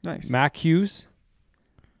 Nice. Mac Hughes,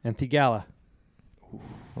 and Thigala.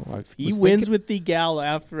 He wins with the gal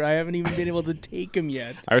after I haven't even been able to take him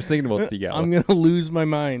yet. I was thinking about the gal. I'm going to lose my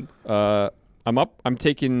mind. I'm up. I'm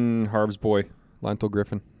taking Harv's boy, Lanto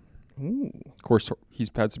Griffin. Ooh. Of course, he's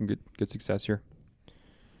had some good success here.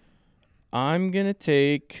 I'm going to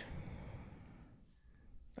take,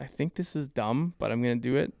 I think this is dumb, but I'm going to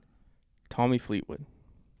do it, Tommy Fleetwood.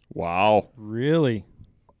 Wow. Really?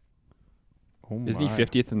 Oh Isn't he my.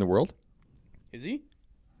 50th in the world? Is he?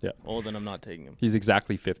 Yeah. Oh, then I'm not taking him. He's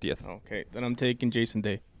exactly 50th. Okay, then I'm taking Jason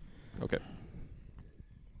Day. Okay.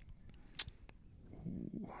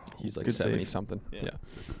 He's like Good 70 save. something. Yeah. Yeah.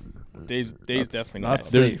 Dave's That's- definitely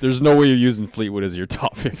that's not. safe. There's no way you're using Fleetwood as your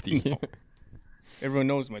top 50. No. Everyone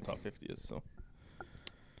knows my top 50 is, so.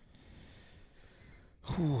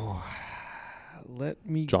 Let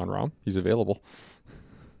me John Rahm, he's available.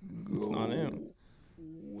 It's not him.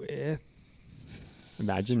 with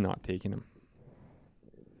Imagine not taking him.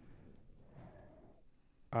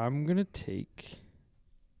 I'm gonna take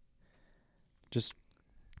just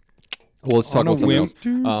Well, let's talk On a about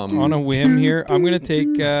something whim. else. on a whim here. I'm gonna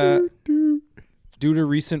take due to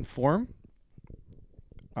recent form.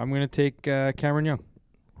 I'm gonna take Cameron Young.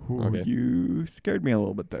 Ooh, Okay. You scared me a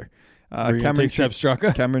little bit there. Were you gonna Cameron, take Seb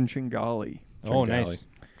Straka? Cameron Chingali. Oh, Tringali. nice.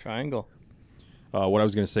 Triangle. What I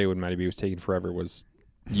was going to say when Matty B was taking forever was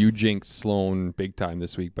you jinxed Sloan big time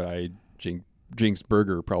this week, but I jinxed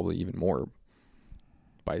Berger probably even more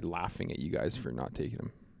by laughing at you guys for not taking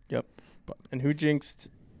him. And who jinxed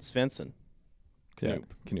Svensson? Yeah, Knoop.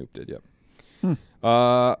 Knoop did, yep. Hmm.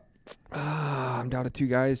 I'm down to two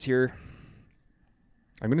guys here.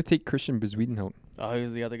 I'm going to take Christian Bezuidenhout. Oh, he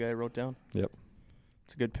was the other guy I wrote down. Yep.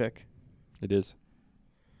 It's a good pick. It is.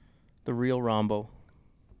 The real Rombo.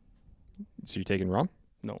 So you're taking Rom?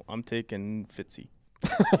 No, I'm taking Fitzy.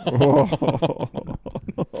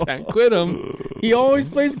 Can't quit him. He always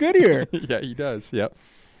plays good here. Yeah, he does. Yep.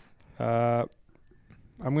 I'm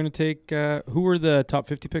gonna take who were the top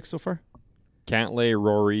 50 picks so far? Cantlay,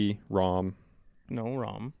 Rory, Rom. No,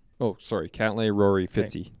 Rom. Oh, sorry. Cantlay, Rory, Okay.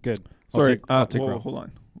 Fitzy. Good. Sorry, I'll take whoa, Rom. hold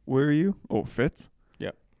on. Where are you? Oh, Fitz?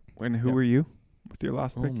 Yep. And who Yep. were you with your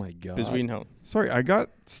last Oh pick? my god. Bezuidenhout. Sorry, I got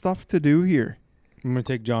stuff to do here. I'm gonna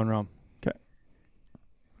take John Rahm.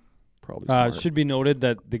 Probably It smart. should be noted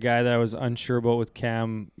that the guy that I was unsure about with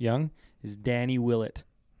Cam Young is Danny Willett.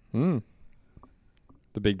 The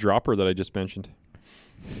big dropper that I just mentioned.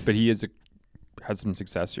 But he had some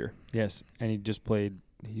success here. Yes, and he just played.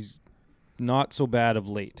 He's not so bad of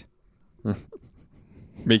late.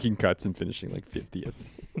 Making cuts and finishing like 50th.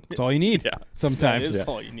 That's all you need. Yeah. That Sometimes. is Yeah.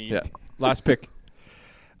 all you need. Yeah. Last pick.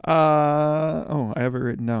 I have it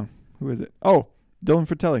written down. Who is it? Oh, Dylan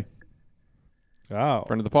Fratelli. Oh.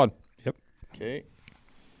 Friend of the pod. Okay.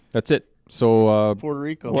 That's it. So Puerto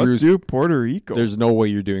Rico. Let's do Puerto Rico. there's no way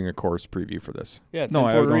you're doing a course preview for this. Yeah, it's No, in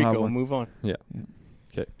I Puerto don't have Rico. one. Move on.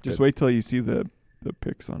 Okay. Just wait till you see the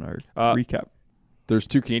picks on our recap. There's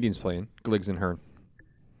two Canadians playing, Gliggs and Hearn.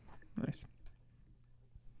 Nice.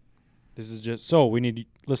 This is just so we need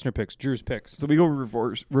listener picks, Drew's picks. So we go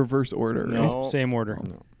reverse order, right? No. Same order. Oh,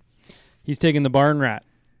 no. He's taking the Barn Rat,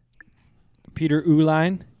 Peter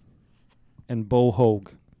Uihlein, and Bo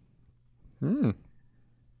Hogue.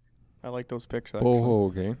 I like those picks. Actually. Oh,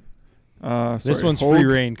 okay. This Sorry, one's Hogue. free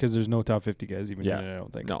reign because there's no top 50 guys even Yeah. in it, I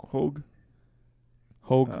don't think. No. Hogue.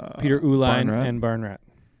 Hogue, Peter Uihlein, Barn Rat. and Barn Rat.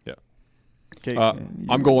 Okay. And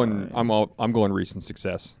I'm you, going. I'm going recent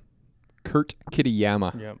success. Kurt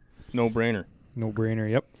Kitayama. Yep. No brainer. No brainer.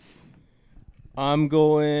 Yep. I'm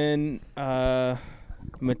going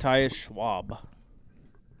Matthias Schwab.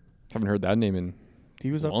 Haven't heard that name in.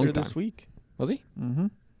 He was up Long there this time. week. Was he? Mm-hmm.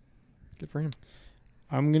 Good for him.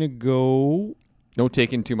 I'm gonna go No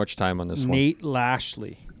taking too much time on this Nate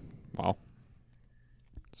Lashley. one. Wow.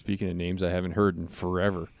 Speaking of names I haven't heard in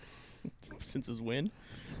forever. Since his win.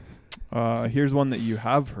 Here's one that you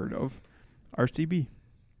have heard of. RCB.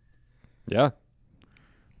 Yeah.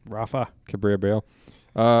 Rafa. Cabrera Bale.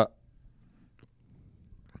 I'm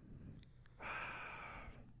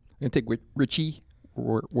going to take Richie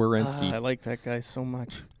Werenski. I like that guy so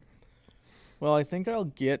much. Well, I think I'll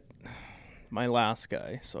get my last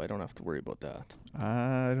guy, so I don't have to worry about that.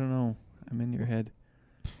 I don't know. I'm in your head.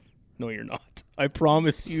 No, you're not. I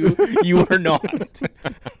promise you, you are not.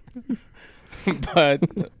 But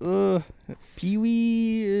Pee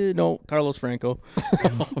Wee, no, Carlos Franco.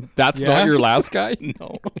 That's Yeah? not your last guy?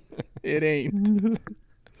 No, it ain't.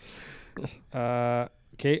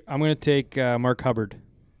 Okay, I'm gonna take Mark Hubbard.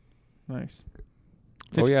 Nice.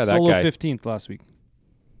 Oh, yeah, that solo guy. 15th last week.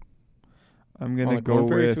 I'm On going to the go Corn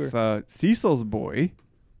Ferry with Cecil's boy,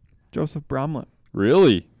 Joseph Bromlett.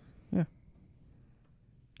 Really? Yeah.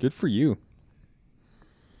 Good for you.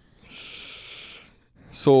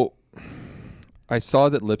 So, I saw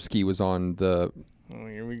that Lipsky was on the. Oh,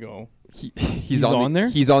 here we go. He's on there?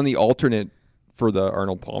 He's on the alternate for the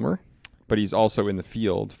Arnold Palmer, but he's also in the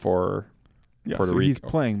field for. Yeah, Puerto so he's Rico.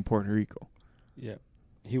 playing Puerto Rico. Yeah,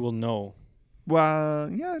 he will know. Well,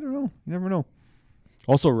 yeah, I don't know. You never know.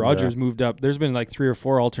 Also, Rogers moved up. There's been like 3 or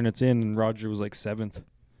 4 alternates in, and Roger was like 7th,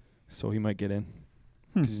 so he might get in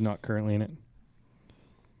because he's not currently in it.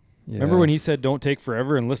 Remember when he said, "Don't take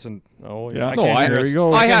forever"? And listen, Oh, Yeah. yeah. No, can't I- hear there a- we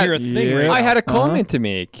go. I I can't had- hear a thing Yeah. right now. I had a comment to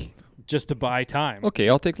make. Just to buy time. Okay,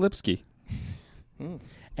 I'll take Lipsky.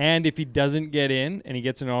 And if he doesn't get in and he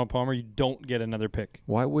gets an Arnold Palmer, you don't get another pick.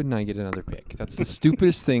 Why wouldn't I get another pick? That's the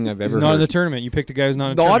stupidest thing I've He's ever not heard. in the tournament. You picked a guy who's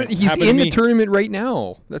not in the Not- tournament. he's Happened to in the me. tournament right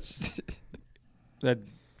now. That's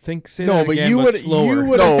Say No, that but again, you would slower.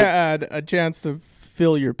 have No. had a chance to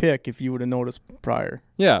fill your pick if you would have noticed prior.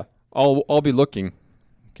 yeah. I'll be looking.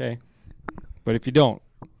 Okay. But if you don't,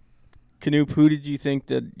 Canoop, who did you think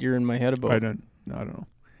that you're in my head about? I don't know.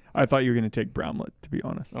 I thought you were going to take Bromlett, to be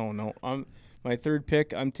honest. Oh no, my third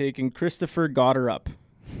pick. I'm taking Christopher Gotterup.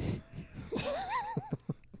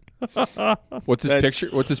 What's his That's-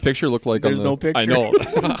 picture? What's his picture look like? There's on the, no picture. I know.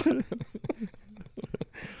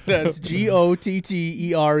 That's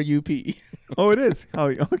Gotterup. Oh, it is. Oh,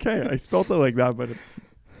 okay. I spelt it like that, but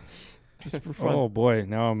just for fun. oh boy,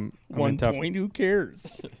 now I'm 1 in tough. point. Who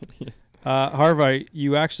cares? Harvey,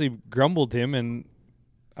 you actually grumbled him, and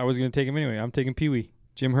I was going to take him anyway. I'm taking Pee Wee,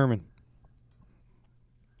 Jim Herman.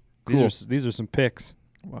 Cool. These are some picks.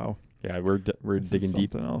 Wow. Yeah, we're This is digging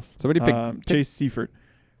deep. something else. Somebody pick Chase Seifert.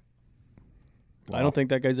 I don't think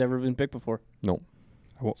that guy's ever been picked before. No.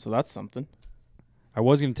 So that's something. I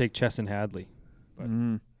was going to take Chesson Hadley. But-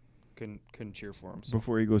 Mm. Couldn't cheer for him. So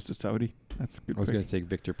Before he goes to Saudi. That's a good. I was pick. going to take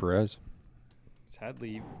Victor Perez.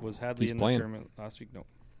 Hadley was He's in playing. the tournament last week? No.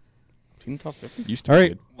 In top 50. Used to All be right,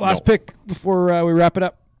 good. last No. pick before we wrap it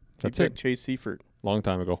up. That's You it. picked Chase Seifert. Long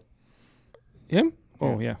time ago. Him?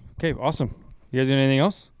 Oh yeah. Okay, awesome. You guys got anything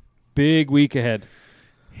else? Big week ahead.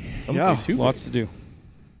 Some Yeah. say 2. Lots to do.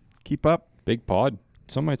 Keep up. Big pod.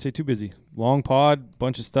 Some might say too busy. Long pod,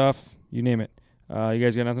 bunch of stuff. You name it. You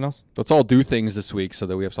guys got nothing else? Let's all do things this week so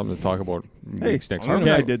that we have something to talk about Hey, weeks next Harvey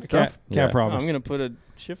week. and I did stuff. Can't Yeah. promise. I'm gonna put a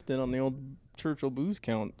shift in on the old Churchill booze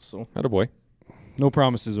count. So Attaboy. No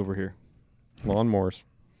promises over here. Lawnmowers.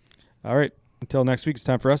 All right. Until next week, it's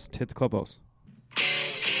time for us to hit the clubhouse.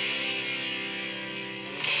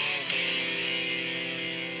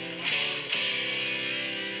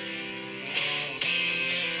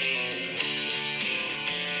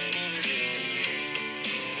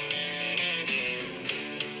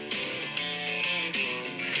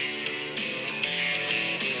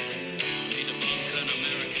 Need a monk, an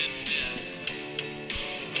American man.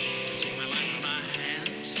 Take my life in my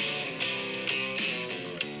hands.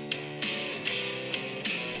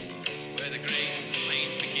 Where the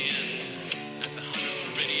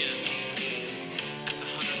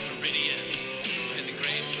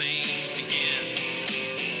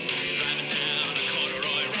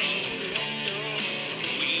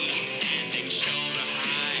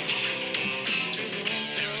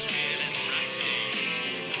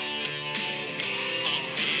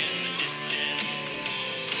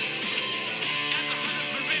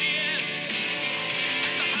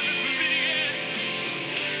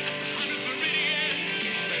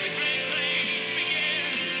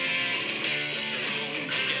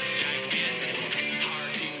get to